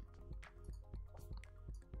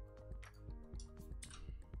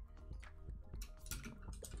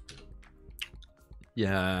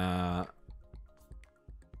 Yeah.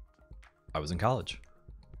 I was in college.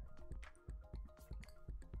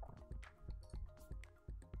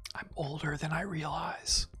 I'm older than I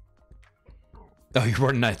realize. Oh, you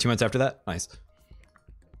were born 2 months after that? Nice.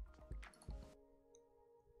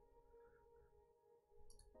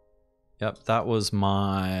 Yep, that was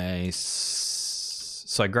my...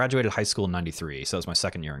 So I graduated high school in 93, so that was my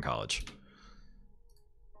second year in college.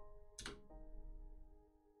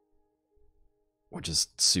 Which is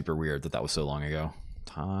super weird that that was so long ago.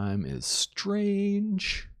 Time is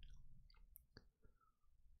strange.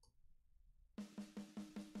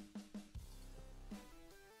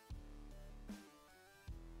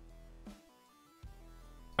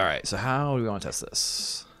 All right, so how do we want to test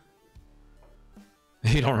this?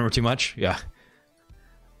 You don't remember too much? Yeah.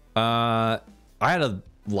 I had a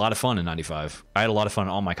lot of fun in 95. I had a lot of fun in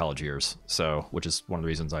all my college years, so which is one of the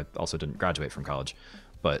reasons I also didn't graduate from college.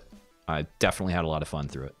 But I definitely had a lot of fun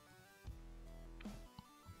through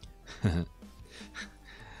it.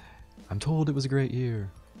 I'm told it was a great year.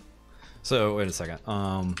 So wait a second.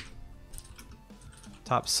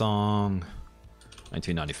 Top song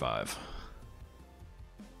 1995.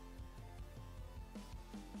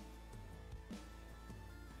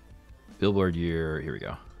 Billboard year, here we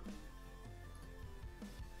go.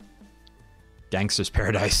 Gangster's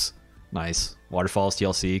Paradise, nice. Waterfalls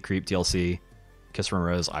TLC, Creep TLC, Kiss from a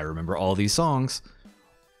Rose. I remember all these songs.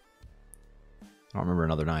 I don't remember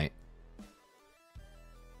Another Night.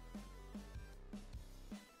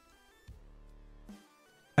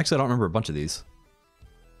 Actually, I don't remember a bunch of these.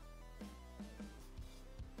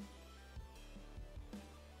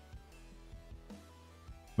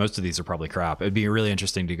 Most of these are probably crap. It'd be really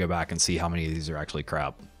interesting to go back and see how many of these are actually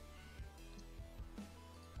crap.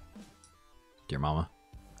 Dear Mama.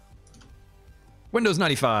 Windows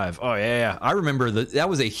 95. Oh, yeah. I remember that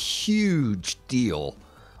was a huge deal.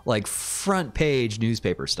 Like, front page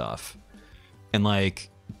newspaper stuff. And, like,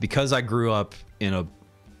 because I grew up in a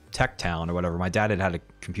tech town or whatever, my dad had a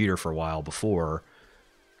computer for a while before,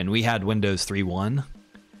 and we had Windows 3.1.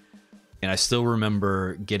 And I still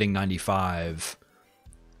remember getting 95...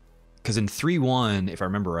 Because in 3.1, if I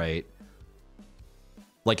remember right,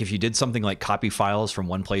 like if you did something like copy files from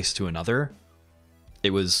one place to another, it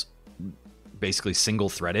was basically single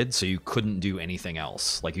threaded, so you couldn't do anything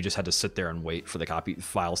else. Like you just had to sit there and wait for the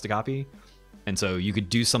files to copy. And so you could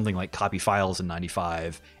do something like copy files in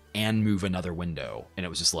 95 and move another window. And it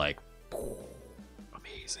was just like,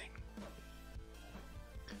 amazing.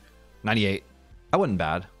 98. I wasn't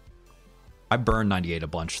bad. I burned 98 a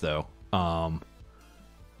bunch though.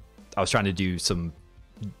 I was trying to do some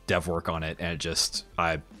dev work on it, and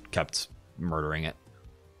I kept murdering it.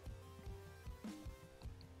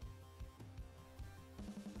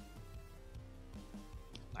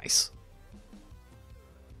 Nice.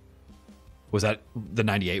 Was that the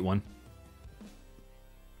 98 one?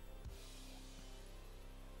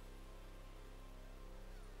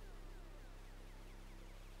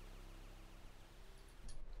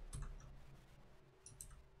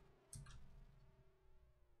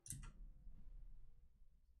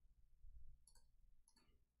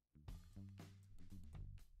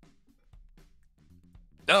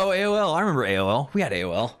 Oh, AOL. I remember AOL. We had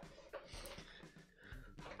AOL.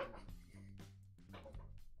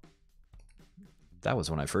 That was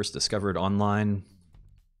when I first discovered online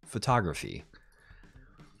photography.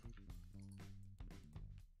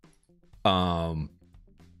 Oh,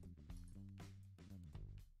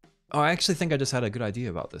 I actually think I just had a good idea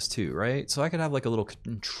about this too, right? So I could have like a little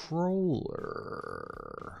controller,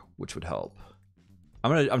 which would help.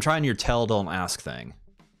 I'm trying your tell, don't ask thing.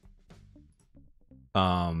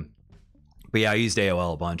 But yeah, I used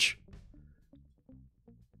AOL a bunch.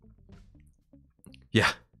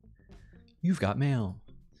 Yeah. You've got mail.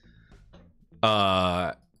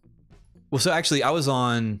 Well, so actually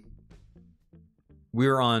we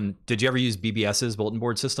were on, did you ever use BBS's bulletin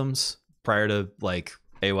board systems prior to like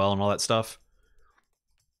AOL and all that stuff?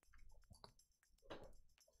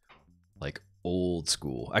 Like old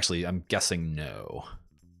school. Actually, I'm guessing no,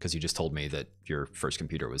 because you just told me that your first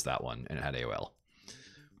computer was that one and it had AOL.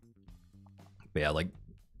 But yeah, like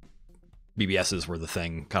BBS's were the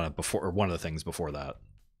thing kind of before, or one of the things before that.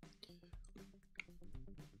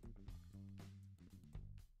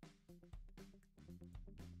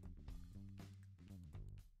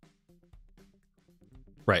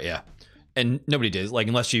 Right, yeah. And nobody did, like,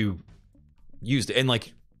 unless you used it. And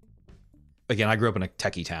like, again, I grew up in a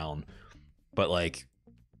techie town, but like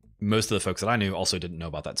most of the folks that I knew also didn't know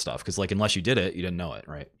about that stuff, because like unless you did it, you didn't know it,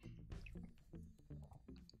 right?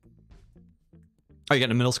 Oh, you got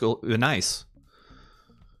into middle school? Nice.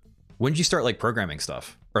 When did you start like programming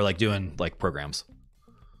stuff or like doing like programs?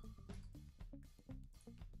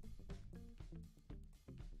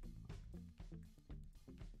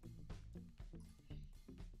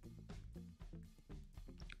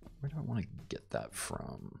 Where do I want to get that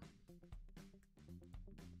from?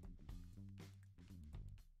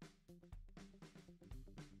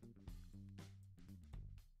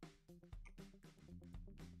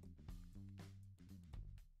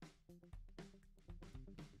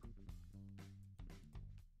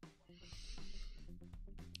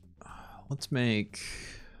 Let's make,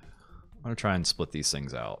 I'm gonna try and split these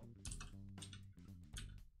things out.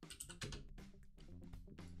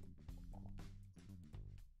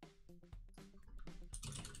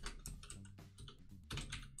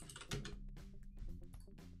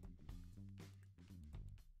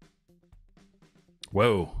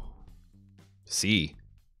 Whoa. C.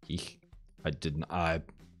 I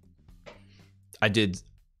did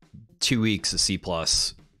 2 weeks of C++,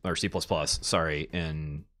 or C++, sorry,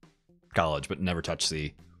 in college, but never touched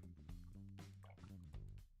C.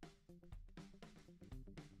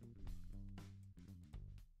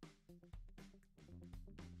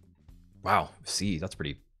 Wow, C, that's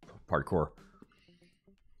pretty hardcore.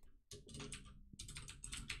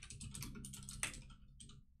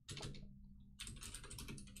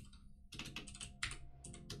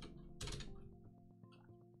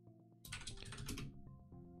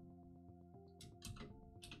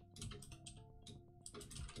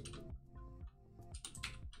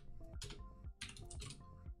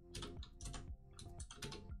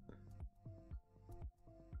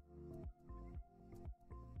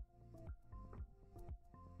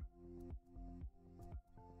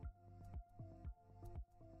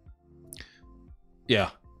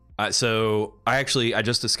 Yeah. So I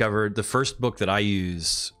just discovered the first book that I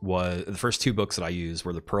use was, the first 2 books that I used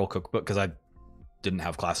were the Perl Cookbook, because I didn't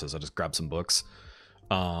have classes. I just grabbed some books.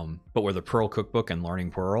 But were the Perl Cookbook and Learning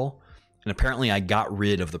Perl. And apparently I got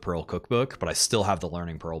rid of the Perl Cookbook, but I still have the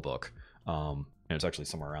Learning Perl book. And it's actually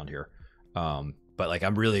somewhere around here. But like,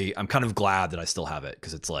 I'm kind of glad that I still have it,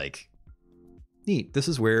 because it's like, neat. This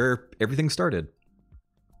is where everything started.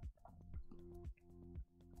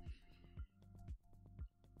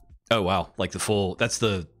 Oh, wow. Like the full, that's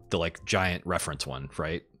the like giant reference one,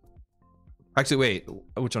 right? Actually, wait,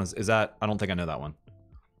 which one is that? I don't think I know that one.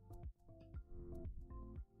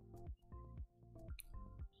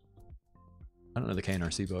 I don't know the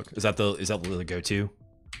KNRC book. Is that the go-to?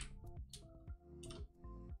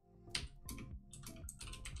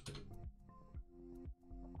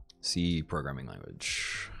 C programming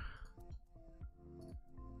language.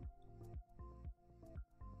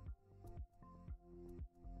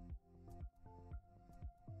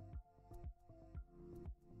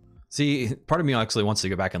 See, part of me actually wants to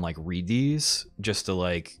go back and like read these just to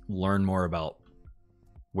like learn more about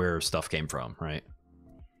where stuff came from, right?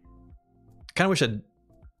 Kind of wish I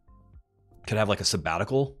could have like a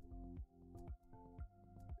sabbatical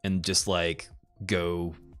and just like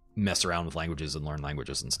go mess around with languages and learn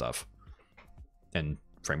languages and stuff and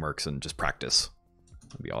frameworks and just practice.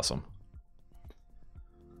 That'd be awesome.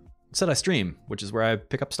 Instead I stream, which is where I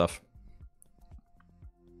pick up stuff.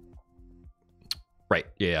 Right.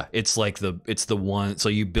 Yeah. It's like it's the one. So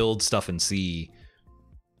you build stuff in C,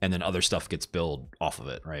 and then other stuff gets built off of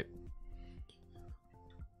it, right?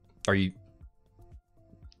 Are you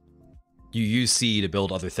use C to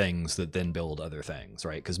build other things that then build other things,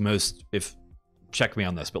 right? Because most, if check me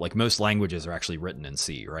on this, but like most languages are actually written in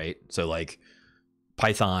C, right? So like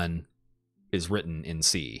Python is written in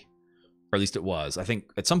C, or at least it was. I think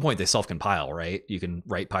at some point they self-compile, right? You can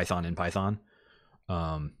write Python in Python.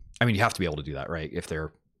 I mean, you have to be able to do that, right? If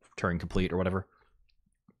they're Turing complete or whatever.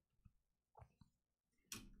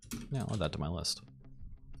 Yeah, I'll add that to my list.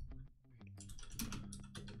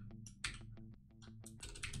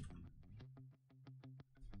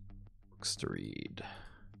 Books to read.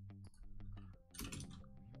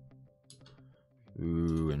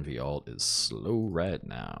 Ooh, NV Alt is slow red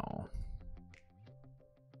now.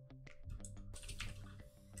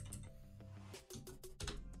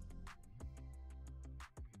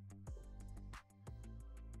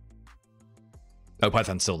 Oh,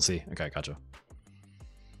 Python's still in C. Okay, gotcha.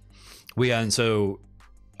 And so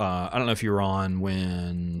I don't know if you were on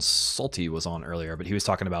when Salty was on earlier, but he was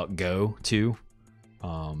talking about Go too,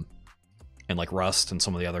 and like Rust and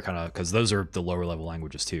some of the other kind of, because those are the lower level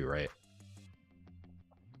languages too, right?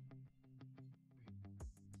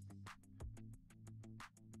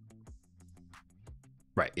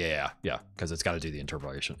 Right. Yeah. Because it's got to do the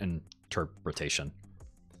interpretation.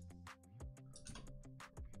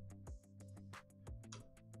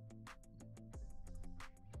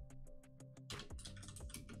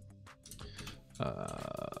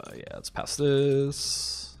 Yeah, let's pass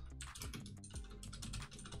this.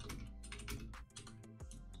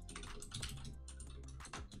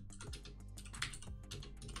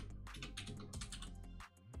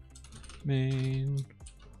 Main.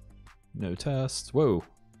 No tests. Whoa,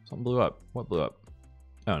 something blew up. What blew up?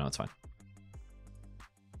 Oh, no, it's fine.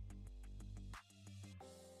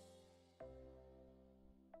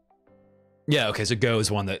 Yeah, okay, so Go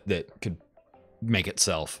is one that could make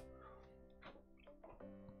itself.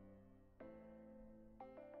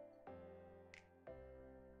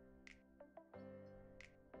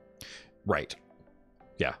 Right.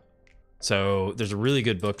 Yeah. So there's a really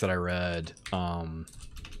good book that I read. I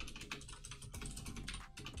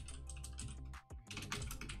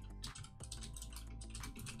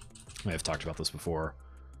may have talked about this before.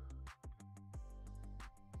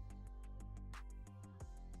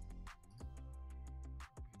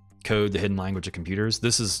 Code: The Hidden Language of Computers.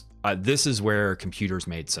 This is where computers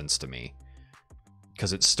made sense to me,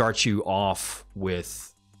 because it starts you off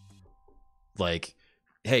with like,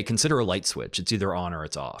 hey, consider a light switch. It's either on or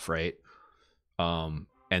it's off, right? And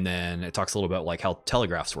then it talks a little about like how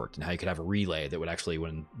telegraphs worked and how you could have a relay that would actually,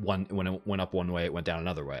 when it went up one way, it went down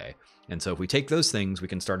another way. And so if we take those things, we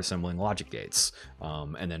can start assembling logic gates.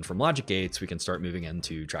 And then from logic gates, we can start moving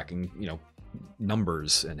into tracking,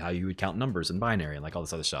 numbers and how you would count numbers in binary and like all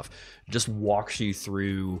this other stuff. It just walks you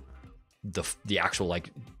through the actual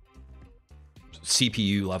like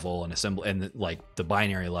CPU level and assembly and like the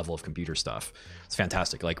binary level of computer stuff. It's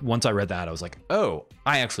fantastic. Like once I read that, I was like, oh,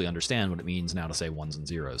 I actually understand what it means now to say ones and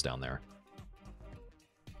zeros down there.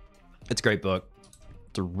 It's a great book.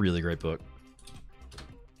 It's a really great book.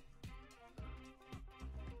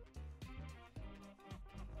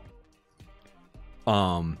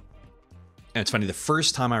 And it's funny, the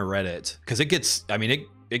first time I read it, because it gets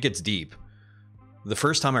deep. The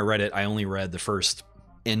first time I read it, I only read the first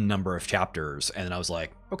n number of chapters, and then I was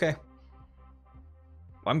like, okay,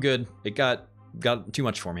 I'm good. It got too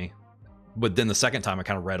much for me. But then the second time I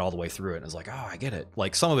kind of read all the way through it, and I was like, oh, I get it.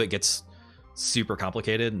 Like some of it gets super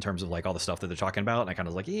complicated in terms of like all the stuff that they're talking about, and I kind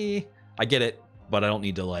of was like, I get it, but I don't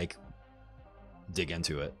need to like dig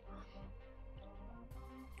into it.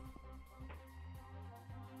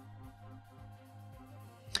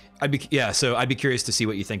 I'd be curious to see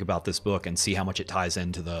what you think about this book and see how much it ties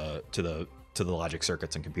into the logic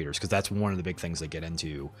circuits and computers, because that's one of the big things they get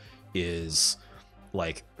into is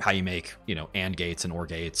like how you make AND gates and OR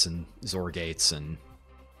gates and XOR gates and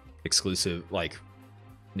exclusive like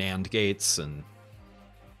NAND gates, and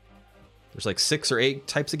there's like 6 or 8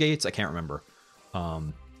 types of gates, I can't remember, but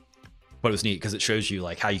it was neat because it shows you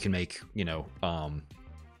like how you can make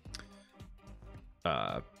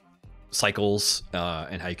cycles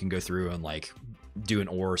and how you can go through and like do an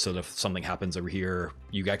OR so that if something happens over here,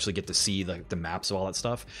 you actually get to see the maps of all that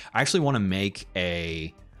stuff. I actually want to make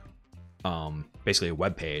a basically a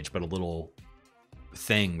web page, but a little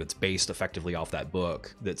thing that's based effectively off that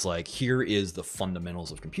book, that's like, here is the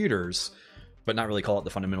fundamentals of computers, but not really call it the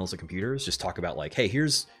fundamentals of computers, just talk about like, hey,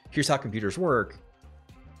 here's how computers work,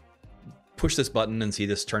 push this button and see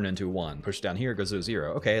this turn into 1. Push down here, it goes to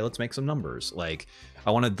 0. Okay, let's make some numbers. Like, I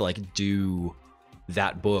want to like do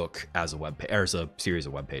that book as a as a series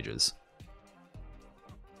of web pages.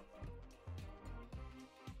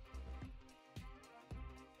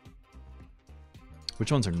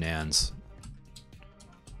 Which ones are nans?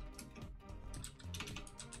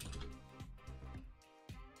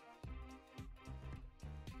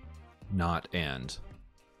 Not and.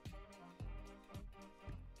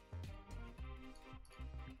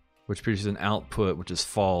 Which produces an output which is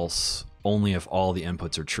false only if all the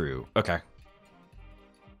inputs are true. Okay.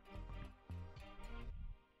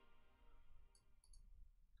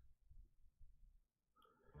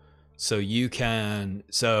 So you can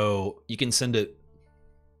send it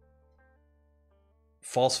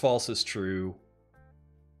false false is true,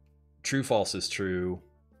 true false is true,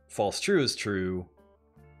 false true is true,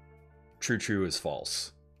 true true is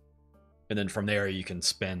false. And then from there you can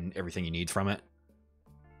spin everything you need from it.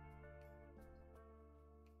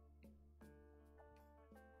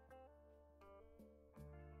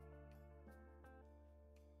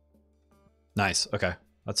 Nice. Okay.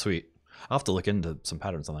 That's sweet. I'll have to look into some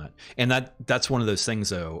patterns on that. And that's one of those things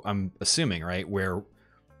though, I'm assuming, right, where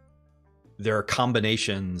there are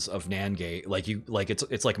combinations of NAND gate,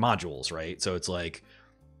 it's like modules, right? So it's like,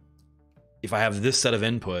 if I have this set of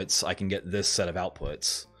inputs, I can get this set of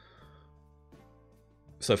outputs.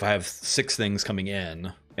 So if I have 6 things coming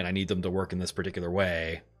in and I need them to work in this particular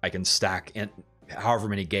way, I can stack in however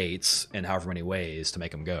many gates in however many ways to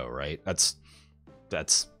make them go, right? That's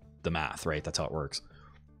the math, right? That's how it works.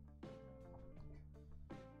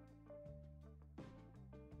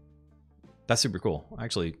 That's super cool. I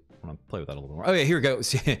actually want to play with that a little more. Oh yeah, here it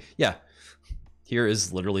goes. Yeah. Here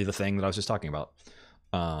is literally the thing that I was just talking about.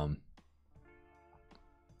 I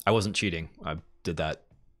wasn't cheating. I did that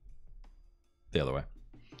the other way.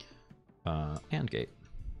 AND gate.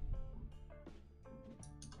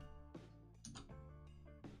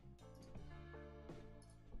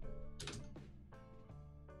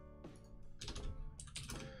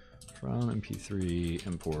 From MP3,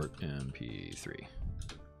 import MP3.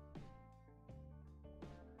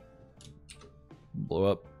 Blow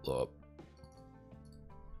up, blow up.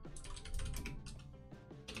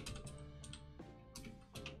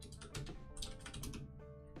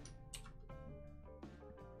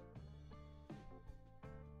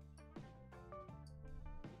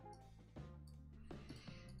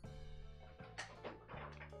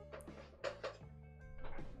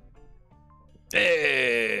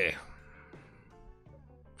 Hey!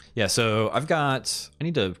 Yeah, so I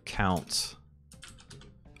need to count.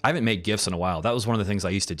 I haven't made GIFs in a while. That was one of the things I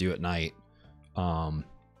used to do at night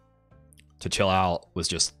to chill out, was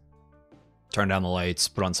just turn down the lights,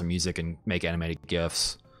 put on some music, and make animated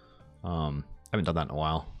GIFs. I haven't done that in a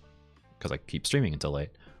while because I keep streaming until late,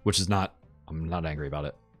 which is not, I'm not angry about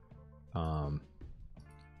it.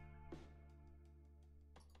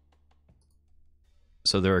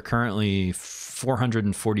 So there are currently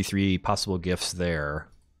 443 possible GIFs there.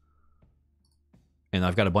 And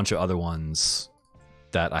I've got a bunch of other ones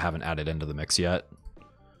that I haven't added into the mix yet.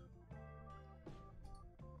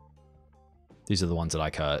 These are the ones that I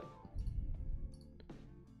cut.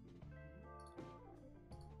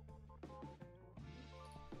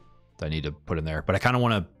 That I need to put in there. But I kind of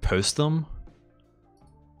want to post them.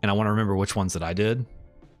 And I want to remember which ones that I did.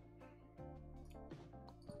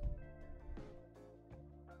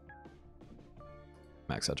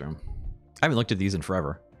 Max Headroom. I haven't looked at these in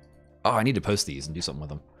forever. Oh, I need to post these and do something with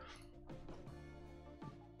them.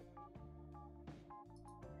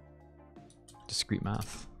 Discrete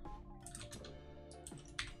math.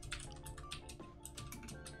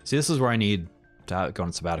 See, this is where I need to go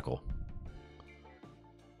on sabbatical.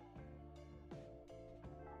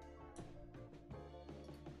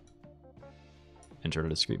 Intro to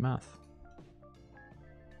discrete math.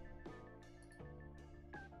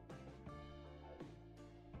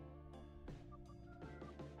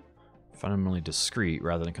 Fundamentally discrete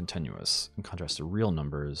rather than continuous. In contrast to real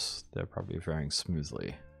numbers, they're probably varying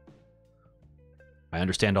smoothly. I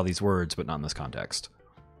understand all these words, but not in this context.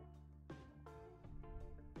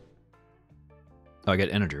 Oh, I get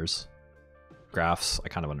integers. Graphs, I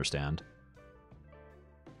kind of understand.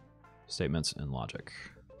 Statements and logic.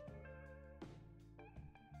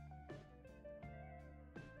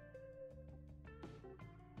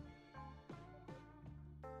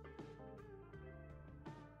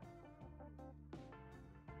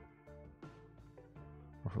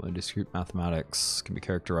 Morphically discrete mathematics can be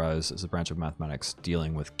characterized as a branch of mathematics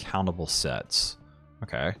dealing with countable sets.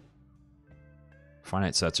 Okay.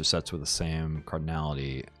 Finite sets are sets with the same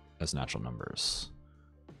cardinality as natural numbers.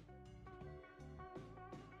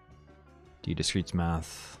 D-discrete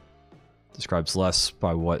math describes less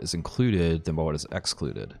by what is included than by what is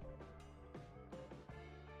excluded.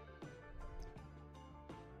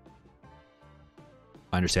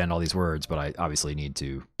 I understand all these words, but I obviously need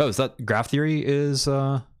to... Oh, is that graph theory is...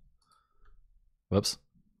 Whoops.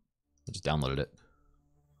 I just downloaded it.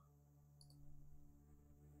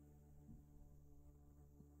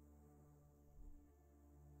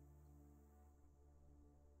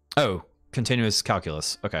 Oh, continuous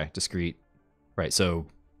calculus. Okay, discrete. Right, so...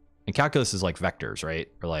 And calculus is like vectors, right?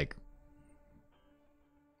 Or like...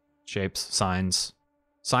 shapes, sines.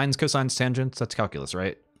 Sines, cosines, tangents. That's calculus,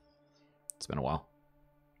 right? It's been a while.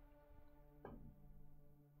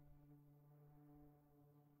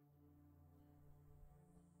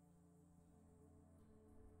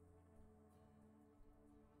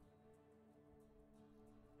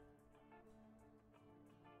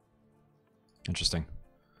 Interesting.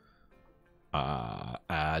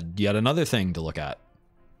 Add yet another thing to look at.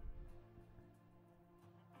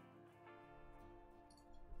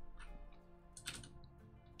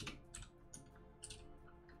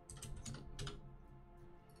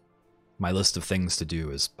 My list of things to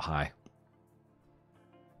do is high.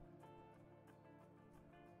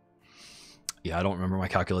 Yeah, I don't remember my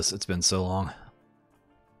calculus. It's been so long.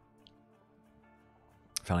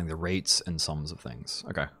 Finding the rates and sums of things.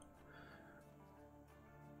 Okay.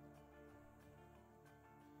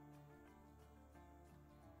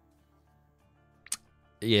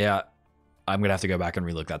 Yeah, I'm going to have to go back and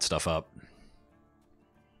relook that stuff up.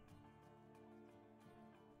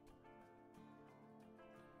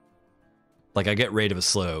 Like, I get rate of a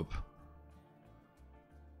slope.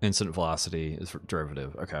 Incident velocity is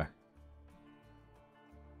derivative. Okay.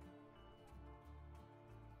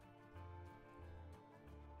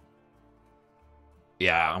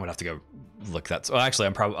 Yeah, I'm going to have to go look that. Well,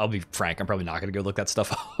 actually, I'll be frank. I'm probably not going to go look that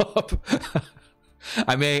stuff up.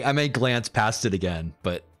 I may glance past it again,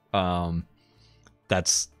 but I'm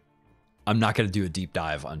not going to do a deep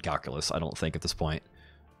dive on calculus. I don't think at this point.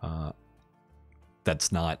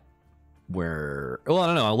 That's not where. Well, I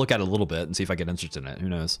don't know. I'll look at it a little bit and see if I get interested in it. Who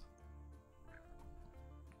knows?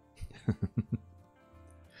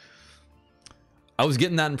 I was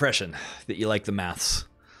getting that impression that you like the maths,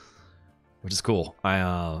 which is cool.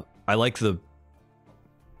 I like the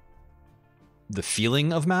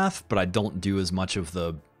feeling of math, but I don't do as much of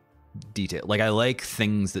the detail. Like, I like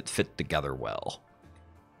things that fit together well.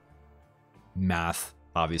 Math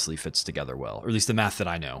obviously fits together well, or at least the math that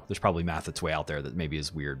I know. There's probably math that's way out there that maybe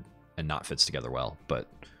is weird and not fits together well, but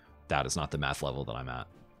that is not the math level that I'm at.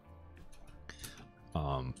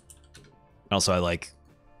 Also, I like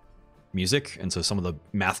music, and so some of the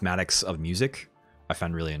mathematics of music I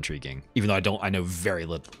find really intriguing, even though I know very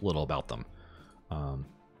little about them. All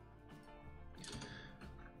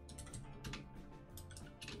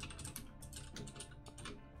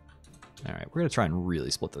right, we're gonna try and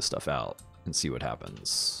really split this stuff out and see what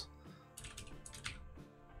happens.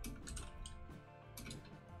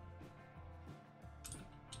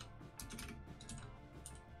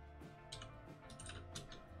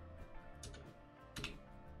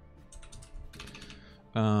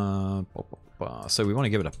 So we want to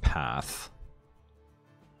give it a path.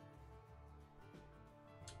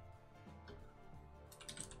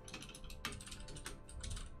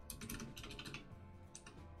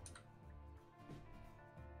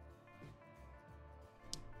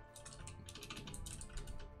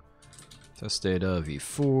 Test data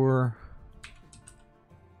v4. I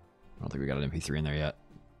don't think we got an MP3 in there yet.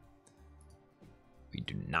 We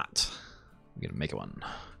do not. We gotta make one.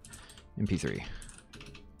 MP3.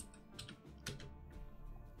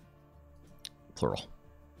 Plural.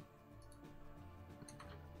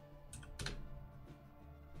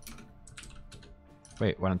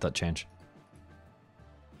 Wait, why didn't that change?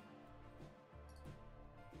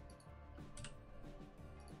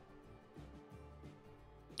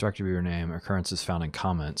 Directory viewer name, occurrences found in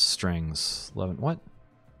comments, strings, 11. What?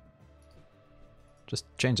 Just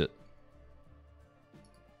change it.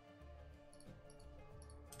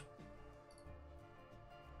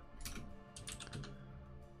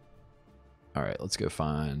 All right, let's go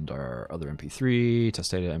find our other MP3,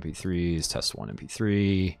 test data MP3s, test one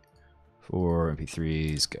MP3, 4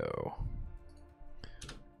 MP3s, go.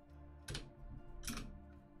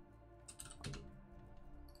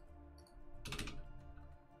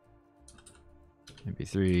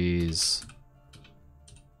 MP3s,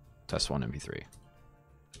 test one MP3.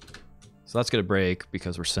 So that's gonna break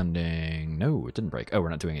because we're sending, no, it didn't break. Oh, we're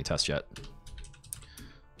not doing any tests yet.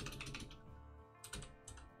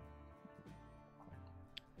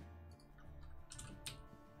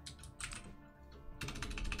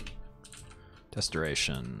 Test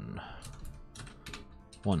duration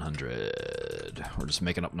 100. We're just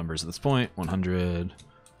making up numbers at this point. 100.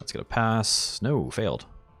 Let's get a pass. No, failed.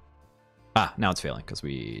 Ah, now it's failing because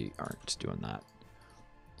we aren't doing that.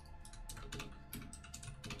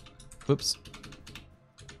 Oops.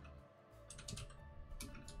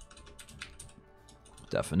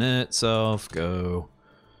 Definite self, go.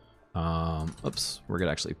 Oops, we're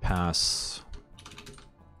gonna actually pass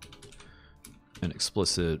an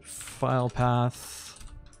explicit file path.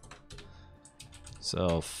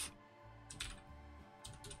 Self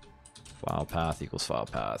file path equals file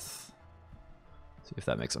path. See if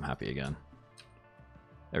that makes them happy again.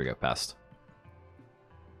 There we go, passed.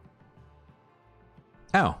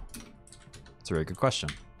 Oh, that's a very good question.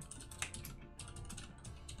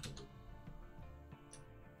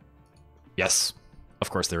 Yes, of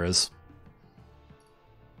course there is.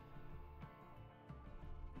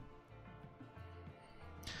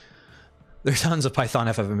 There are tons of Python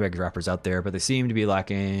FFmpeg wrappers out there, but they seem to be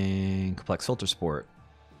lacking complex filter support.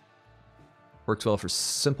 Works well for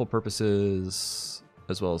simple purposes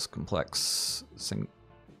as well as complex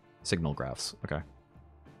signal graphs. Okay.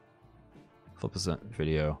 Flip this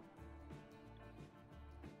video.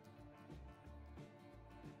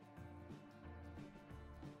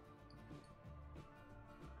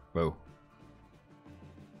 Whoa.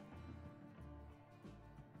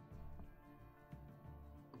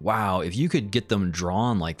 Wow, if you could get them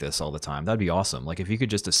drawn like this all the time, that'd be awesome. Like if you could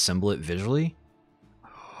just assemble it visually.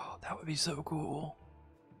 Oh, that would be so cool.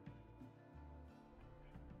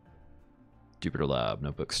 Jupyter Lab,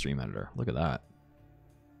 Notebook Stream Editor. Look at that.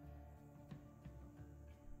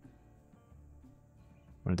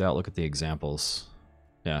 When in doubt, look at the examples.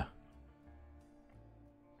 Yeah.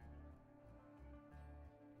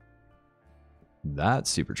 That's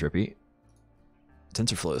super trippy.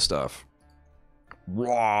 TensorFlow stuff.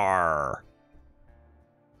 Roar!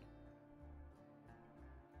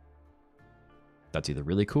 That's either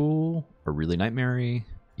really cool or really nightmare-y.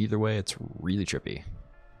 Either way, it's really trippy.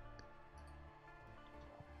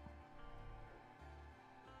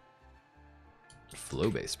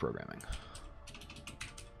 Flow-based programming.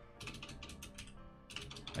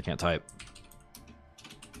 I can't type.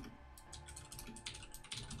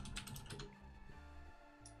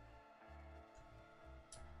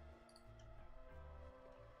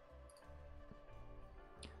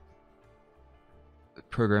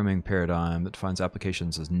 Programming paradigm that defines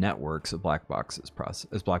applications as networks of black box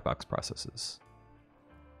processes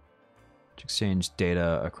to exchange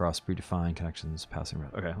data across predefined connections passing.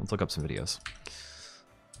 Okay, let's look up some videos.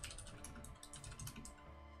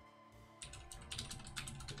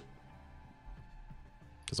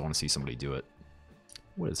 Because I want to see somebody do it.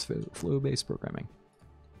 What is flow-based programming?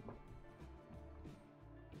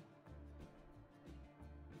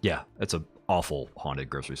 Yeah, it's an awful haunted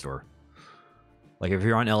grocery store. Like if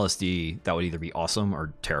you're on LSD, that would either be awesome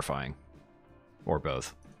or terrifying, or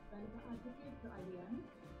both.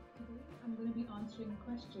 I'm going to be answering a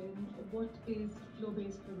question: what is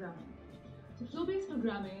flow-based programming? So flow-based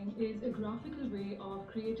programming is a graphical way of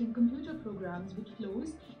creating computer programs with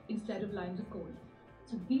flows instead of lines of code.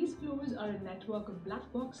 So these flows are a network of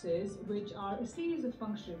black boxes, which are a series of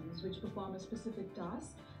functions which perform a specific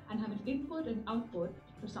task and have an input and output,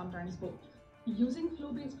 or sometimes both. Using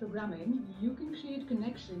flow-based programming, you can create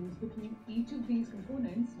connections between each of these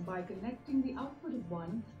components by connecting the output of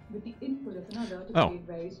one with the input of another to create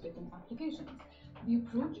various different applications. The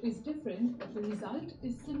approach is different, but the result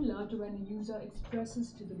is similar to when a user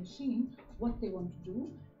expresses to the machine what they want to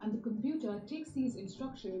do, and the computer takes these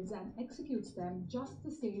instructions and executes them just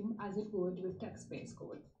the same as it would with text-based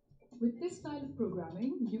code. With this style of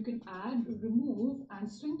programming, you can add, remove, and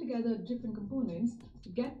string together different components to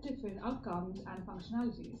get different outcomes and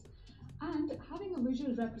functionalities. And having a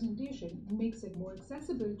visual representation makes it more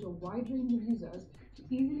accessible to a wide range of users to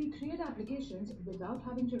easily create applications without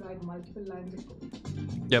having to write multiple lines of code.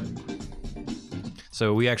 Yep.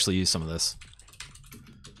 So we actually use some of this.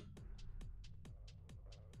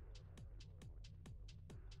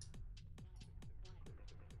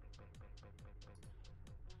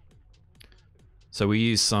 So we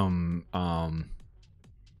use some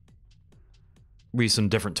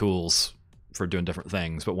different tools for doing different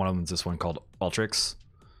things, but one of them is this one called Alteryx.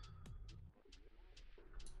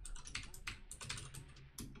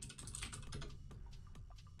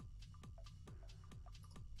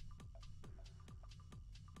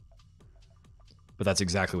 But that's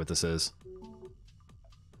exactly what this is.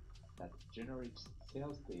 That generates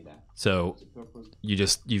sales data. So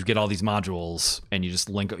you get all these modules and you just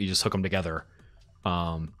hook them together.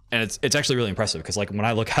 And it's actually really impressive because like when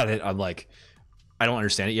I look at it, I'm like, I don't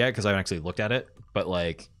understand it yet because I haven't actually looked at it, but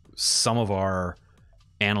like some of our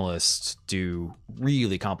analysts do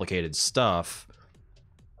really complicated stuff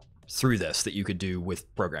through this that you could do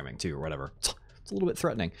with programming too, or whatever. It's a little bit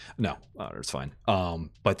threatening. No, it's fine.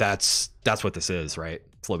 But that's what this is, right?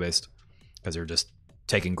 Flow based, because you're just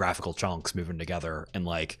taking graphical chunks, moving together, and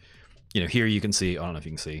like, you know, here you can see. I don't know if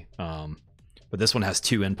you can see, but this one has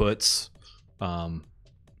 2 inputs.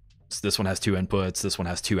 So this one has 2 inputs. This one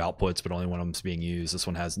has 2 outputs, but only one of them is being used. This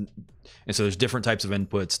one has, and so there's different types of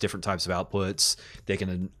inputs, different types of outputs. They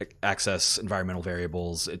can access environmental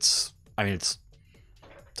variables. It's a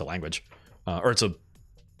language, or it's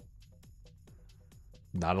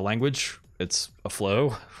not a language. It's a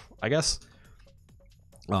flow, I guess.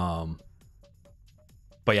 But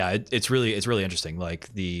yeah, it's really interesting.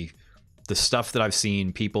 Like the stuff that I've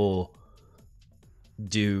seen people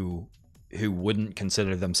do who wouldn't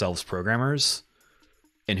consider themselves programmers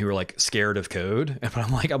and who are like scared of code. But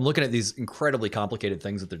I'm looking at these incredibly complicated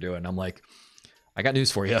things that they're doing. I'm like, I got news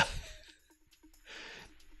for you.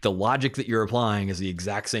 The logic that you're applying is the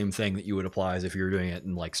exact same thing that you would apply as if you were doing it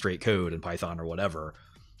in like straight code in Python or whatever.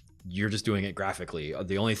 You're just doing it graphically.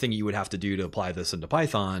 The only thing you would have to do to apply this into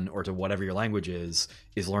Python or to whatever your language is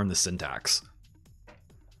learn the syntax.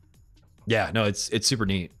 Yeah, no, it's super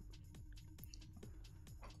neat.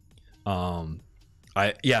 I'm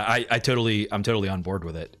totally on board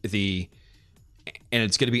with it. And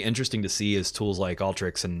it's going to be interesting to see as tools like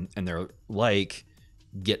Alteryx and their like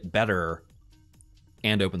get better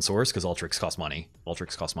and open source, because Alteryx costs money.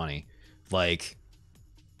 Like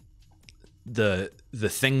the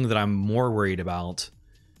thing that I'm more worried about.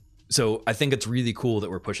 So I think it's really cool that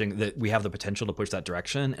we're pushing, that we have the potential to push that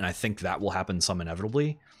direction, and I think that will happen some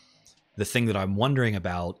inevitably. The thing that I'm wondering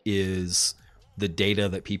about is the data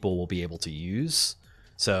that people will be able to use.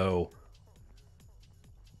 So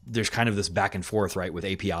there's kind of this back and forth, right, with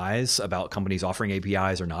APIs, about companies offering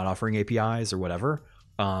APIs or not offering APIs or whatever.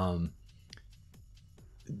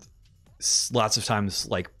 Lots of times,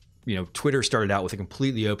 like, you know, Twitter started out with a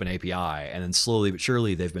completely open API, and then slowly but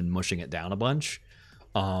surely they've been mushing it down a bunch.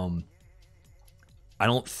 I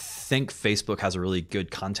don't think Facebook has a really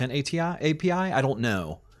good content API. I don't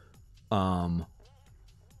know.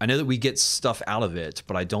 I know that we get stuff out of it,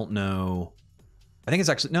 but I don't know. I think it's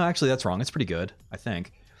actually that's wrong. It's pretty good, I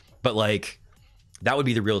think. But like, that would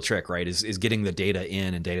be the real trick, right? Is getting the data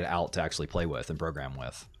in and data out to actually play with and program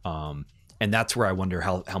with. And that's where I wonder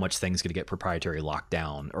how much things going to get proprietary locked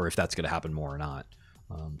down, or if that's going to happen more or not.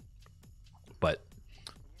 But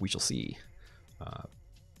we shall see.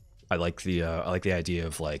 I like the idea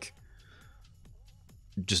of like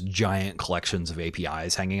just giant collections of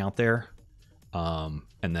APIs hanging out there, and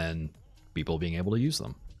then people being able to use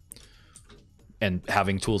them, and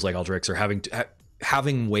having tools like Alteryx, or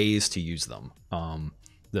having ways to use them.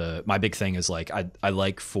 My big thing is like, I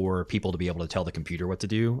like for people to be able to tell the computer what to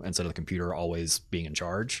do instead of the computer always being in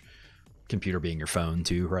charge. Computer being your phone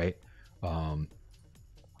too, right? Because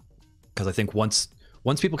I think once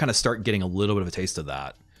people kind of start getting a little bit of a taste of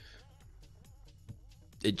that,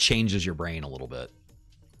 it changes your brain a little bit.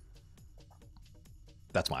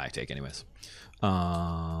 That's my take, anyways. So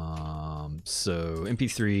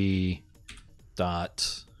MP3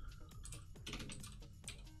 dot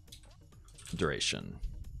duration.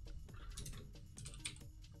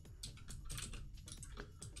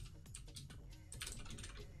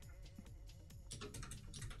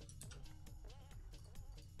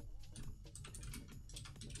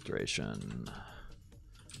 Duration.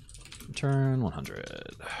 Return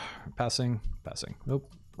 100. Passing.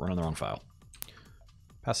 Nope, we're on the wrong file.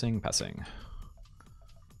 Passing.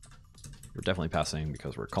 We're definitely passing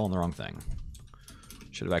because we're calling the wrong thing.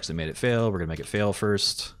 Should have actually made it fail. We're gonna make it fail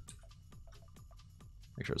first.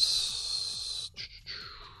 Make sure it's,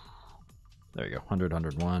 there you go, 100,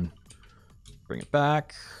 101. Bring it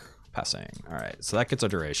back. Passing. All right, so that gets our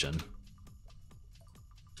duration.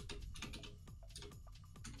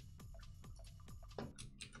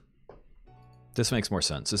 This makes more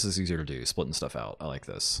sense. This is easier to do, splitting stuff out. I like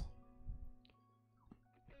this.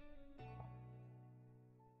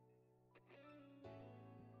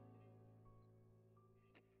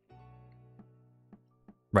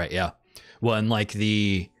 Right, yeah. Well, and like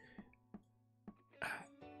it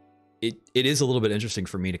is a little bit interesting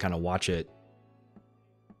for me to kind of watch it,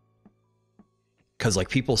 because like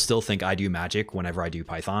people still think I do magic whenever I do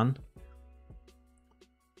Python,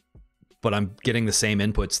 but I'm getting the same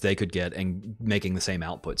inputs they could get and making the same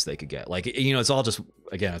outputs they could get. Like, you know, it's all just,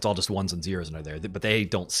 again, it's all just ones and zeros under there, but they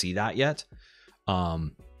don't see that yet.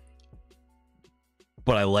 But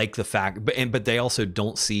I like the fact, but they also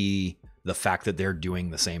don't see the fact that they're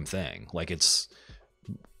doing the same thing. Like, it's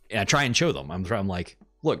I try and show them. I'm like,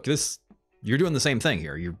 look, you're doing the same thing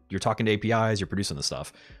here. You're talking to APIs, you're producing this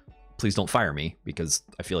stuff. Please don't fire me because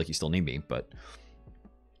I feel like you still need me. But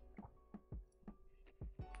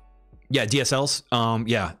yeah, DSLs.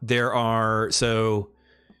 Yeah, there are. So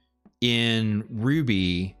in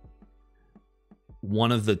Ruby,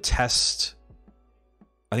 one of the test,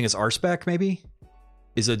 I think it's RSpec maybe,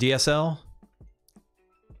 is a DSL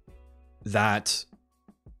that,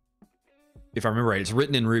 if I remember right, it's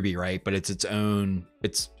written in Ruby, right? But it's its own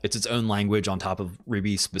language on top of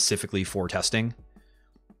Ruby specifically for testing.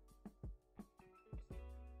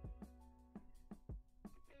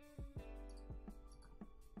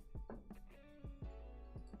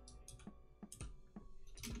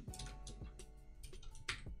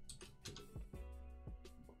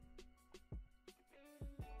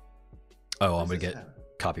 Oh, I'm gonna get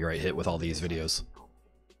copyright hit with all these videos.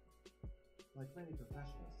 Like many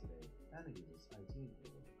professionals today, Anna uses IT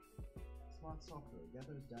enabled. Smart software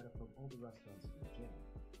gathers data from all the restaurants in the chain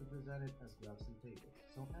to present it as graphs and tables,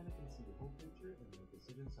 so Anna can see the whole picture and make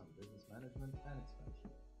decisions on business management and expansion.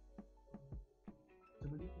 To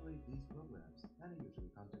manipulate these programs, Anna usually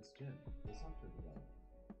contacts Jim, the software developer.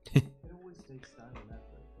 It always takes time and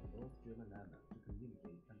effort from both Jim and Anna to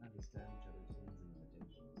communicate and understand each other's needs and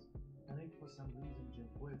limitations. And if for some reason Jim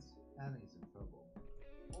quits, Anna is in trouble.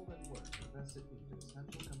 All that work invested into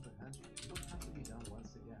essential comprehension will have to be done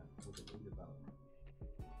once again with the redevelopment.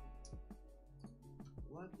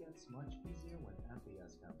 Life gets much easier when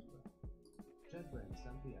MPS comes around. JetBrains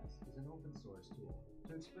MPS is an open source tool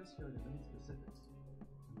to express your domain specifics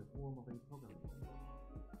in the form of a programming language.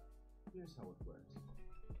 Here's how it works.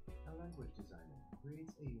 A language designer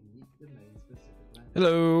creates a unique domain specific language.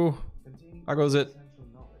 Hello. How goes it? Essential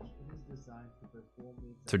knowledge it is designed to perform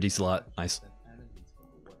the Sir D-Slot, nice. that Anna needs for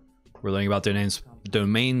her work. We're learning about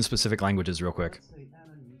domain-specific languages real quick. Let's say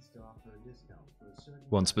Anna needs to offer a discount for a certain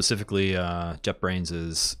One specifically, JetBrains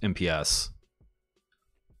is MPS.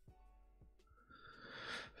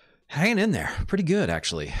 Hanging in there. Pretty good,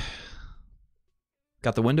 actually.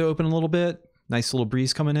 Got the window open a little bit. Nice little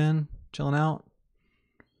breeze coming in. Chilling out.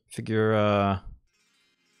 Figure, I'm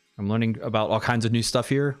learning about all kinds of new stuff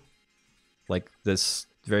here. Like this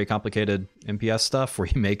very complicated MPS stuff where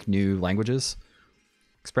you make new languages.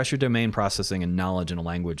 Express your domain processing and knowledge in a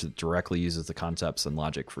language that directly uses the concepts and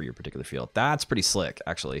logic for your particular field. That's pretty slick,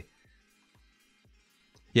 actually.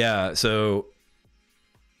 Yeah, so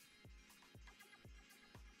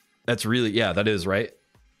that's really, yeah, that is right,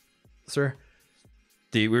 sir.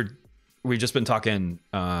 We've just been talking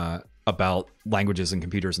about languages and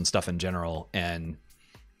computers and stuff in general, and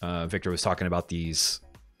Victor was talking about these,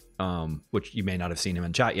 which you may not have seen him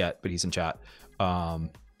in chat yet, but he's in chat.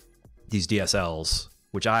 These DSLs,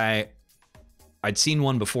 which I'd seen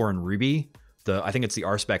one before in Ruby. I think it's the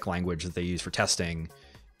RSpec language that they use for testing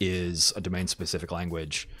is a domain-specific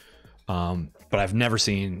language, but I've never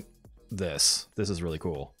seen this. This is really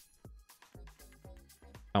cool.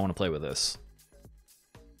 I want to play with this.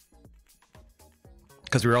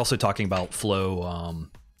 Because we were also talking about flow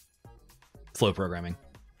programming.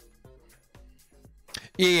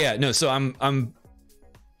 Yeah, no. So I'm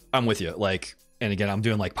with you. Like, and again, I'm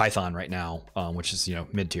doing like Python right now, which is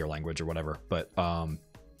mid-tier language or whatever. But I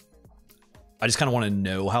just kind of want to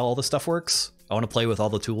know how all this stuff works. I want to play with all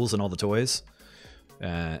the tools and all the toys,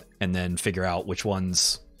 and then figure out which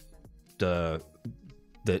ones that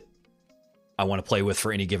I want to play with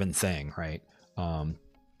for any given thing, right?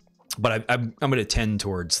 But I'm going to tend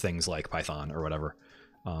towards things like Python or whatever.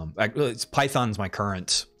 Python's my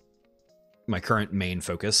current main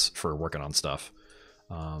focus for working on stuff.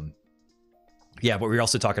 Yeah, but we're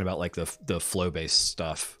also talking about like the flow-based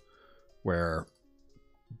stuff where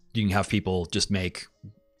you can have people just make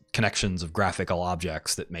connections of graphical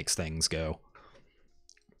objects that makes things go.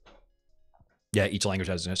 Yeah, each language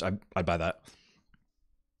has an I'd buy that.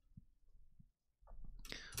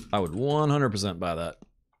 I would 100% buy that.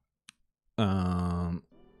 All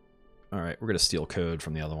right, we're gonna steal code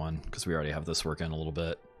from the other one because we already have this working a little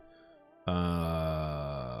bit.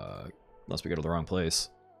 Unless we go to the wrong place.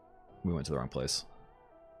 We went to the wrong place.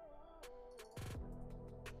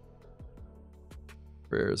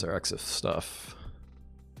 Where's our EXIF stuff?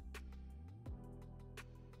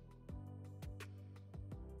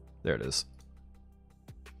 There it is.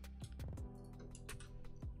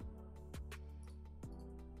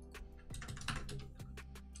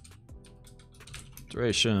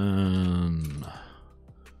 Duration.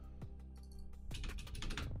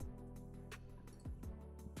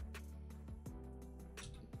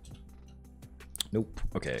 Nope.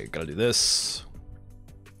 Okay, gotta do this.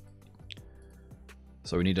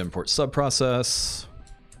 So we need to import subprocess.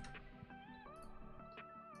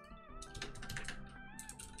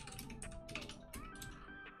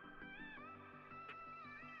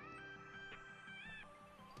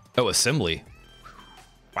 assembly.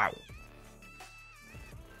 Wow.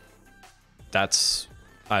 That's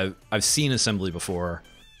I've seen assembly before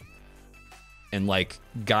and like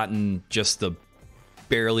gotten just the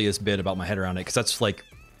bareliest bit about my head around it, because that's like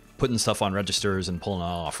putting stuff on registers and pulling it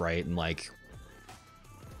off, right? And like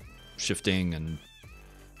shifting and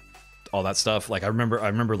all that stuff. Like I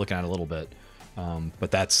remember looking at it a little bit, but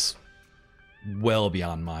that's well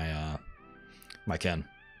beyond my my ken.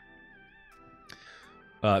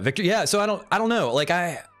 Victor, yeah. So I don't know. Like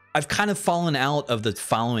I've kind of fallen out of the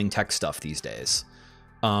following tech stuff these days.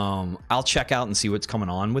 I'll check out and see what's coming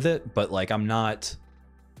on with it, but like I'm not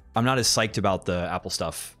as psyched about the Apple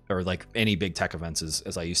stuff or like any big tech events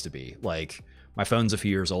as I used to be. Like my phone's a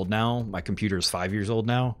few years old now. My computer's 5 years old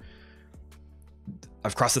now.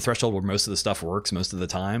 I've crossed the threshold where most of the stuff works most of the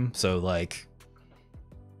time. So like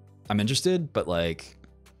I'm interested, but like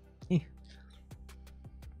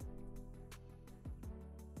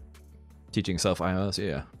teaching self iOS,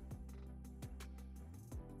 yeah.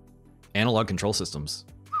 Analog control systems.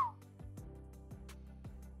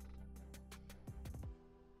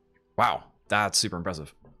 Wow, that's super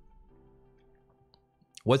impressive.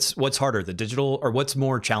 What's harder, the digital, or what's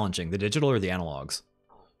more challenging, the digital or the analogs?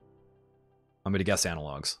 I'm gonna guess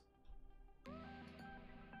analogs.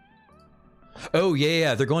 Oh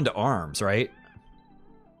yeah, they're going to ARMS, right?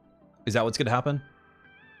 Is that what's gonna happen?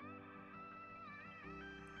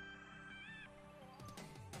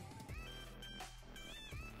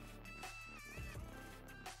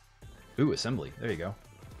 Ooh, assembly. There you go.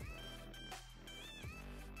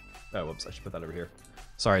 Oh, whoops, I should put that over here.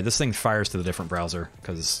 Sorry, this thing fires to the different browser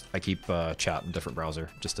because I keep chat in a different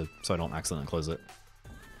browser just so I don't accidentally close it.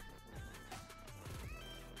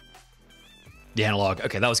 The analog.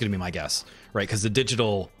 Okay, that was going to be my guess, right? Because the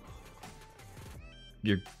digital,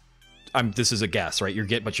 this is a guess,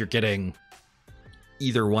 right? But you're getting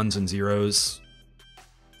either ones and zeros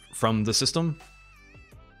from the system.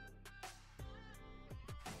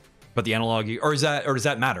 But the analog, or does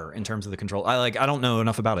that matter in terms of the control? I don't know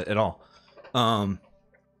enough about it at all. Who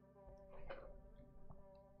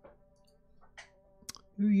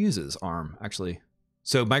uses ARM actually?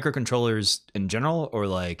 So microcontrollers in general, or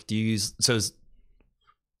like do you use? So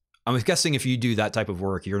I'm guessing if you do that type of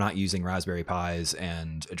work, you're not using Raspberry Pis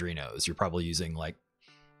and Adrenos. You're probably using like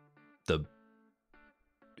the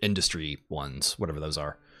industry ones, whatever those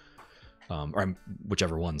are, or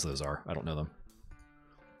whichever ones those are. I don't know them.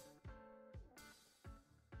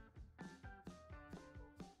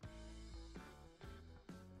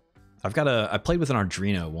 I played with an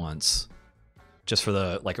Arduino once, just for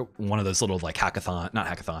the, like, one of those little, like, not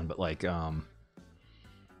hackathon, but like, those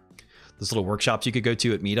little workshops you could go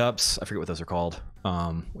to at meetups. I forget what those are called,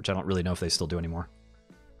 which I don't really know if they still do anymore.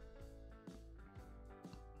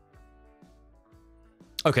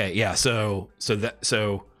 Okay, yeah, so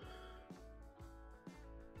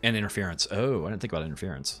and interference. Oh, I didn't think about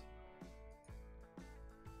interference.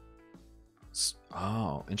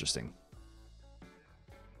 Oh, interesting.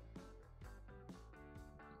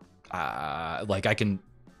 Like I can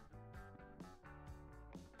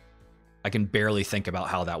barely think about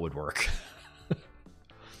how that would work.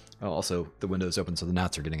 Oh, also the window's open, so the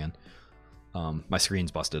gnats are getting in. My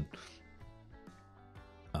screen's busted,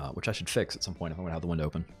 which I should fix at some point if I'm gonna have the window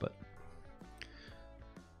open, but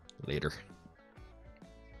later.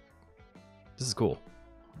 This is cool.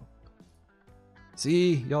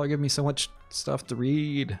 See, y'all are giving me so much stuff to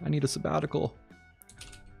read. I need a sabbatical. I'm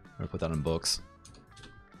gonna put that in books.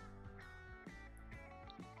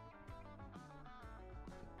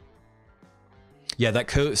 Yeah, that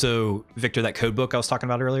code. So Victor, that code book I was talking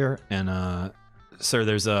about earlier, and sir,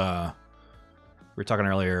 we were talking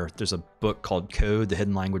earlier. There's a book called Code: The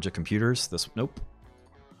Hidden Language of Computers. This one.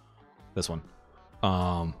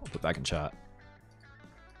 I'll put back in chat.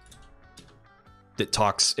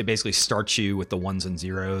 It basically starts you with the ones and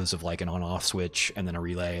zeros of like an on-off switch, and then a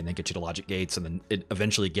relay, and then gets you to logic gates, and then it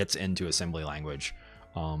eventually gets into assembly language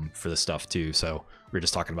for this stuff too. So we were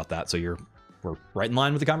just talking about that. So we're right in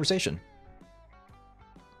line with the conversation.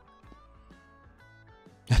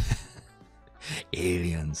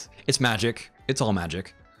 Aliens. It's magic. It's all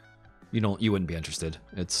magic. You wouldn't be interested.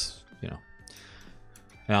 It's,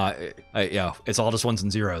 yeah, it's all just ones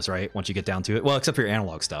and zeros, right? Once you get down to it. Well, except for your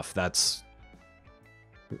analog stuff. That's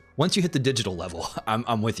once you hit the digital level,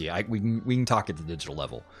 I'm with you. We can talk at the digital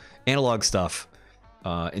level. Analog stuff,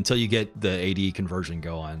 until you get the AD conversion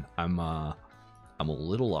going, I'm a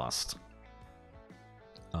little lost.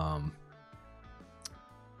 So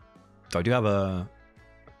I do have a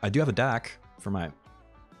DAC for my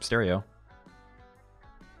stereo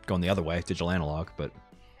going the other way, digital analog, but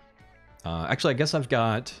actually I guess I've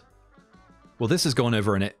got Well, this is going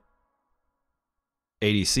over an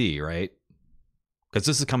ADC, right? Because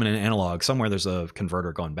this is coming in analog. Somewhere there's a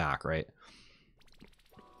converter going back, right?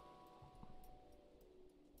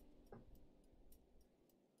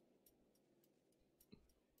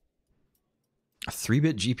 A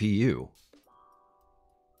 3-bit GPU.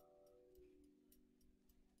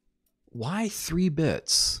 Why 3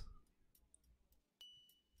 bits?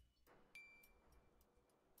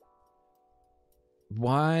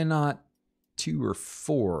 Why not 2 or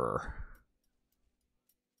 4?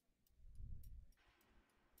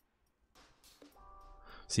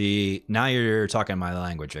 See, now you're talking my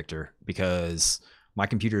language, Victor, because my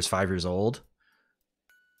computer is 5 years old,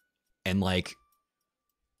 and like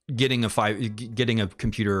getting a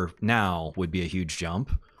computer now would be a huge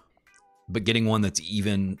jump, but getting one that's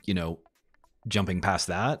even, you know, jumping past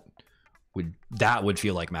that would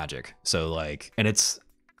feel like magic. So like, and it's,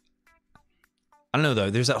 I don't know though,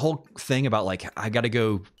 there's that whole thing about like I got to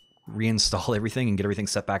go reinstall everything and get everything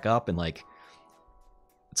set back up, and like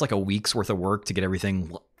it's like a week's worth of work to get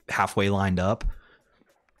everything halfway lined up.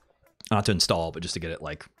 Not to install, but just to get it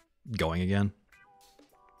like going again.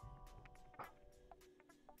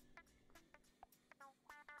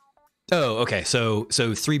 Oh, okay. So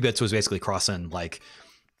 3 bits was basically crossing, like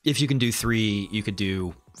if you can do 3, you could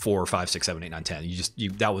do 4, 5, 6, 7, 8, 9, 10.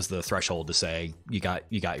 That was the threshold to say you got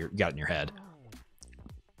it in your head.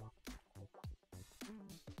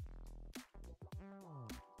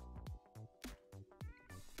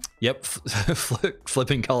 Yep,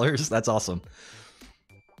 flipping colors. That's awesome.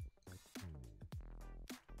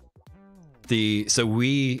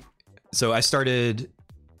 So I started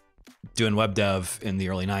doing web dev in the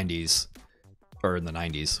early 90s, or in the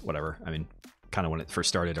 90s, whatever. I mean, kind of when it first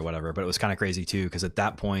started or whatever, but it was kind of crazy too, because at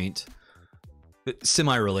that point,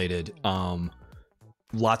 semi-related,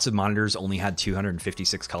 lots of monitors only had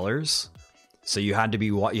 256 colors. So you had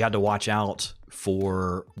to watch out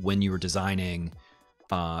for when you were designing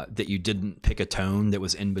that you didn't pick a tone that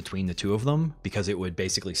was in between the two of them, because it would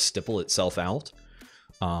basically stipple itself out.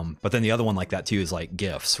 But then the other one like that too is like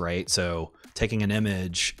GIFs, right? So taking an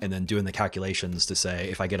image and then doing the calculations to say,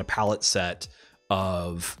 if I get a palette set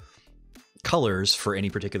of colors for any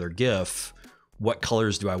particular GIF, what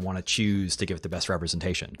colors do I want to choose to give it the best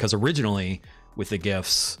representation? Because originally with the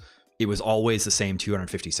GIFs, it was always the same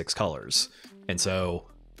 256 colors. And so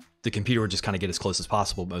the computer would just kind of get as close as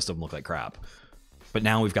possible. Most of them look like crap. But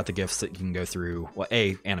now we've got the GIFs that you can go through, well,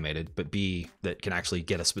 A, animated, but B, that can actually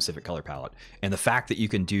get a specific color palette. And the fact that you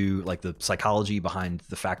can do, like, the psychology behind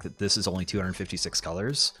the fact that this is only 256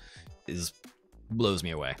 colors blows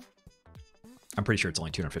me away. I'm pretty sure it's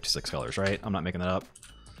only 256 colors, right? I'm not making that up.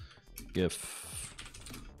 GIF.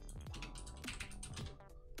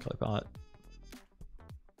 Color palette.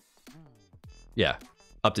 Yeah,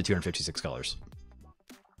 up to 256 colors.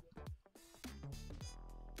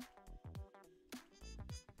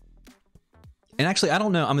 And actually, I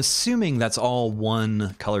don't know. I'm assuming that's all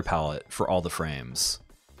one color palette for all the frames.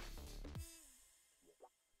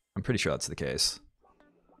 I'm pretty sure that's the case.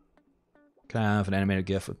 Can I have an animated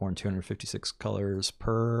GIF with more than 256 colors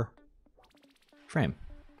per frame?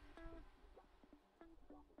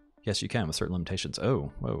 Yes, you can with certain limitations.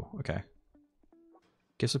 Oh, whoa, okay.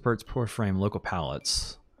 GIF supports per frame local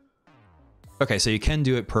palettes. Okay, so you can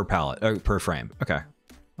do it per palette, per frame. Okay,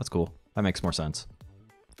 that's cool. That makes more sense.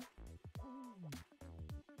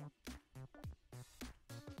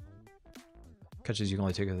 Catches you can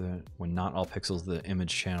only take it when not all pixels of the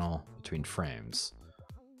image channel between frames.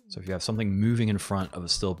 So if you have something moving in front of a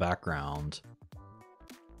still background,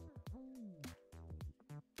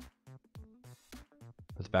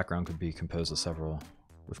 but the background could be composed of several.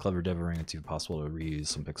 With clever debugging, it's even possible to reuse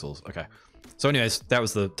some pixels. Okay. So anyways, that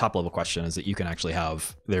was the top level question, is that you can actually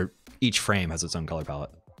have each frame has its own color palette.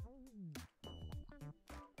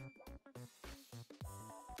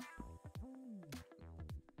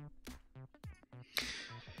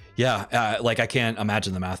 Yeah, like I can't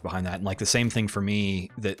imagine the math behind that. And like the same thing for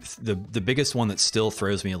me, that the biggest one that still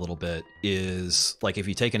throws me a little bit is like if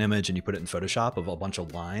you take an image and you put it in Photoshop of a bunch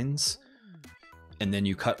of lines, and then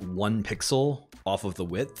you cut 1 pixel off of the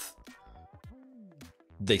width,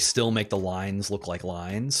 they still make the lines look like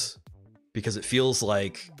lines, because it feels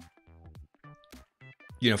like,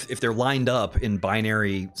 you know, if they're lined up in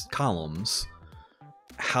binary columns,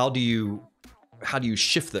 how do you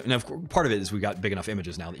shift them? And of course, part of it is we got big enough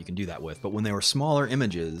images now that you can do that with, but when they were smaller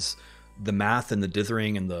images, the math and the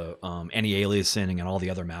dithering and the anti-aliasing and all the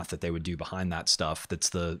other math that they would do behind that stuff, that's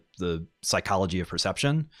the psychology of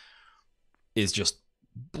perception, is just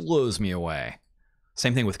blows me away.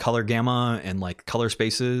 Same thing with color gamma and like color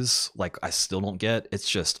spaces. Like I still don't get. It's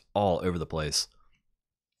just all over the place.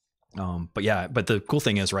 But yeah, but the cool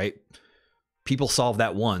thing is, right? People solve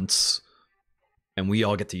that once, and we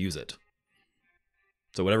all get to use it.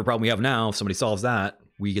 So whatever problem we have now, if somebody solves that,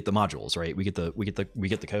 we get the modules, right? We get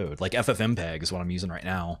the code. Like FFmpeg is what I'm using right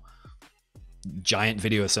now. Giant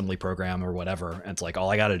video assembly program or whatever. And it's like all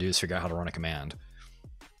I got to do is figure out how to run a command.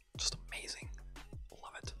 Just amazing.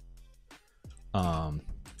 Love it.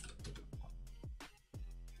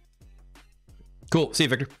 Cool. See you,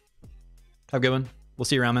 Victor. Have a good one. We'll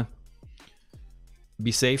see you around, man.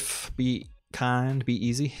 Be safe. Be kind. Be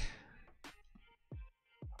easy.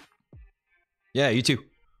 Yeah, you too.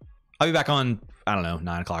 I'll be back on, I don't know,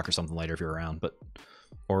 9 o'clock or something later if you're around, but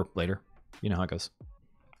or later. You know how it goes.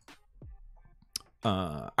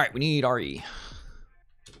 All right, we need RE.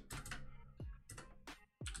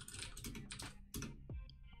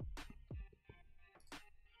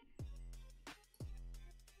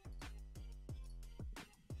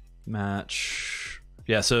 Match.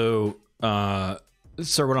 Yeah, so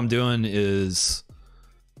what I'm doing is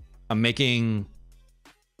I'm making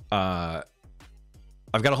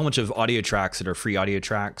I've got a whole bunch of audio tracks that are free audio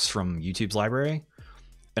tracks from YouTube's library,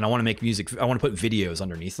 and I want to make music. I want to put videos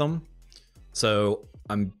underneath them. So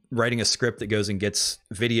I'm writing a script that goes and gets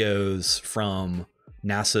videos from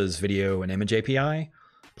NASA's video and image API,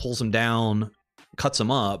 pulls them down, cuts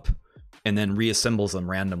them up, and then reassembles them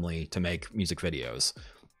randomly to make music videos.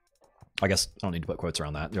 I guess I don't need to put quotes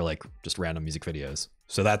around that. They're like just random music videos.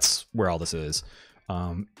 So that's where all this is.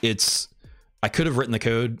 I could have written the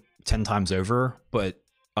code 10 times over, but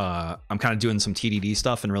I'm kind of doing some TDD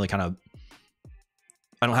stuff and really kind of,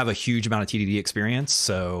 I don't have a huge amount of TDD experience.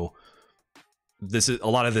 So a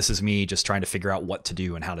lot of this is me just trying to figure out what to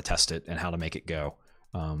do and how to test it and how to make it go.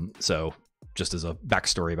 So just as a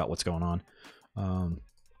backstory about what's going on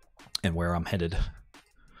and where I'm headed.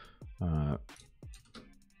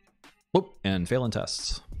 And failing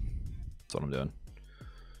tests. That's what I'm doing.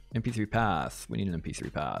 MP3 path. We need an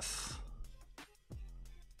MP3 path.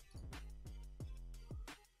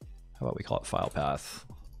 How about we call it file path?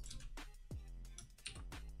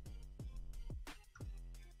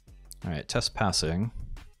 All right, test passing.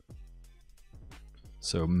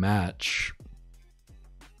 So match.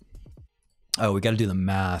 Oh, we got to do the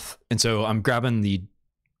math. And so I'm grabbing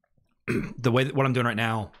what I'm doing right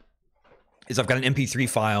now is I've got an MP3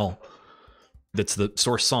 file that's the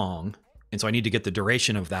source song. And so I need to get the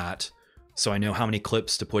duration of that so I know how many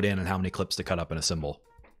clips to put in and how many clips to cut up and assemble.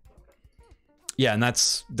 Yeah, and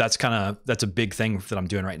that's a big thing that I'm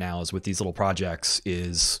doing right now is with these little projects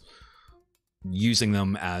is using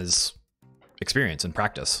them as experience and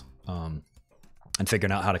practice, and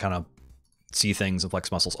figuring out how to kind of see things and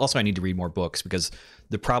flex muscles. Also, I need to read more books because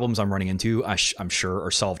the problems I'm running into, I'm sure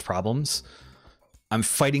are solved problems. I'm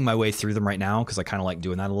fighting my way through them right now because I kind of like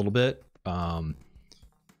doing that a little bit.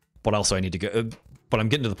 But also I need to go, but I'm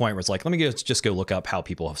getting to the point where it's like, let me just go look up how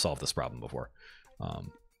people have solved this problem before.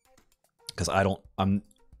 Because I don't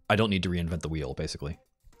need to reinvent the wheel, basically.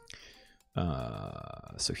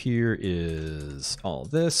 So here is all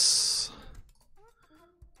this.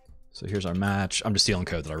 So here's our match. I'm just stealing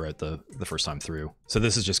code that I wrote the first time through. So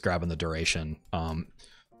this is just grabbing the duration.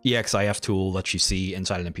 EXIF tool lets you see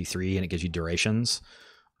inside an MP3 and it gives you durations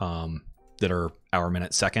that are hour,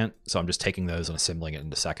 minute, second. So I'm just taking those and assembling it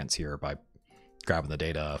into seconds here by grabbing the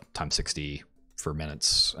data times 60 for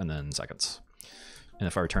minutes and then seconds. And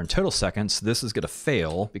if I return total seconds, this is going to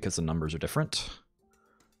fail because the numbers are different.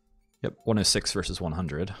 Yep, 106 versus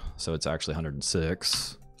 100. So it's actually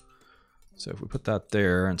 106. So if we put that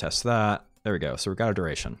there and test that, there we go. So we've got a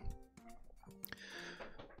duration.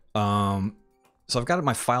 So I've got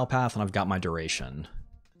my file path and I've got my duration.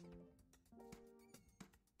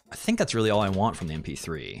 I think that's really all I want from the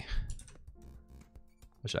MP3.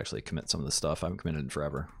 I should actually commit some of this stuff. I haven't committed in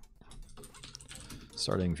forever.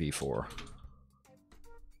 Starting V4.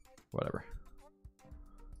 Whatever.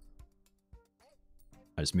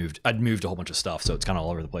 I'd moved a whole bunch of stuff, so it's kind of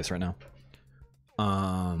all over the place right now.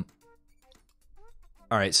 All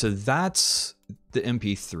right, so that's the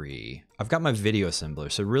MP3. I've got my video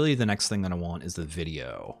assembler, so really the next thing that I want is the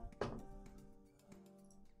video.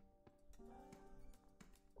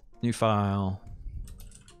 New file.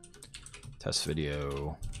 Test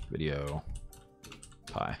video. Video.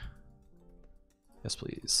 Pi. Yes,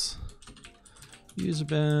 please. User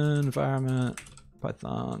bin, environment,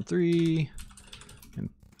 Python 3. And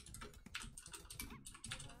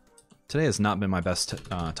today has not been my best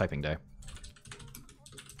typing day.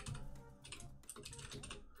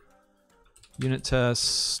 Unit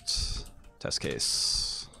test, test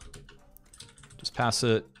case. Let's pass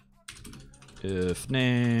it. If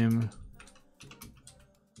name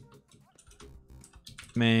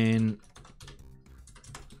main,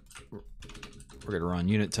 we're gonna run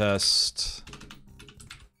unit test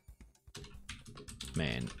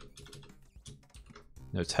main.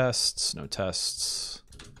 No tests, no tests.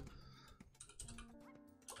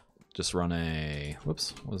 Just run a,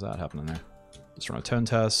 whoops, what was that happening there? Just run a tone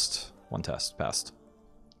test, one test, passed.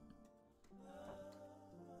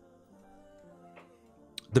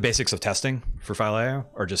 The basics of testing for File.io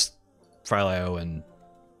are just File.io and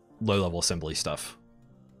low-level assembly stuff.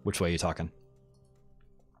 Which way are you talking?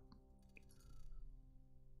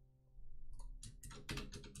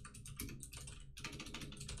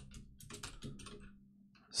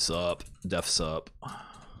 Sup, def sup.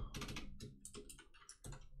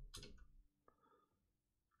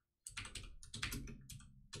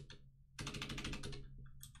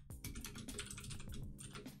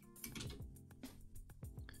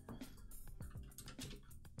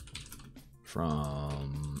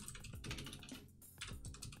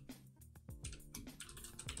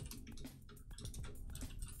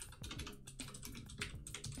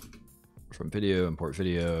 From video, import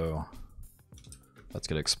video. Let's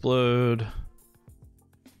get explode.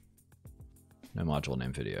 No module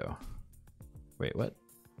name video. Wait, what?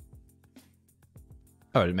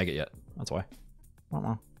 Oh, I didn't make it yet. That's why.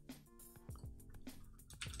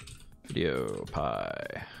 Video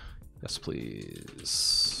pie. Yes,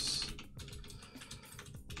 please.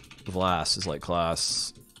 Vlas is like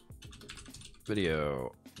class.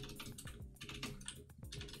 Video.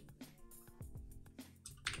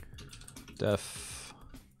 Def.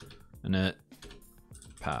 Init.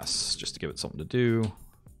 Pass, just to give it something to do. There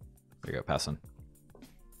you go, passing.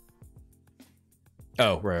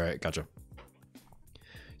 Oh, right, gotcha.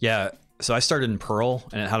 Yeah, so I started in Perl,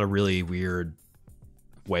 and it had a really weird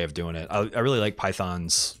way of doing it. I really like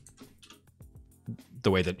Python's,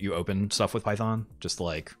 the way that you open stuff with Python, just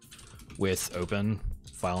like with open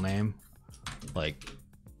file name. Like,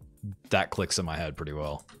 that clicks in my head pretty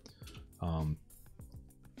well.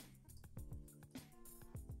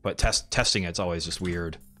 But testing it's always just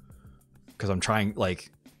weird because I'm trying,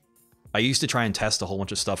 like, I used to try and test a whole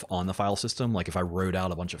bunch of stuff on the file system, like if I wrote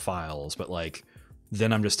out a bunch of files, but like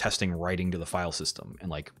then I'm just testing writing to the file system, and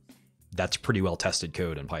like that's pretty well tested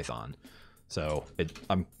code in Python. So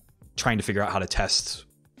I'm trying to figure out how to test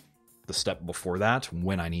the step before that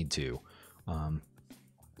when I need to, and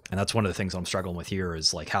that's one of the things I'm struggling with here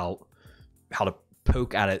is like how to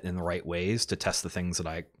poke at it in the right ways to test the things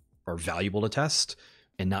that are valuable to test,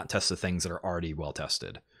 and not test the things that are already well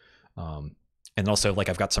tested. And also, like,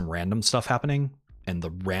 I've got some random stuff happening, and the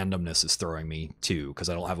randomness is throwing me too, because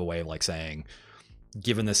I don't have a way of like saying,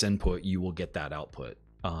 given this input, you will get that output.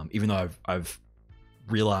 Even though I've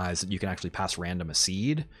realized that you can actually pass random a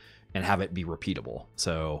seed and have it be repeatable.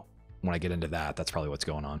 So when I get into that, that's probably what's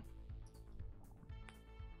going on.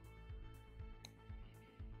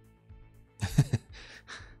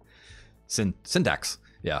 Syntax.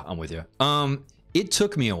 Yeah, I'm with you. It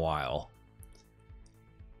took me a while.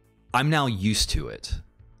 I'm now used to it.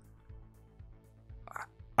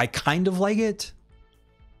 I kind of like it,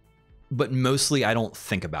 but mostly I don't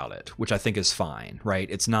think about it, which I think is fine, right?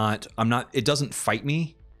 It doesn't fight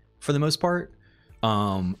me for the most part.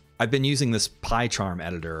 I've been using this PyCharm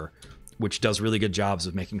editor, which does really good jobs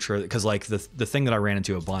of making sure that, because like the thing that I ran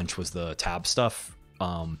into a bunch was the tab stuff,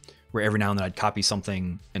 where every now and then I'd copy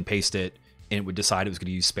something and paste it, and it would decide it was going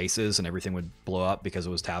to use spaces, and everything would blow up because it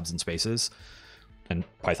was tabs and spaces. And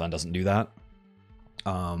Python doesn't do that.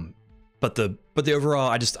 But the overall,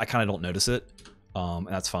 I kind of don't notice it. And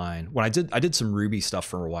that's fine. When I did some Ruby stuff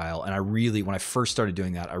for a while, and when I first started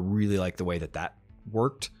doing that, I really liked the way that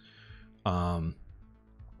worked. But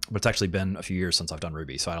it's actually been a few years since I've done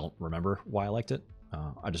Ruby, so I don't remember why I liked it.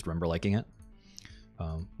 I just remember liking it.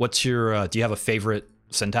 What's your, do you have a favorite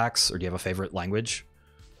syntax, or do you have a favorite language?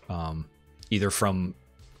 Either from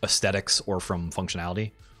aesthetics or from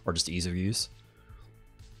functionality, or just ease of use?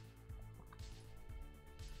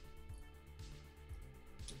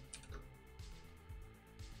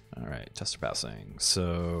 All right, tester passing.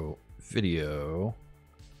 So video.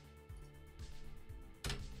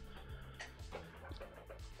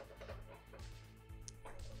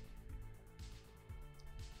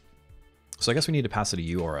 So I guess we need to pass it a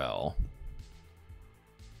URL.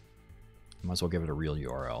 Might as well give it a real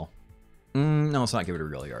URL. No, let's not give it a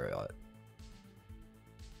real URL.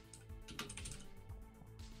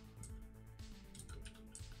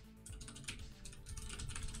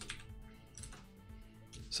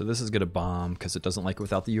 So this is gonna bomb because it doesn't like it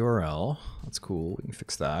without the URL. That's cool, we can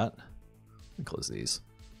fix that. Let me close these.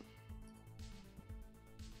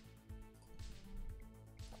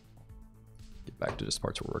 back to just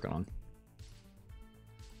parts we're working on.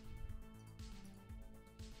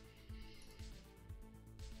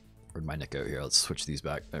 Where'd my nick go here? Let's switch these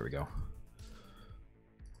back. There we go.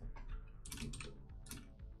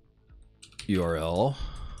 URL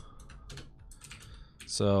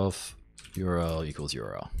self URL equals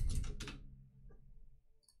URL.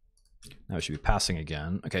 Now it should be passing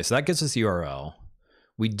again. Okay, so that gives us the URL.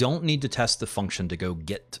 We don't need to test the function to go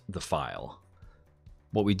get the file.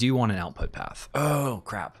 What we do want an output path. Oh,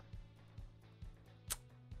 crap.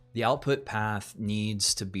 The output path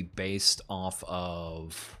needs to be based off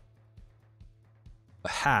of a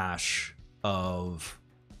hash of...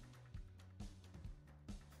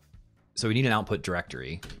 So we need an output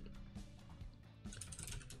directory.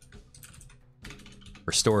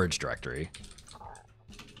 Or storage directory.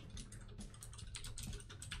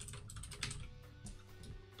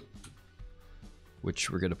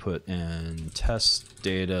 Which we're going to put in test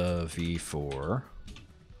data v4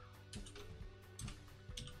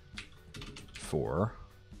 for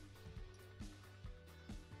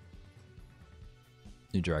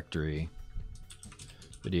new directory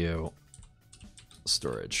video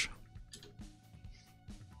storage.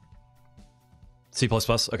 C++,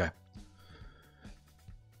 okay.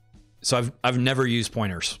 So I've never used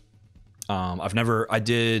pointers. I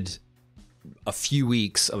did a few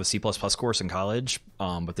weeks of a C++ course in college,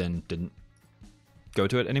 but then didn't go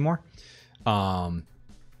to it anymore. And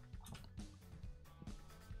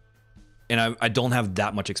I don't have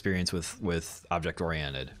that much experience with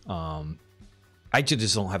object-oriented. I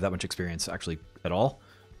just don't have that much experience actually at all,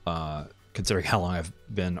 considering how long I've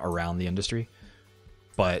been around the industry.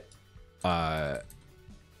 But yeah,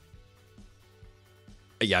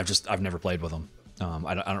 I've never played with them.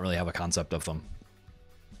 I don't really have a concept of them.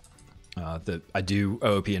 I do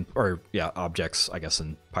OOP and objects, I guess,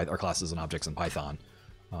 in Python, or classes and objects in Python.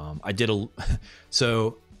 I did a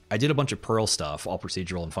bunch of Perl stuff, all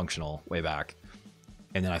procedural and functional, way back,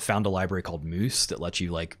 and then I found a library called Moose that lets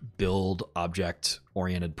you like build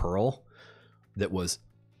object-oriented Perl that was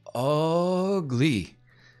ugly.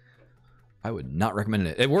 I would not recommend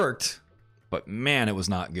it. It worked, but man, it was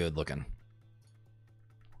not good looking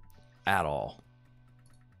at all.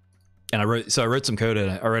 And I wrote some code in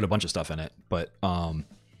it. I wrote a bunch of stuff in it, but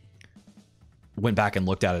went back and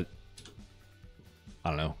looked at it, I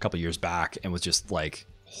don't know, a couple years back, and was just like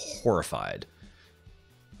horrified.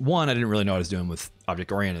 One, I didn't really know what I was doing with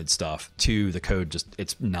object-oriented stuff. Two, the code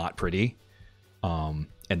it's not pretty. And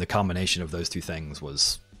the combination of those two things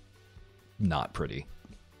was not pretty.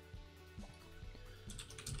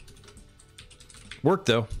 Worked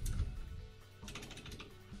though.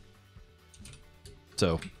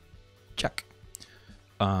 So check.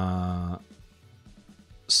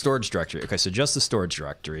 Storage directory. Okay, so just the storage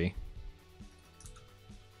directory.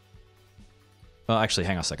 Well, actually,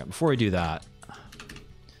 hang on a second. Before we do that,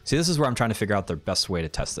 see, this is where I'm trying to figure out the best way to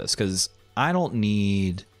test this, because I don't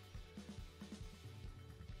need...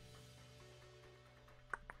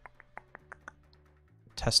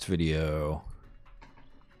 test video.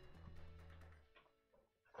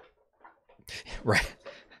 Right.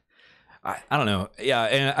 I don't know. Yeah,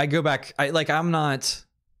 and I go back. I'm not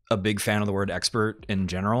a big fan of the word expert in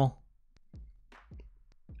general.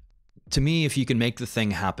 To me, if you can make the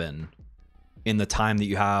thing happen in the time that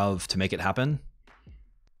you have to make it happen,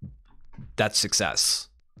 that's success.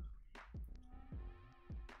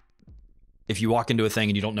 If you walk into a thing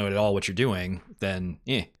and you don't know at all what you're doing, then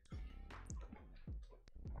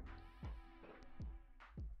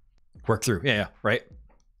work through. Yeah, right.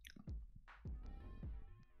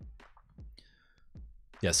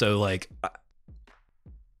 Yeah, so like,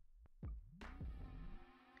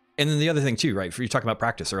 and then the other thing too, right? For you talking about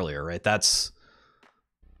practice earlier, right?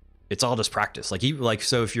 It's all just practice.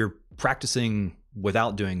 So if you're practicing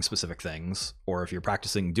without doing specific things, or if you're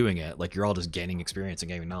practicing doing it, like you're all just gaining experience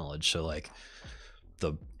and gaining knowledge. So like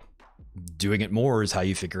the doing it more is how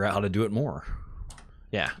you figure out how to do it more.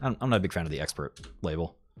 Yeah, I'm not a big fan of the expert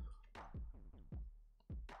label.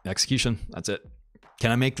 Execution, that's it.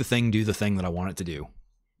 Can I make the thing do the thing that I want it to do?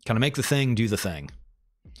 Can I make the thing do the thing?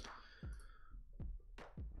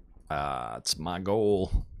 That's my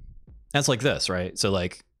goal. That's like this, right? So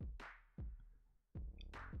like,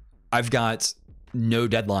 I've got no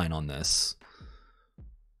deadline on this.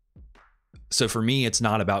 So for me, it's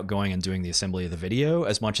not about going and doing the assembly of the video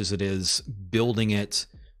as much as it is building it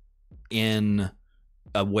in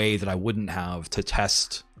a way that I wouldn't have to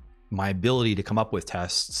test my ability to come up with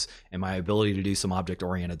tests and my ability to do some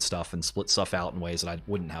object-oriented stuff and split stuff out in ways that I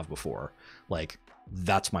wouldn't have before. Like,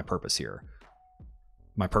 that's my purpose here.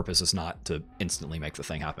 My purpose is not to instantly make the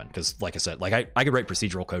thing happen. Because like I said, like I could write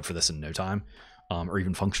procedural code for this in no time, or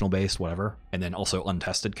even functional based, whatever, and then also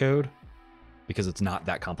untested code because it's not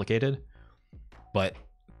that complicated. But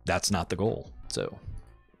that's not the goal. So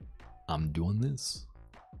I'm doing this.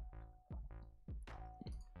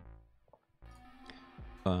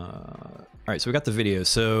 All right, so we got the video.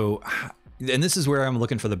 So, and this is where I'm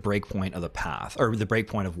looking for the breakpoint of the path, or the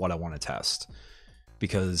breakpoint of what I want to test,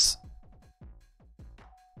 because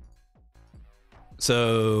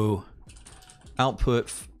so output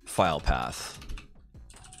file path.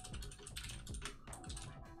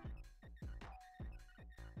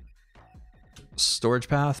 Storage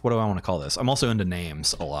path. What do I want to call this? I'm also into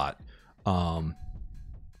names a lot.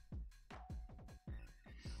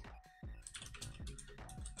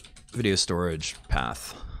 Video storage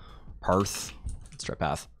path. Parth. Let's try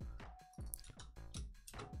path.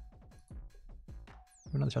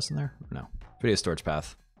 Another test in there? No. Video storage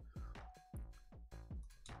path.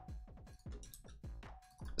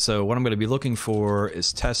 So what I'm going to be looking for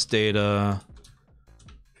is test data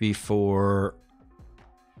v4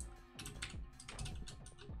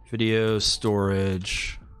 video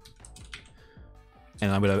storage,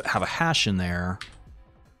 and I'm going to have a hash in there.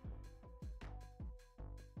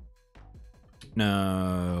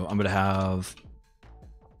 No, I'm going to have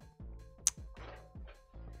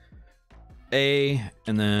a,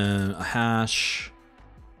 and then a hash,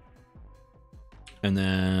 and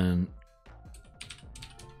then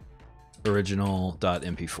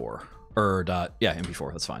original.mp4 or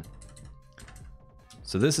mp4. That's fine.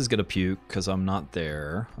 So this is gonna puke because I'm not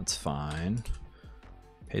there. That's fine.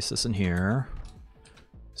 Paste this in here.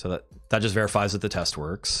 So that just verifies that the test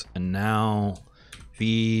works. And now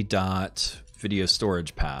v.video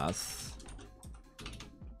storage path.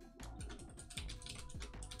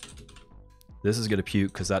 This is gonna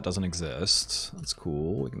puke because that doesn't exist. That's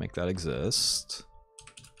cool. We can make that exist.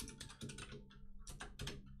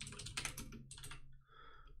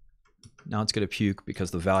 Now it's gonna puke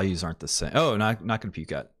because the values aren't the same. Oh, not gonna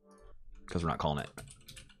puke yet because we're not calling it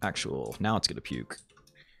actual. Now it's gonna puke.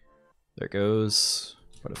 There it goes.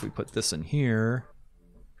 But if we put this in here,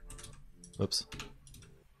 whoops,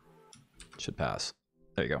 it should pass.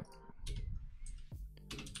 There you go.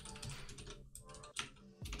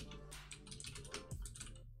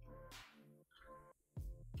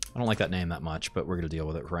 I don't like that name that much, but we're gonna deal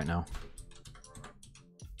with it right now.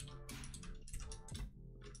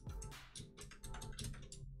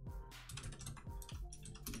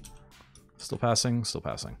 Still passing, still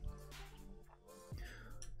passing.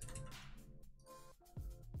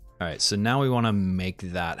 All right, so now we want to make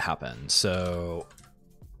that happen. So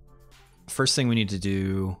first thing we need to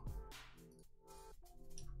do,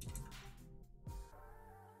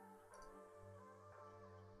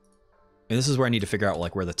 and this is where I need to figure out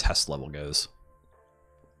like where the test level goes.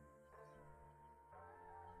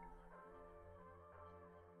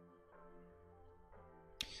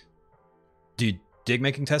 Do you dig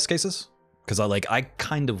making test cases? Because I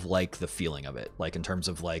kind of like the feeling of it, like in terms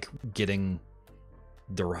of like getting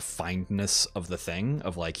the refinedness of the thing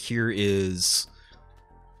of like, here is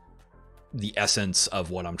the essence of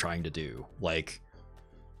what I'm trying to do. Like,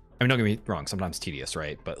 I mean, don't get me wrong, sometimes tedious,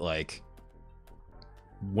 right? But like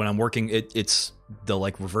when I'm working, it's the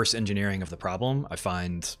like reverse engineering of the problem. I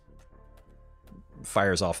find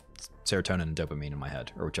fires off serotonin and dopamine in my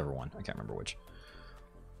head, or whichever one. I can't remember which.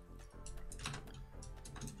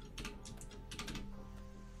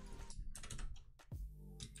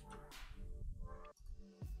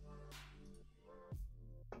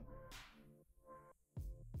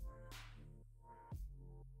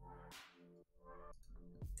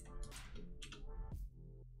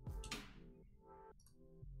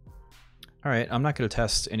 All right, I'm not going to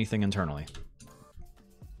test anything internally.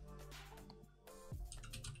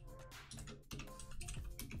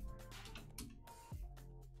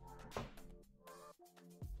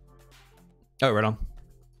 Oh, right on.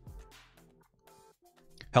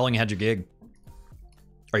 How long you had your gig?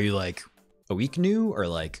 Are you like a week new, or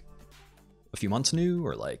like a few months new,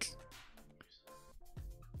 or like...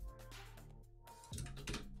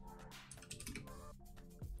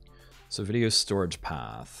 So video storage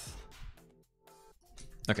path.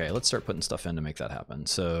 Okay, let's start putting stuff in to make that happen.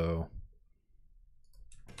 So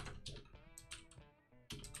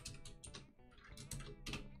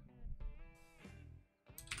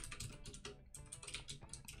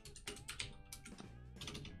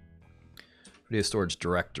video storage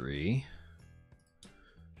directory,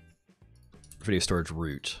 video storage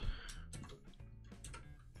root.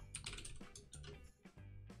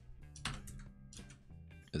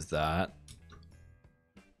 Is that?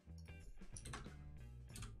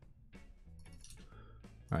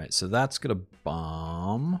 All right, so that's gonna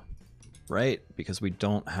bomb right? Because we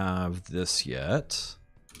don't have this yet.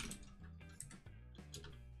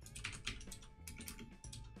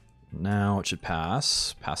 Now it should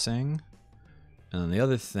pass. Passing. And then the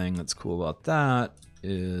other thing that's cool about that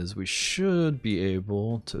is we should be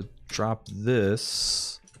able to drop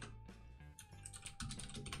this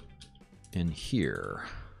in here.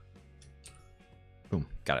 Boom,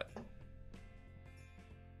 got it.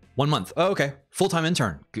 1 month. Oh, okay. Full-time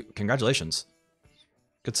intern. Congratulations.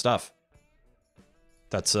 Good stuff.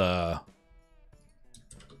 That's getting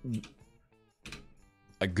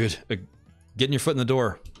your foot in the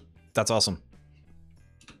door. That's awesome.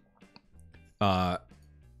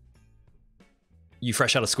 You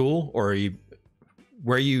fresh out of school, or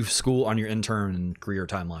where are you school on your intern and career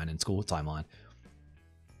timeline and school timeline?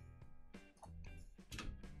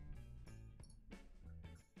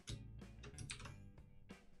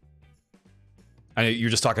 I know you're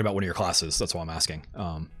just talking about one of your classes. That's why I'm asking.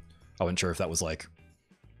 I wasn't sure if that was like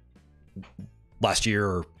last year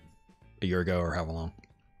or a year ago or however long.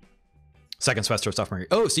 Second semester of sophomore year.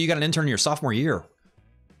 Oh, so you got an intern in your sophomore year.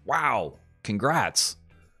 Wow. Congrats.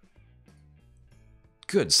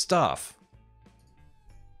 Good stuff.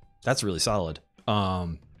 That's really solid.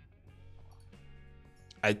 I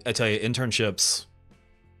tell you, internships,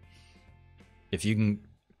 if you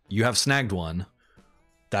have snagged one,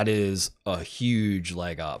 that is a huge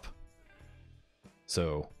leg up.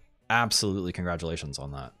 So absolutely congratulations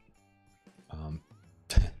on that.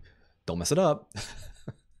 Don't mess it up.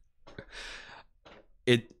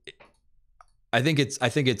 I think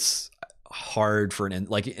it's hard for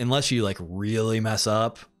unless you like really mess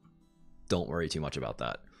up, don't worry too much about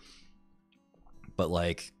that. But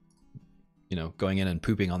like, you know, going in and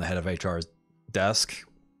pooping on the head of HR's desk,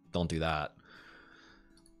 don't do that.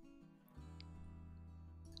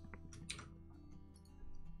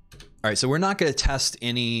 All right, so we're not going to test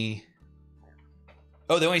any.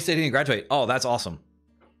 Oh, they only say didn't graduate. Oh, that's awesome.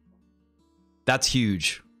 That's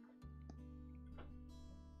huge.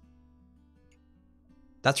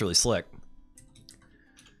 That's really slick.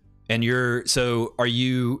 And you're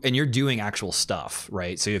doing actual stuff,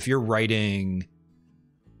 right? So if you're writing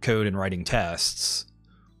code and writing tests,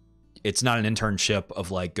 it's not an internship of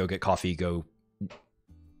like, go get coffee, go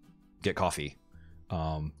get coffee.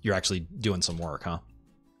 You're actually doing some work, huh?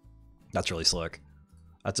 That's really slick.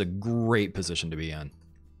 That's a great position to be in.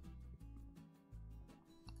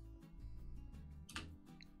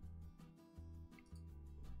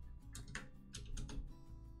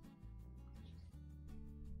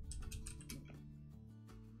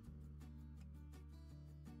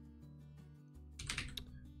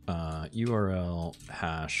 URL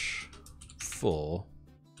hash full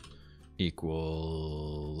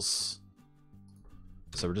equals.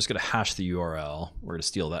 So we're just going to hash the URL. We're going to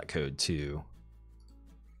steal that code too.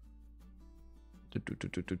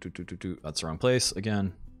 That's the wrong place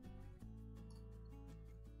again.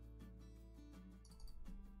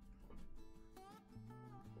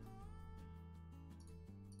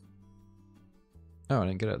 Oh, I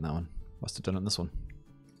didn't get it in that one. Must have done it in this one.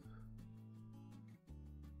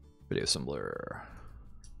 Video assembler.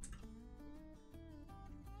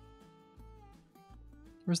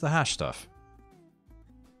 Where's the hash stuff?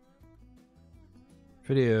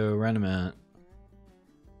 Video random int.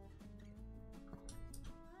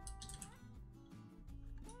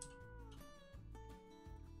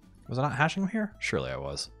 Was I not hashing them here? Surely I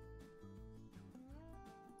was.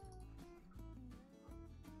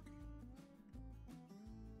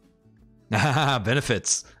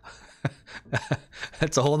 Benefits.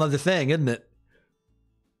 That's a whole nother thing, isn't it?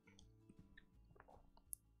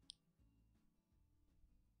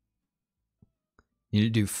 You need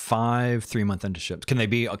to do 5 3-month internships. Can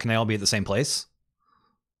they all be at the same place?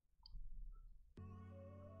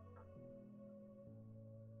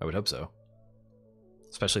 I would hope so.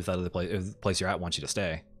 Especially if that other place you're at wants you to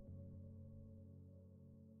stay.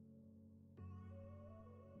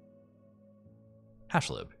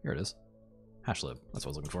 Hashlib. Here it is. Hashlib. That's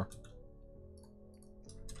what I was looking for.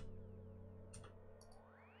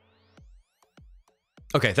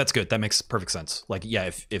 Okay, that's good. That makes perfect sense. Like,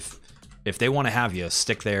 yeah, if they want to have you,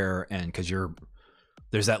 stick there, and because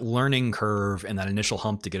there's that learning curve and that initial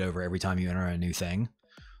hump to get over every time you enter a new thing.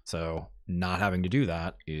 So not having to do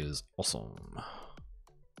that is awesome.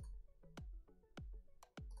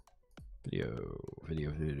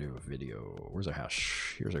 Video. Where's our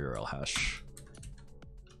hash? Here's our URL hash.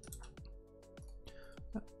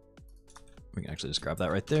 We can actually just grab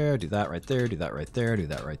that right there, do that right there, do that right there, do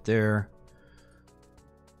that right there.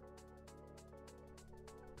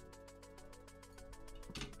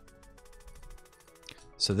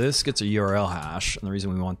 So this gets a URL hash, and the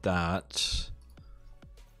reason we want that,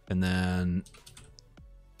 and then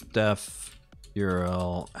def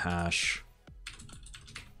URL hash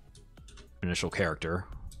initial character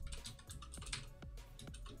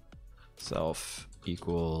self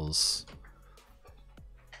equals,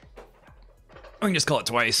 we can just call it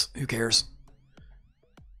twice, who cares?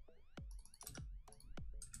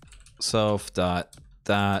 Self dot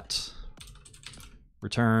that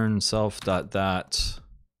return self dot that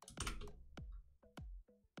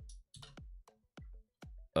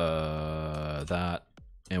that,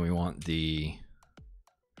 and we want the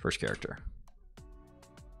first character.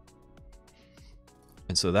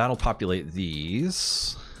 And so that'll populate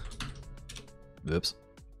these. Oops.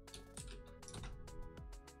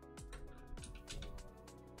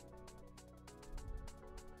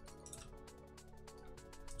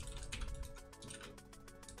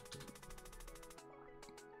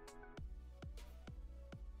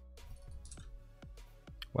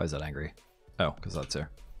 Why is that angry? Oh, because that's there.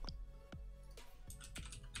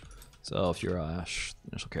 Self URL hash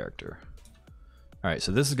initial character. All right,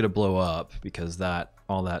 so this is going to blow up because that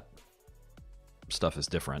all that stuff is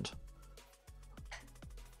different.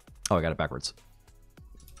 Oh, I got it backwards.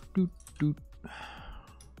 Doot, doot.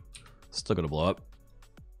 Still going to blow up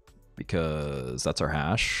because that's our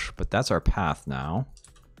hash, but that's our path now.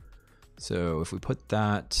 So if we put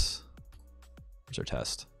that, where's our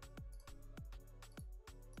test?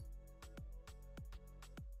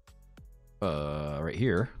 Right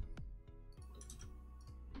here.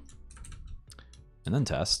 And then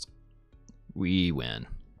test, we win.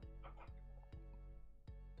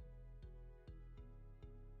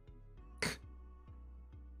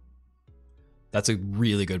 That's a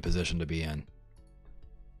really good position to be in.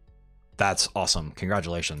 That's awesome.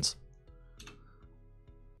 Congratulations.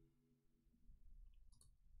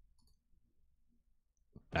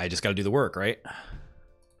 I just got to do the work, right?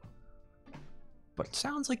 But it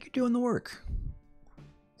sounds like you're doing the work.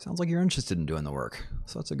 Sounds like you're interested in doing the work.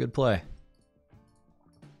 So that's a good play.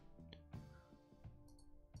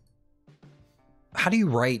 How do you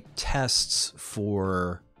write tests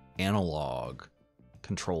for analog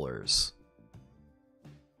controllers?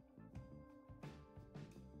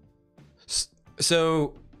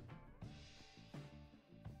 So,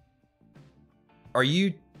 are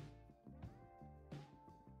you...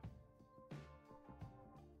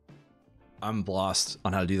 I'm lost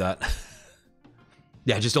on how to do that.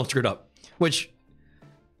 Yeah, just don't screw it up. Which,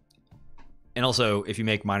 and also, if you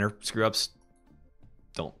make minor screw ups,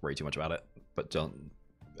 don't worry too much about it. But don't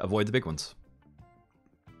avoid the big ones.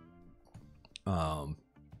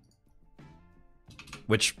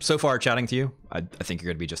 Which so far, chatting to you, I think you're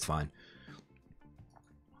going to be just fine.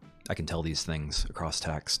 I can tell these things across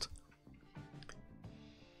text.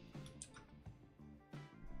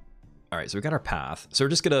 All right, so we got our path. So we're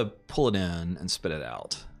just going to pull it in and spit it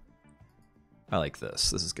out. I like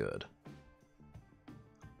this. This is good.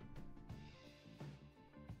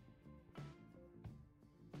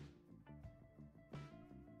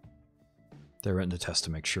 They're written to test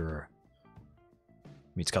to make sure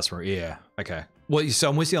meets customer. Yeah. Okay. Well, so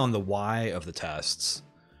I'm with you on the why of the tests,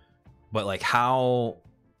 but like, how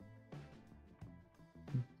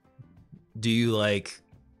do you like,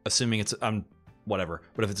 assuming it's whatever,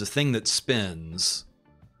 but if it's a thing that spins,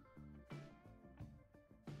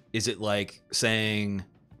 is it like saying,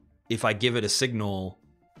 if I give it a signal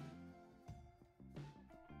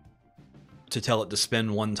to tell it to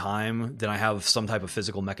spin one time, then I have some type of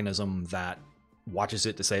physical mechanism that watches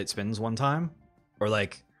it to say it spins one time? Or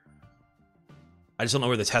like, I just don't know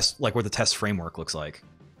where the test, like where the test framework looks like.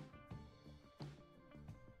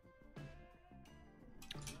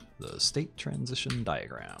 The state transition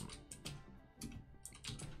diagram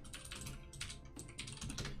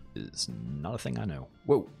is not a thing I know.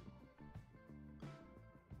 Whoa.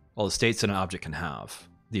 All the states that an object can have.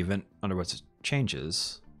 The event under which it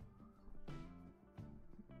changes. I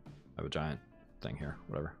have a giant thing here,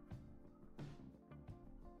 whatever.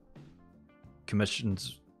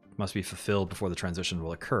 Conditions must be fulfilled before the transition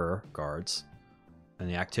will occur, guards, and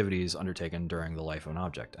the activities undertaken during the life of an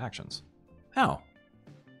object, actions. Oh.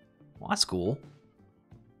 Well, that's cool.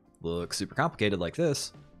 Looks super complicated like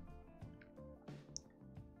this.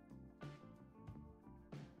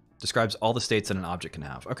 Describes all the states that an object can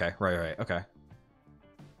have. Okay, right, okay.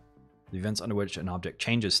 The events under which an object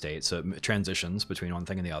changes state, so it transitions between one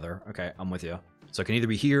thing and the other. Okay, I'm with you. So it can either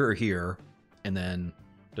be here or here, and then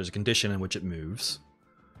there's a condition in which it moves.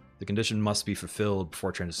 The condition must be fulfilled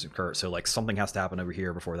before transition occurs. So like something has to happen over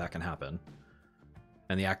here before that can happen.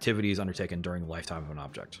 And the activity is undertaken during the lifetime of an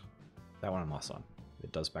object. That one I'm lost on.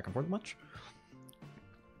 It does back and forth much?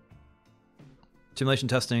 Simulation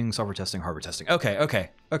testing, software testing, hardware testing. Okay.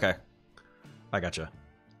 I gotcha.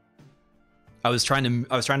 I was trying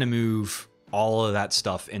to move all of that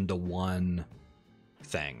stuff into one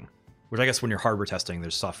thing, which I guess when you're hardware testing,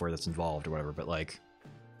 there's software that's involved or whatever. But like,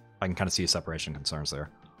 I can kind of see a separation concerns there.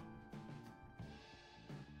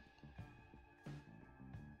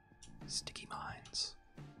 Sticky minds.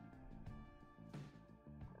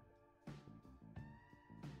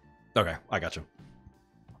 Okay, I got you.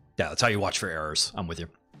 Yeah, that's how you watch for errors. I'm with you.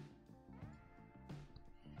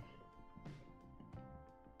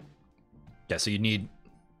 Yeah, so you need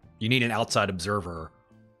an outside observer.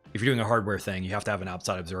 If you're doing a hardware thing, you have to have an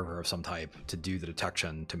outside observer of some type to do the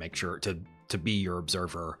detection, to make sure to be your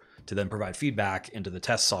observer, to then provide feedback into the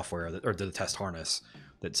test software or the test harness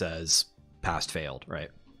that says passed, failed, right?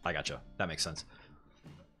 I gotcha. That makes sense.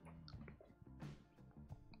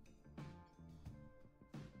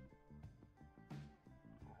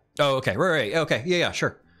 Oh, okay. Right. Okay. Yeah,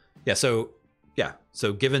 sure. Yeah, so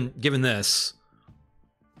given this,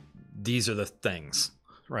 these are the things,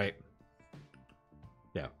 right?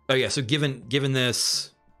 Yeah. Oh yeah, so given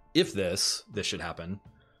this, if this should happen.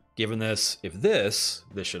 Given this, if this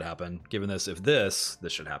should happen. Given this, if this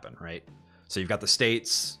should happen, right? So you've got the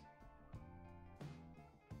states,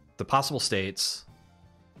 the possible states,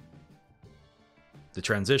 the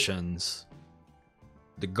transitions,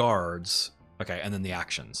 the guards, okay, and then the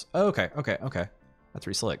actions. Oh, okay. That's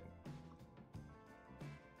pretty slick.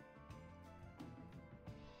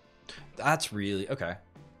 That's really, okay.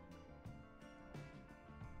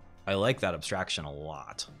 I like that abstraction a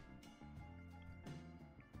lot.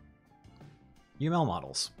 UML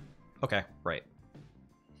models. Okay, right.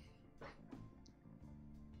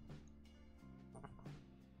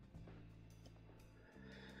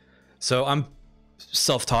 So I'm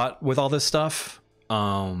self-taught with all this stuff.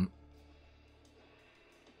 And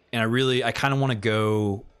I kind of want to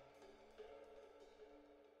go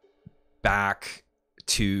back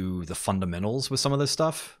to the fundamentals with some of this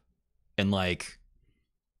stuff. And like,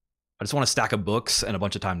 I just want a stack of books and a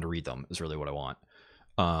bunch of time to read them is really what I want.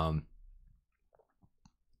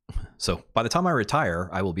 So by the time I retire,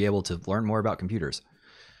 I will be able to learn more about computers.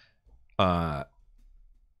 But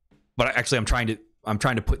actually I'm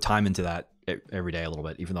trying to put time into that every day a little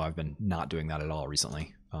bit, even though I've been not doing that at all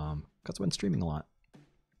recently. Because I've been streaming a lot.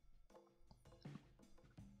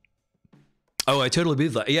 Oh, I totally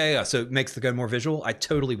believe that. Yeah. So it makes the code more visual. I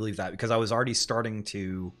totally believe that because I was already starting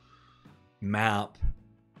to map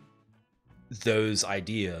those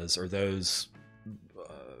ideas or those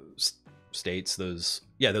states, those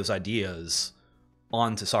ideas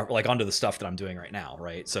onto software, like onto the stuff that I'm doing right now,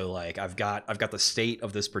 right? So like I've got the state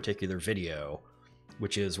of this particular video,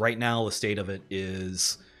 which is right now the state of it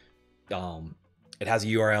is it has a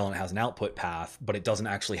URL and it has an output path, but it doesn't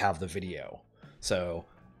actually have the video. So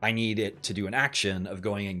I need it to do an action of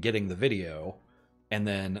going and getting the video, and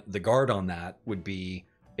then the guard on that would be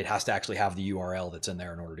it has to actually have the URL that's in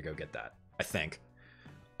there in order to go get that, I think.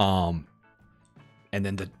 And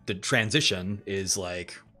then the transition is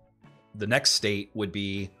like the next state would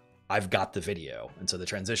be I've got the video, and so the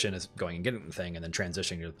transition is going and getting the thing, and then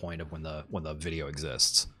transitioning to the point of when the video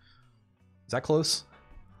exists. Is that close?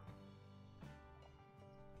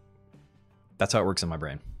 That's how it works in my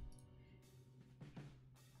brain.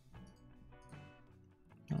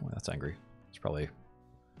 Oh, that's angry. It's probably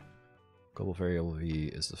global variable v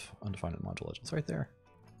is the undefined module legend. It's right there.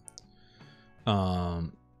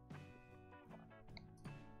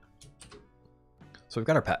 So we've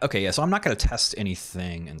got our path. Okay, yeah, so I'm not going to test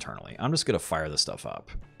anything internally. I'm just going to fire this stuff up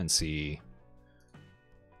and see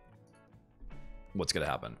what's going to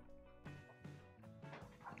happen.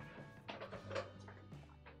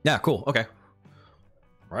 Yeah, cool. Okay.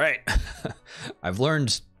 All right. I've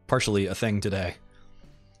learned partially a thing today.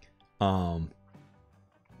 Oh,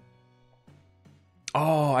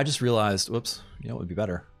 I just realized, whoops, you know what would be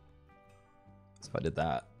better? So if I did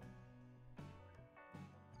that.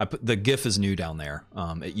 I put the GIF is new down there.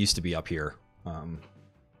 It used to be up here,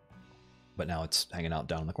 but now it's hanging out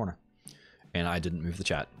down in the corner. And I didn't move the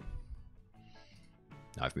chat.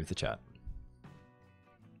 Now I've moved the chat.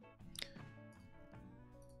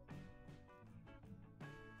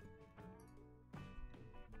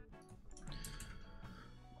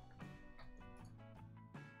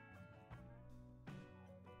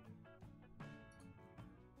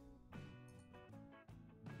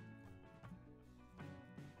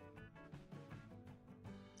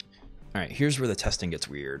 All right, here's where the testing gets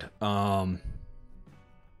weird.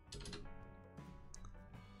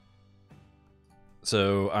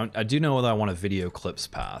 So I do know that I want a video clips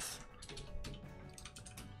path.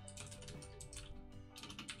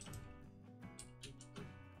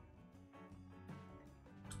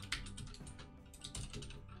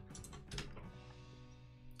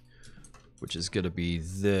 which is going to be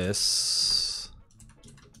this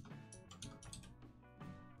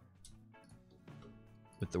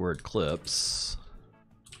with the word clips.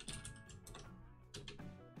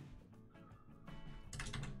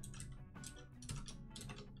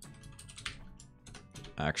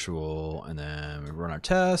 Actual, and then we run our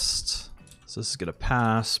test. So this is going to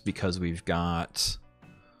pass because we've got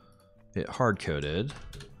it hard-coded.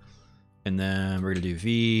 And then we're going to do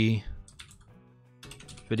v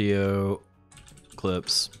video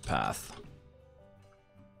clips path.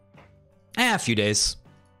 A few days.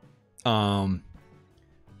 Like,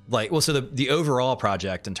 well, so the overall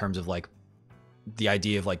project in terms of like the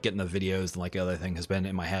idea of like getting the videos and like the other thing has been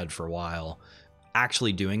in my head for a while.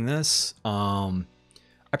 Actually doing this,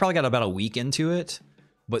 I probably got about a week into it,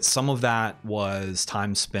 but some of that was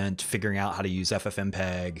time spent figuring out how to use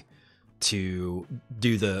FFmpeg to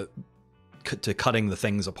do to cutting the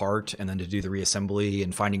things apart and then to do the reassembly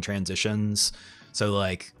and finding transitions. So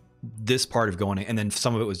like this part of going, and then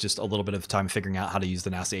some of it was just a little bit of time figuring out how to use the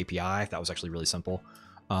NASA API. That was actually really simple.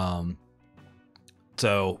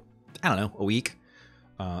 So I don't know, a week.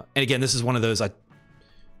 And again, this is one of those,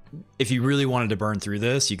 if you really wanted to burn through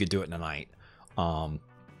this, you could do it in a night.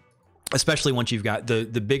 Especially once you've got the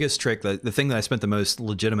biggest trick, the thing that I spent the most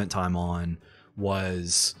legitimate time on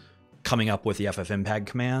was coming up with the FFmpeg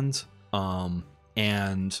command.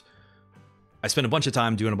 And I spent a bunch of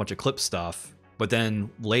time doing a bunch of clip stuff, but then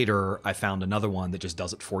later I found another one that just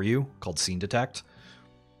does it for you called Scene Detect.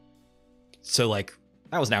 So like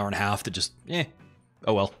that was an hour and a half that just,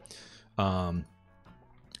 oh well. And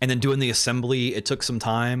then doing the assembly, it took some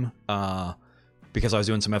time, because I was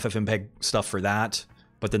doing some FFmpeg stuff for that.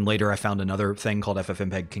 But then later I found another thing called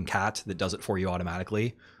FFmpeg Concat that does it for you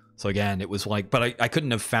automatically. So again, it was like, but I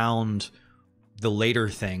couldn't have found the later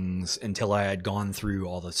things until I had gone through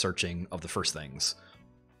all the searching of the first things.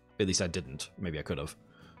 At least I didn't. Maybe I could have.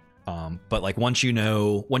 But like once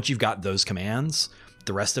you've got those commands,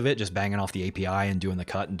 the rest of it, just banging off the API and doing the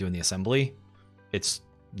cut and doing the assembly, it's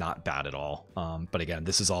not bad at all. But again,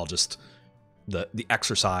 this is all just the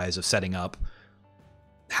exercise of setting up.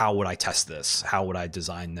 How would I test this? How would I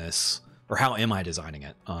design this? Or how am I designing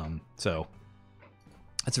it? So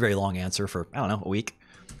that's a very long answer for, I don't know, a week.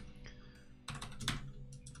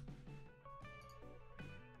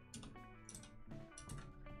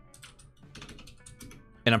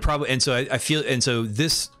 And I'm probably, and so I feel, and so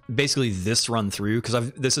this, basically this run through,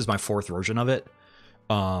 because this is my 4th version of it.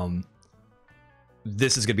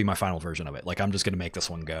 This is going to be my final version of it. Like I'm just going to make this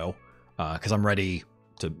one go, because I'm ready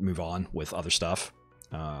to move on with other stuff.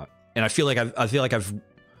 And I feel like I've,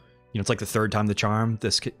 it's like the 3rd time the charm.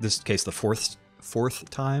 This case, the fourth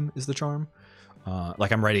time is the charm.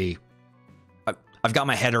 Like I'm ready. I've got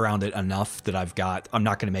my head around it enough that I'm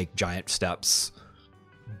not going to make giant steps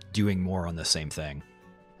doing more on the same thing.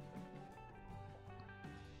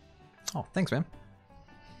 Oh, thanks, man.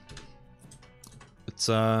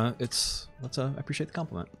 I appreciate the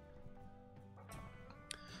compliment.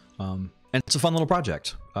 And it's a fun little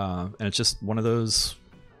project. And it's just one of those,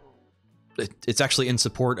 it's actually in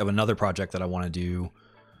support of another project that I want to do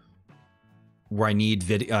where I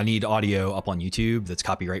need audio up on YouTube that's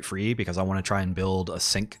copyright free, because I want to try and build a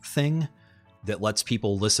sync thing that lets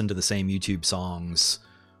people listen to the same YouTube songs.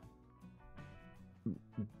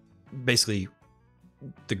 Basically,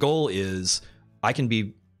 the goal is I can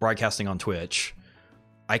be broadcasting on Twitch,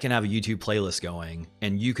 I can have a YouTube playlist going,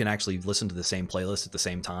 and you can actually listen to the same playlist at the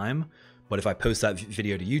same time. But if I post that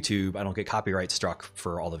video to YouTube, I don't get copyright struck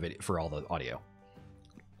for all the audio.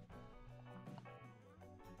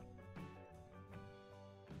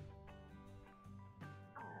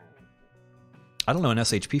 I don't know an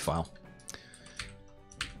SHP file.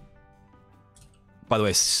 By the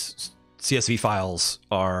way, CSV files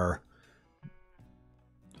are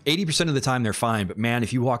 80% of the time they're fine, but man,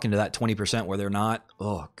 if you walk into that 20% where they're not,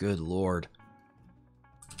 oh, good Lord.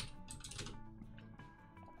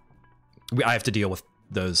 I have to deal with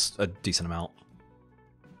those a decent amount.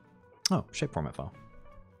 Oh, shape format file.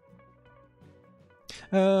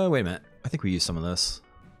 Wait a minute. I think we used some of this.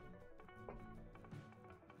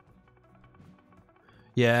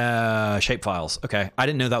 Yeah, shape files. Okay. I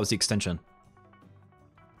didn't know that was the extension.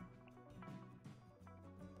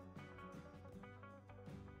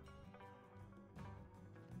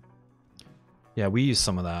 Yeah, we use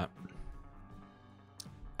some of that.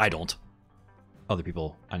 I don't. Other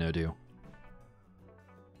people I know do.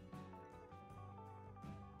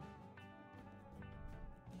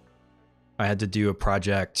 I had to do a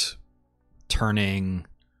project turning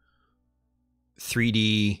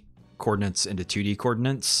 3D coordinates into 2D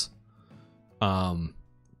coordinates. That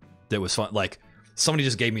was fun. Like, somebody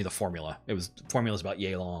just gave me the formula. Formula's about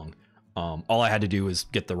yay long. All I had to do was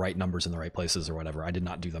get the right numbers in the right places or whatever. I did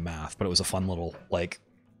not do the math, but it was a fun little, like,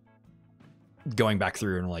 going back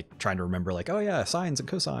through and like trying to remember, like, oh yeah, sines and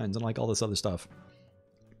cosines and like all this other stuff.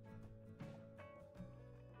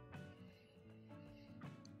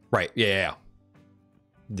 Right. Yeah.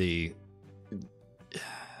 The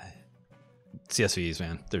CSVs,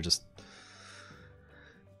 man,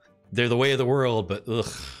 they're the way of the world, but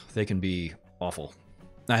ugh, they can be awful.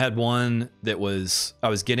 I had one that I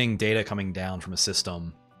was getting data coming down from a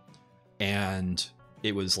system, and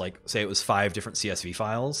it was like, say it was 5 different CSV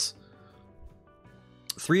files.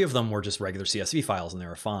 3 of them were just regular CSV files and they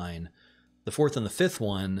were fine. The 4th and the 5th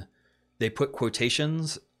one, they put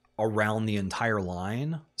quotations around the entire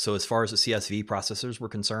line. So as far as the CSV processors were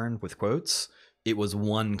concerned with quotes, it was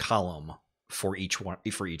 1 column for each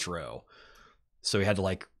row. So we had to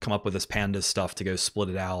like come up with this pandas stuff to go split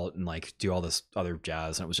it out and like do all this other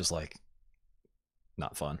jazz. And it was just like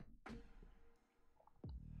not fun.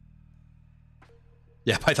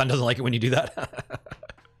 Yeah, Python doesn't like it when you do that.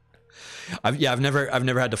 I've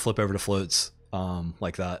never had to flip over to floats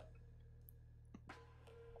like that.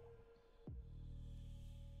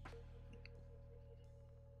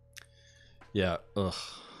 Yeah, ugh.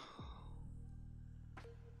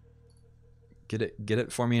 Get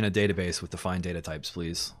it for me in a database with defined data types,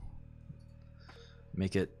 please.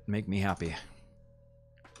 Make me happy.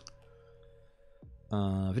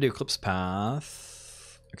 Video clips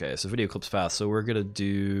path. Okay, so video clips path. So we're gonna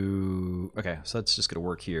do. Okay, so that's just gonna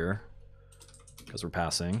work here because we're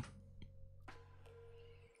passing.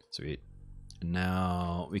 Sweet. And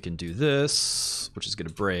now we can do this, which is gonna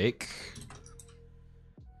break.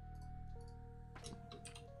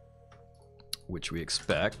 Which we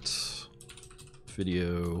expect.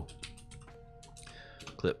 Video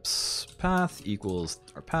clips path equals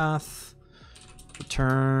our path.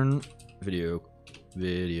 Return video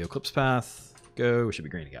clips path. Go. We should be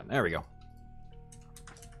green again. There we go.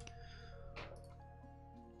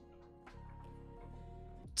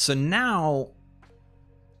 So now,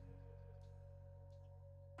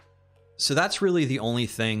 so that's really the only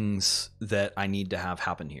things that I need to have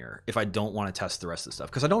happen here if I don't want to test the rest of the stuff,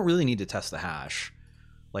 because I don't really need to test the hash.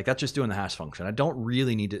 Like, that's just doing the hash function. I don't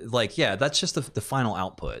really need to, like, yeah, that's just the final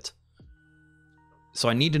output. So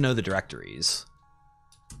I need to know the directories.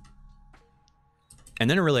 And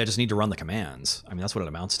then really I just need to run the commands. I mean, that's what it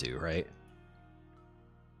amounts to, right?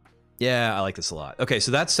 Yeah, I like this a lot. Okay,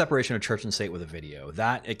 so that's separation of church and state with a video.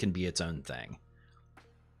 That, it can be its own thing.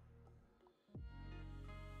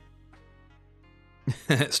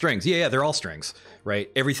 Strings. Yeah, they're all strings, right?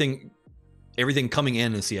 Everything coming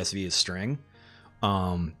in CSV is string.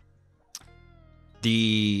 If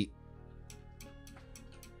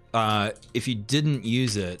you didn't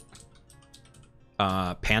use it,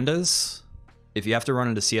 pandas, if you have to run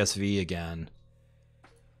into CSV again,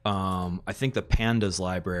 I think the pandas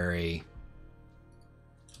library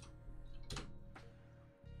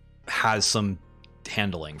has some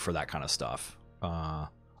handling for that kind of stuff. I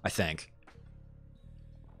think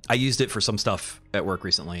I used it for some stuff at work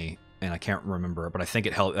recently, and I can't remember, but I think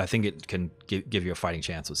it helped. I think it can give you a fighting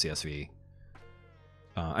chance with CSV.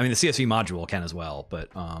 I mean, the CSV module can as well, but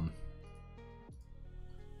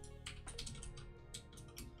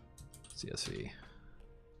CSV.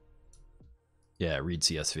 Yeah, read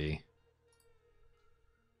CSV.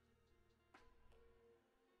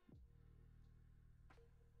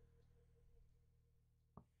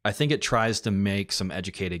 I think it tries to make some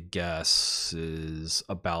educated guesses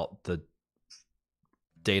about the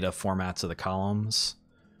data formats of the columns,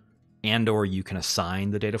 and or you can assign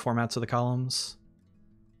the data formats of the columns.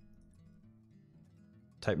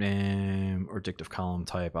 Type name or dictive column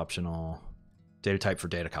type optional. Data type for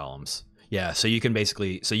data columns. Yeah, so you can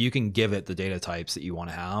basically, so you can give it the data types that you want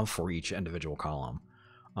to have for each individual column,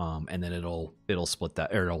 and then it'll split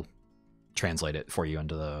that, or it'll translate it for you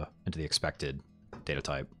into the expected data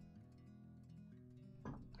type.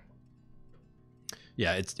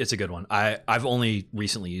 Yeah, it's a good one. I've only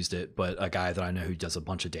recently used it, but a guy that I know who does a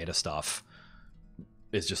bunch of data stuff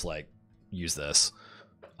is just like, use this.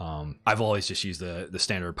 I've always just used the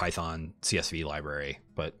standard Python CSV library,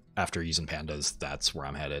 but after using pandas, that's where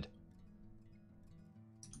I'm headed.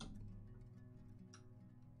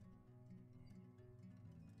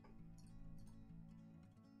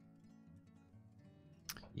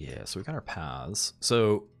 Yeah, so we got our paths.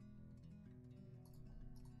 So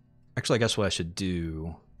actually, I guess what I should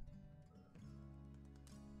do,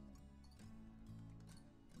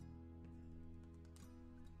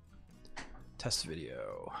 test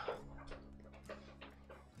video.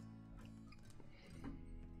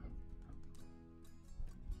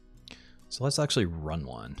 So let's actually run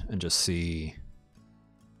one and just see.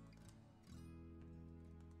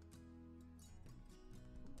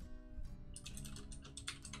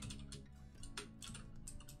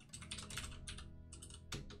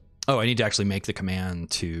 Oh, I need to actually make the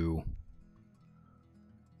command to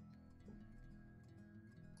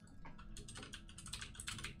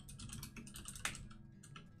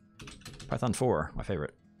Python 4, my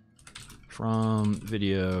favorite. From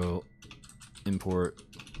video import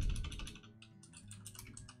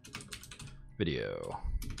video.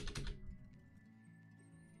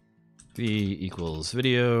 V equals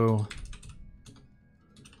video.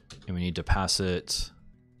 And we need to pass it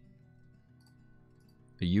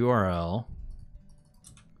a URL.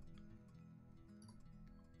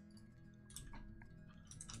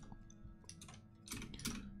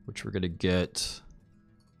 Which we're going to get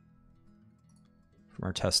from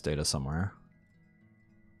our test data somewhere.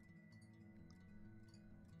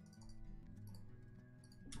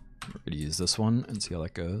 We're going to use this one and see how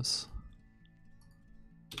that goes.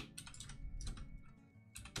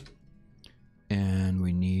 And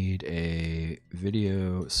we need a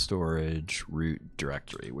video storage root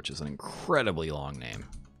directory, which is an incredibly long name.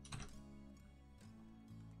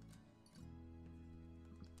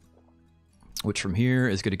 Which from here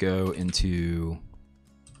is going to go into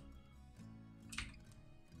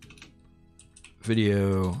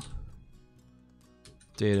video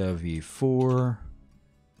data v4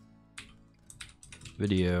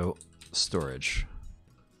 video storage.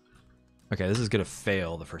 Okay, this is going to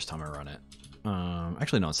fail the first time I run it.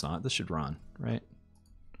 Actually, no, it's not. This should run, right?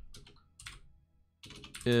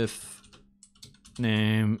 If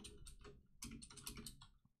name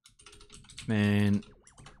main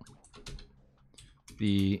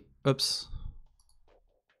the oops.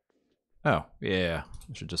 Oh, yeah.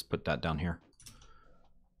 I should just put that down here.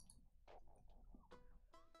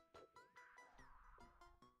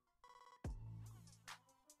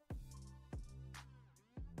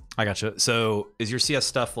 I gotcha. So is your CS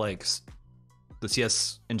stuff like the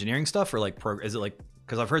CS engineering stuff, or like is it like,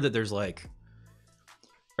 because I've heard that there's like,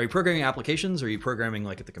 are you programming applications or are you programming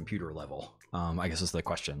like at the computer level? I guess is the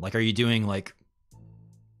question. Like, are you doing like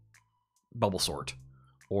bubble sort,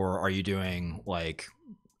 or are you doing like,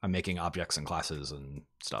 I'm making objects and classes and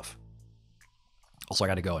stuff? Also, I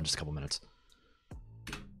got to go in just a couple minutes.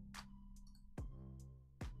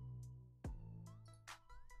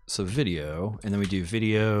 So video, and then we do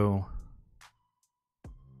video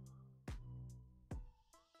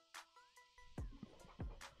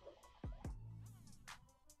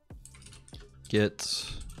get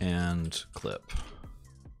and clip,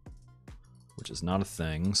 which is not a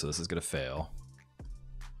thing, so this is going to fail.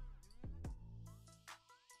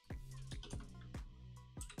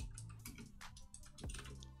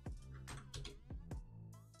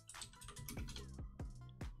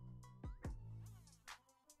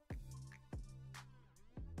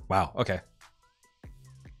 Wow, okay.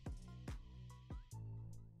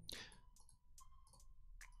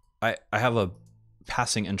 I have a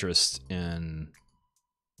passing interest in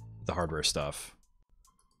the hardware stuff,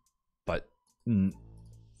 but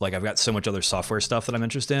like I've got so much other software stuff that I'm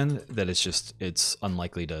interested in that it's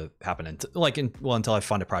unlikely to happen until I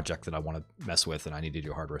find a project that I want to mess with and I need to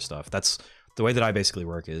do hardware stuff. That's the way that I basically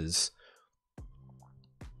work. Is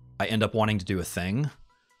I end up wanting to do a thing,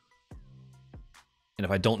 and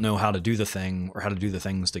if I don't know how to do the thing or how to do the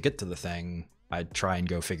things to get to the thing, I try and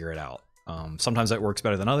go figure it out. Sometimes that works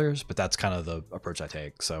better than others, but that's kind of the approach I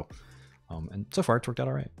take. So, and so far it's worked out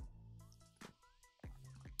all right.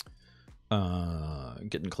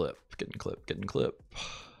 Getting clip.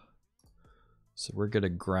 So we're gonna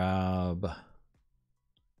grab.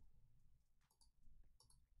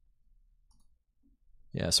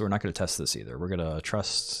 Yeah, so we're not gonna test this either. We're gonna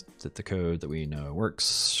trust that the code that we know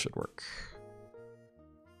works should work.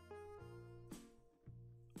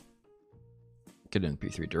 Get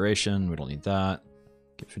MP3 duration, we don't need that.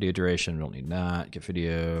 Get video duration, we don't need that. Get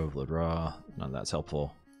video, load raw, none of that's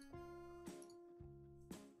helpful.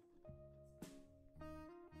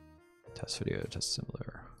 Test video, test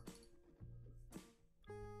similar.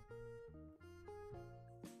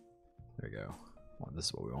 There we go. Well, this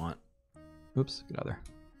is what we want. Oops, get out of there.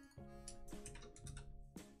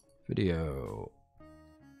 Video.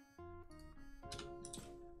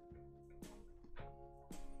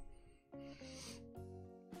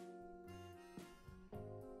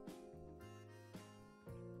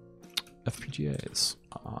 FPGAs.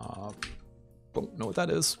 Don't know what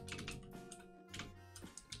that is.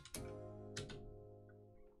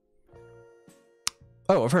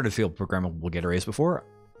 Oh, I've heard of field programmable gate arrays before.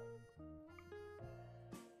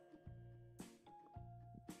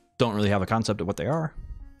 don't really have a concept of what they are.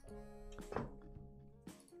 I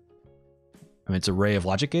mean, it's an array of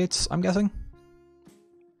logic gates, I'm guessing.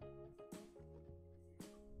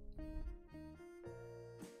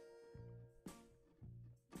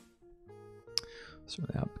 So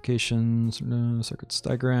the applications, circuits,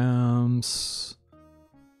 diagrams,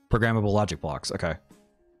 programmable logic blocks. Okay.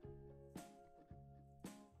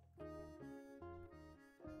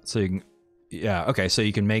 So you can, yeah, okay. So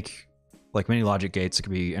you can make like many logic gates that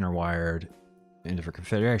can be interwired in different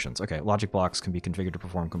configurations. Okay, logic blocks can be configured to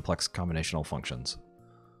perform complex combinational functions,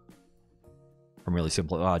 or merely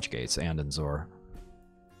simple logic gates, and in Xor.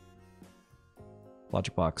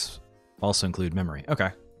 Logic blocks also include memory.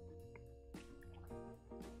 Okay.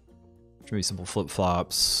 Should be simple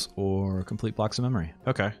flip-flops or complete blocks of memory.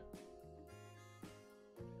 Okay.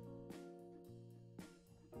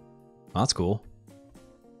 Well, that's cool.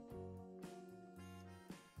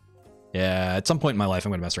 Yeah, at some point in my life,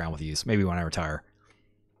 I'm going to mess around with these. Maybe when I retire.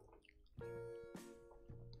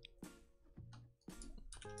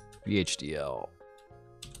 VHDL.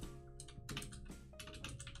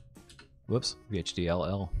 Whoops,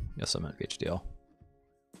 VHDLL. Yes, I meant VHDL.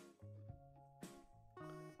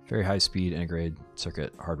 Very high speed integrated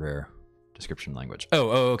circuit hardware description language.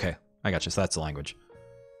 Oh, okay. I got you. So that's the language.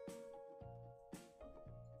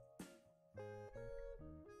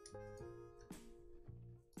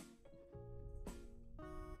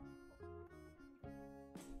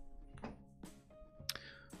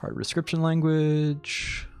 Hardware description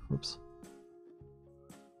language. Whoops.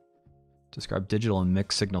 Describe digital and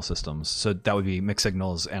mixed signal systems. So that would be mixed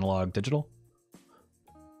signals, analog, digital.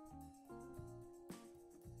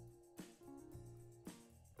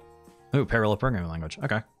 Oh, parallel programming language.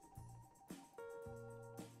 Okay.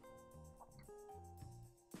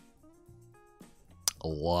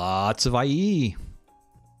 Lots of IE.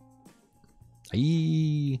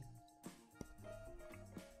 IE.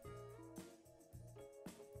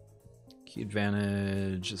 Key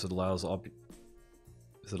advantage is it allows the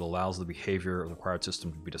behavior of the required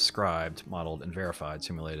system to be described, modeled, and verified,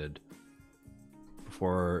 simulated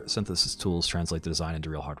before synthesis tools translate the design into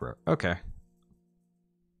real hardware. Okay.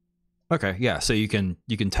 Okay, yeah, so you can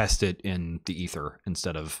test it in the ether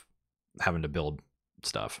instead of having to build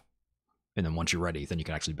stuff. And then once you're ready, then you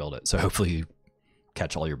can actually build it. So hopefully you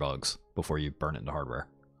catch all your bugs before you burn it into hardware.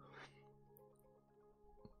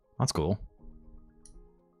 That's cool.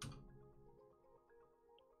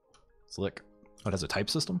 Slick. Oh, it has a type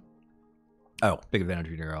system? Oh, big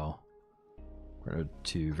advantage of VHDL.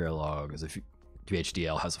 To Verilog as if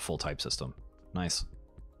VHDL has a full type system. Nice.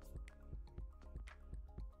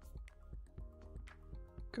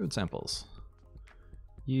 Code samples.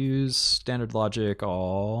 Use standard logic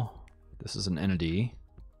all. This is an entity.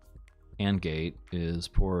 AND gate is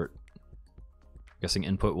port, guessing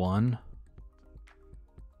input 1,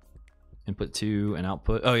 input 2, and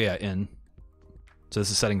output. Oh yeah, in. So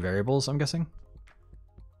this is setting variables, I'm guessing.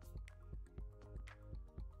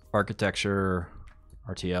 Architecture,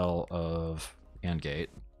 RTL of AND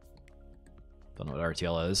gate. Don't know what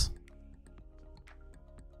RTL is.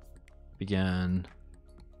 Begin.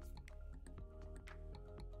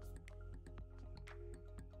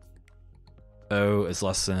 O is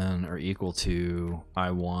less than or equal to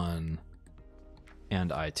I1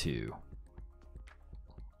 and I2.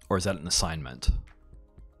 Or is that an assignment?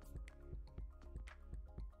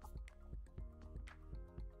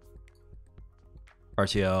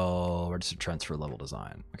 RTL, registered transfer level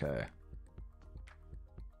design. Okay.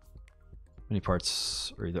 Many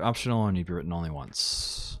parts are either optional or need to be written only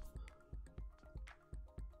once.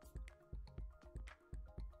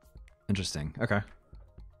 Interesting. Okay.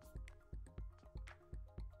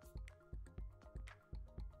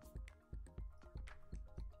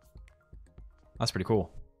 That's pretty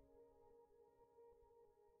cool.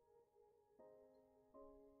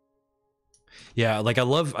 Yeah, like I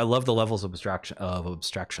love the levels of abstraction. I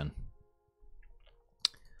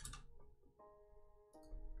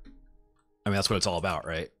mean, that's what it's all about,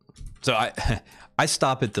 right? So I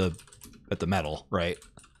stop at the metal, right?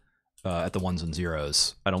 At the ones and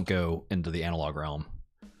zeros. I don't go into the analog realm.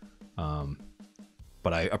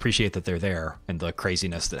 But I appreciate that they're there and the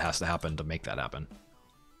craziness that has to happen to make that happen.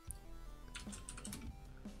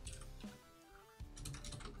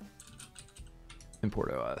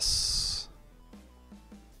 Import OS.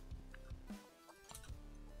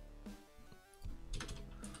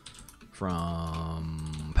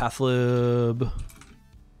 From pathlib.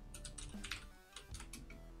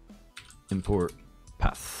 Import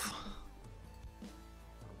path.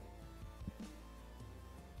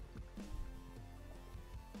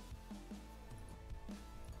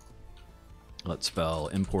 Let's spell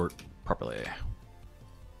import properly.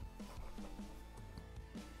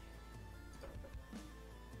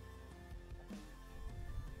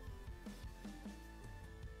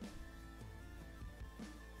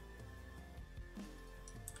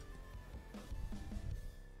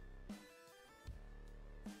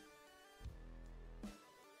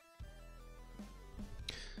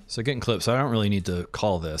 So getting clips, I don't really need to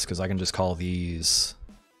call this because I can just call these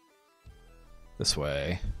this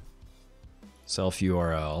way. Self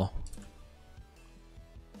URL.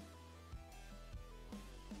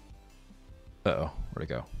 Uh-oh, where'd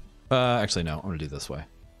it go? Actually, no, I'm gonna do it this way.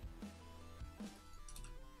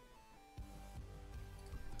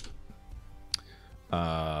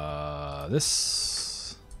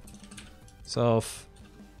 This self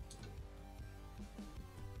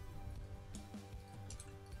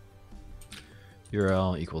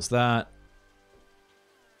URL equals that.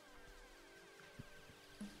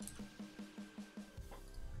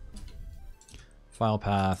 File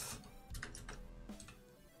path.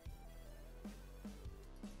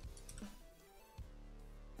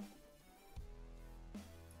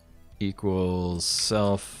 Equals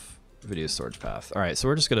self video storage path. All right, so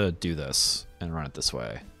we're just gonna do this and run it this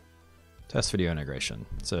way. Test video integration.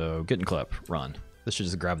 So getting clip, run. This should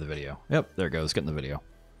just grab the video. Yep, there it goes, getting the video.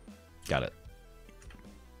 Got it.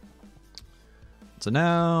 So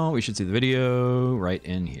now we should see the video right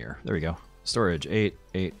in here. There we go. Storage 8,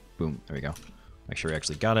 boom, there we go. Make sure we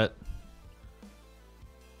actually got it.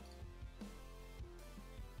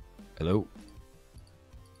 Hello.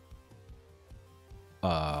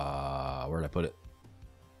 Where'd I put it?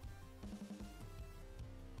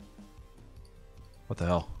 What the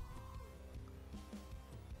hell?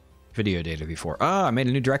 Video data before. Ah, I made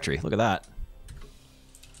a new directory. Look at that.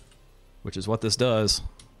 Which is what this does.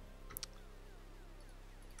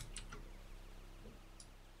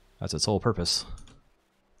 That's its whole purpose.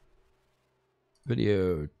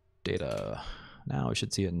 Video data. Now we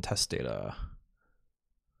should see it in test data.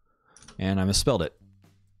 And I misspelled it.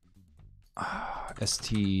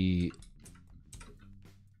 S-T-O-R-A-G-E.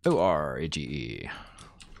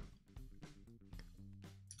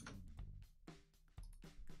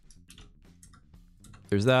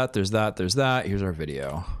 There's that, there's that, there's that. Here's our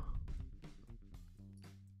video.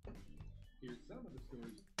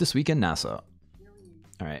 This week in NASA.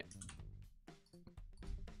 All right.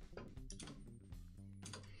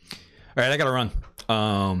 All right, I gotta run.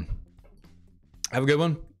 Have a good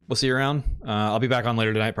one. We'll see you around. I'll be back on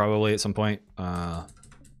later tonight, probably at some point,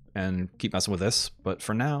 and keep messing with this. But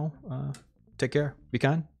for now, take care. Be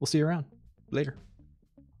kind. We'll see you around later.